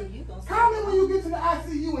government? Comment when you get to the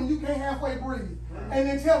ICU and you can't halfway breathe. And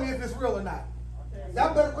then tell me if it's real or not.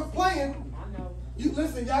 Y'all better quit playing. You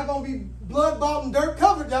listen, y'all gonna be blood bought and dirt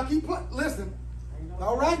covered. Y'all keep playing. Listen.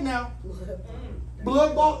 All right now.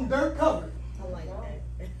 Blood bought and dirt covered. I like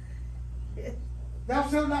that. Thou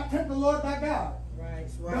shalt not tempt the Lord thy God. Right.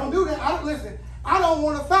 Don't do that. I don't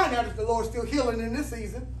want to find out if the Lord's still healing in this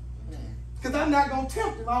season. Because I'm not going to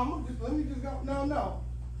tempt him. Let me just go. No.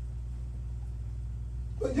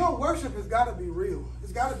 But your worship has got to be real.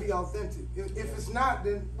 It's got to be authentic. If it's not,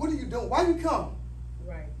 then what are you doing? Why you come?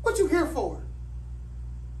 Right. What you here for?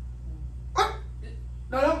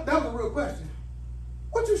 No, that was a real question.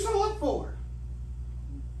 What you show up for?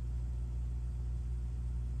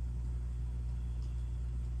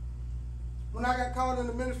 When I got called in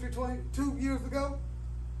the ministry 22 years ago,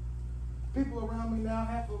 people around me now,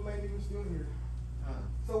 half of them ain't even still here.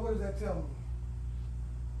 So what does that tell me?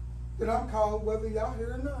 That I'm called whether y'all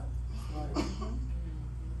here or not.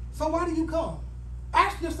 So why do you come?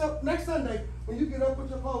 Ask yourself next Sunday when you get up with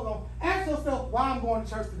your clothes on, ask yourself why I'm going to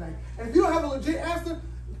church today. And if you don't have a legit answer,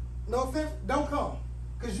 no offense, don't come.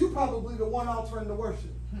 Because you probably the one altering the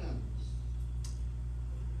worship.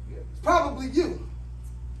 It's probably you.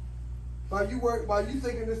 While you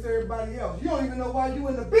thinking it's everybody else. You don't even know why you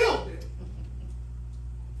in the building.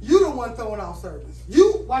 You the one throwing out service.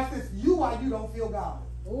 You, watch this, you why you don't feel God.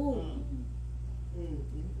 Ooh.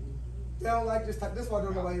 They don't like this type. This is why I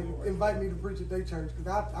don't know why you invite me to preach at their church,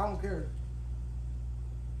 because I don't care.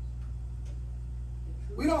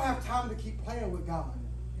 We don't have time to keep playing with God.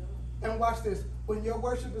 And watch this. When your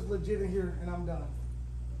worship is legit in here, and I'm done.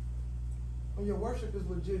 When your worship is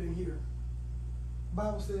legit in here, the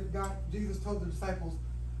Bible says Jesus told the disciples,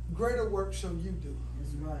 greater work shall you do.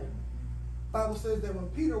 That's right. The Bible says that when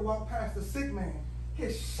Peter walked past the sick man,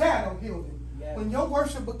 his shadow healed him. Yeah. When your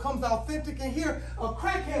worship becomes authentic in here, a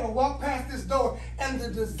crackhead will walk past this door and the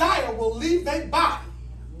desire will leave their body.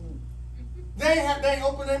 They ain't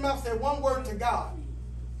opened their mouth and said one word to God.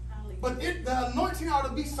 But the anointing ought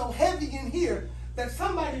to be so heavy in here that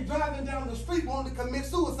somebody driving down the street wanting to commit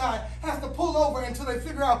suicide has to pull over until they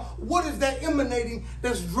figure out what is that emanating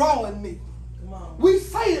that's drawing me. Come on. We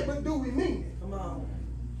say it, but do we mean it? Come on.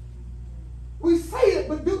 We say it,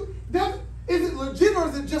 but is it legit or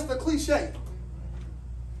is it just a cliche?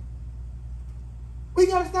 We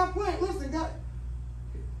got to stop playing. Listen, God,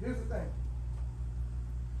 here's the thing.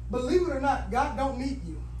 Believe it or not, God don't need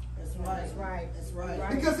you. That's right. That's right. That's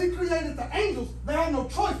right. Because he created the angels. They had no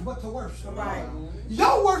choice but to worship. Right.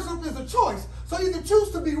 Your worship is a choice. So either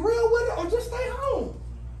choose to be real with it or just stay home.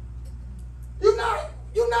 You're not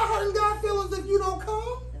hurting God's feelings if you don't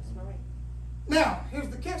come. That's right. Now, here's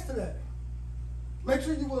the catch to that. Make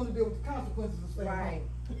sure you're willing to deal with the consequences of staying Right.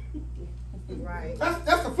 home. Right.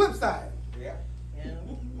 That's the flip side. Yeah.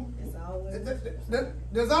 It's always.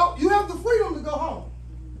 You have the freedom to go home.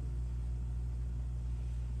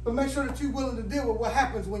 But make sure that you're willing to deal with what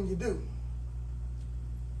happens when you do.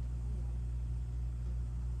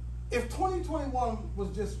 If 2021 was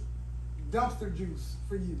just dumpster juice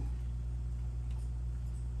for you,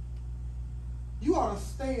 you ought to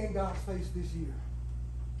stay in God's face this year.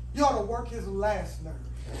 You ought to work his last nerve.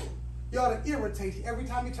 You ought to irritate him. Every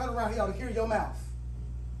time you turn around, he ought to hear your mouth.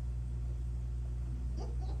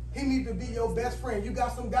 He needs to be your best friend. You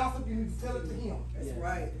got some gossip, you need to tell it to him. That's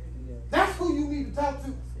right. That's who you need to talk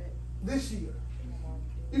to this year.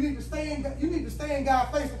 You need to stay in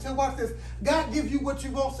God's face until, watch this, God gives you what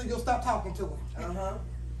you want so you'll stop talking to him. Uh-huh.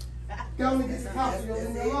 Go on and get the counsel. You'll leave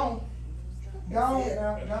me alone. Go on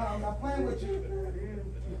now. No, I'm not playing with you.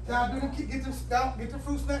 Time to get the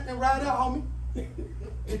fruit snack and ride out, homie.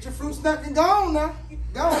 Get your fruit snack and go on now.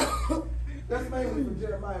 Go on. That's mainly for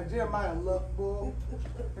Jeremiah. Jeremiah loved, boy.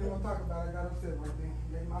 Ain't gonna talk about it. I got upset right there.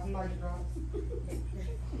 Made my spice drops.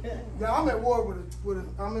 Yeah, I'm at war with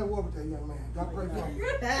that young man. God pray for him.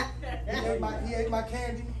 He ate my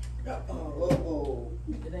candy.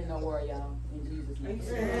 It ain't no worry, y'all. In Jesus' name.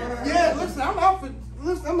 Yeah, listen, I'm out for.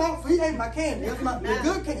 He ate my candy. That's the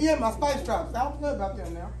good candy. He ate my spice drops. I don't play about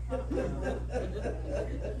them now.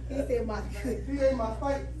 He said my. He ate my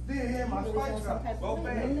spice. He ate my spice drops.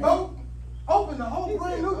 Both. Open the whole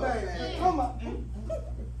brand new bag. Come on.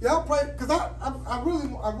 Y'all pray, cause I really.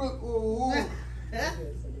 Ooh.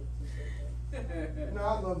 No,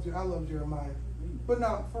 I love Jeremiah. But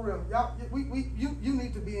no, for real, y'all, you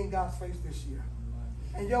need to be in God's face this year,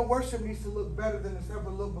 and your worship needs to look better than it's ever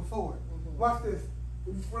looked before. Watch this,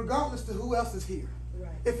 regardless to who else is here. Right.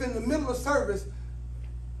 If in the middle of service,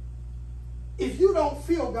 if you don't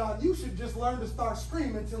feel God, you should just learn to start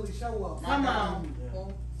screaming until He show up. Come on.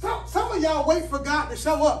 Some of y'all wait for God to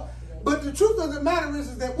show up. But the truth of the matter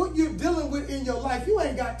is that what you're dealing with in your life, you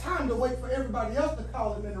ain't got time to wait for everybody else to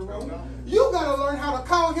call him in the room. You got to learn how to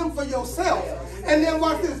call him for yourself. And then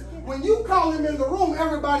watch this. When you call him in the room,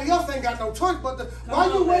 everybody else ain't got no choice but to. Why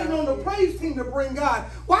you waiting on the praise team to bring God?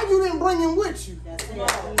 Why you didn't bring him with you? That's it.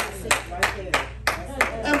 Right there.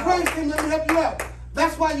 And praise team, let me help you out.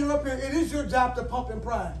 That's why you're up here. It is your job to pump and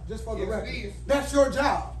prime, just for the record. That's your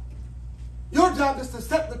job. Your job is to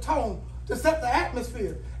set the tone, to set the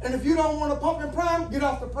atmosphere. And if you don't want to pump and prime, get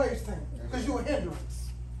off the praise team, because you're a hindrance.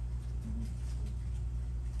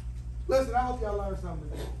 Listen, I hope y'all learned something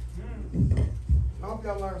today. I hope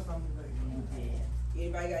y'all learned something today.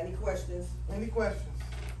 Anybody got any questions? Any questions?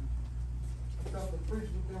 I got to preach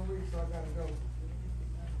with them read, so I got to go.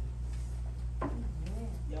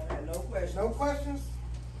 Y'all got no questions? No questions?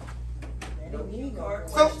 No key card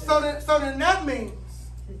So questions. then that means,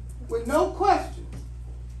 with no questions,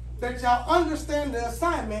 that y'all understand the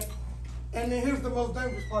assignment, and then here's the most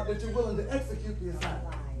dangerous part, that you're willing to execute the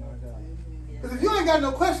assignment. Because if you ain't got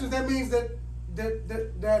no questions, that means that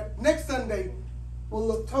next Sunday will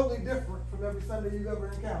look totally different from every Sunday you've ever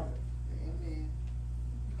encountered.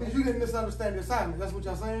 Because you didn't misunderstand the assignment. That's what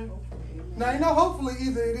y'all saying? Now, you know, hopefully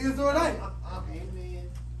either it is or it ain't. Amen.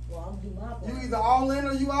 Well, I'm doing my part. You either all in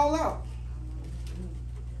or you all out.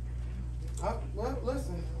 Well,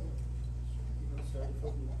 listen.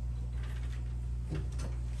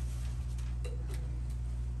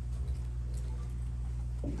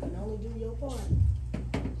 You can only do your part.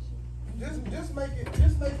 Just make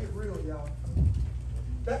it real, y'all.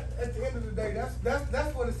 That at the end of the day,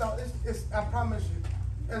 that's what it's all. It's I promise you,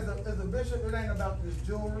 as a bishop, it ain't about this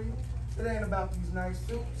jewelry. It ain't about these nice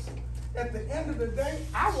suits. At the end of the day,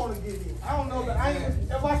 I want to get in. I don't know that I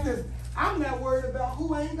ain't. And watch this. I'm not worried about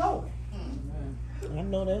who ain't going. I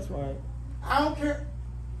know that's right. I don't care.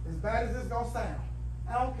 As bad as this gonna sound,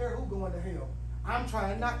 I don't care who going to hell. I'm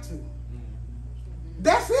trying not to.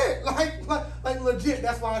 That's it. Like legit.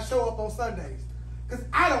 That's why I show up on Sundays, because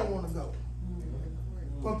I don't want to go.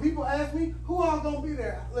 When people ask me who all gonna be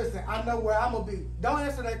there, listen, I know where I'm gonna be. Don't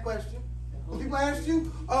answer that question. When people ask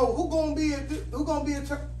you, oh, who gonna be at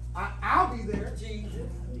church? I'll be there. Jesus.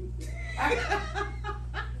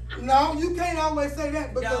 No, you can't always say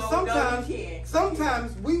that, because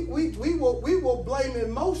sometimes we will blame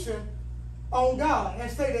emotion on God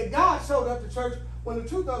and say that God showed up to church when the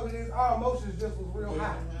truth of it is our emotions just was real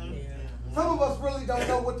high. Some of us really don't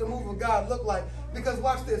know what the move of God looked like, because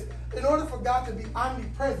watch this. In order for God to be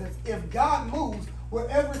omnipresent, if God moves,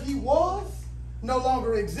 wherever he was no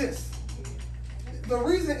longer exists. The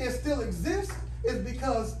reason it still exists is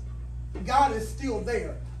because God is still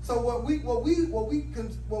there. So what we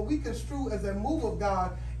construe as a move of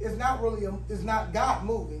God is not really is not God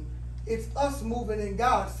moving. It's us moving in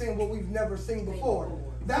God, seeing what we've never seen before.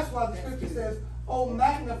 That's why the scripture says, "Oh,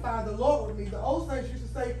 magnify the Lord with me." The old saints used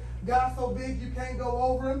to say, "God's so big you can't go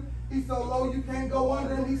over him. He's so low you can't go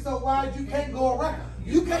under him. He's so wide you can't go around."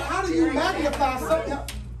 You can't. How do you magnify something?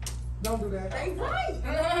 Don't do that.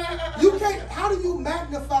 You can't. How do you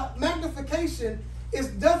magnify? Magnification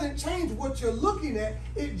doesn't change what you're looking at.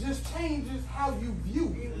 It just changes how you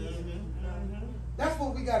view it. That's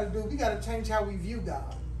what we got to do. We got to change how we view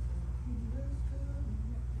God.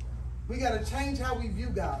 We got to change how we view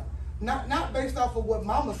God. Not based off of what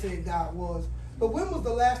Mama said God was, but when was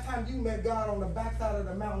the last time you met God on the backside of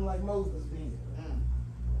the mountain like Moses did?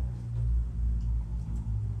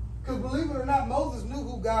 Because believe it or not, Moses knew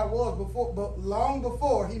who God was but long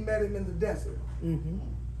before he met him in the desert. Mm-hmm.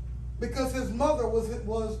 Because his mother was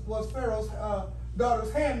Pharaoh's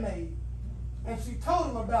daughter's handmaid, and she told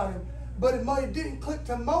him about him. But it didn't click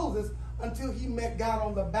to Moses until he met God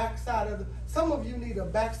on the backside of the. Some of you need a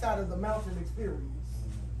backside of the mountain experience.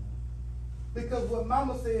 Because what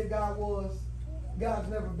Mama said God was, God's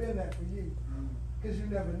never been that for you, because you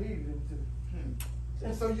never needed him to.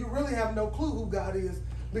 And so you really have no clue who God is,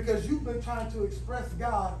 because you've been trying to express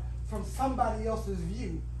God from somebody else's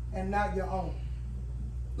view and not your own.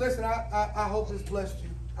 Listen, I hope this blessed you.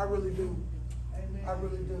 I really do. Amen. I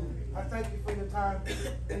really do. I thank you for your time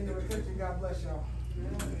and your attention. God bless y'all.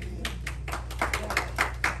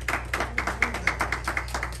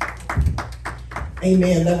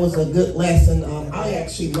 Amen. That was a good lesson. I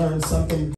actually learned something.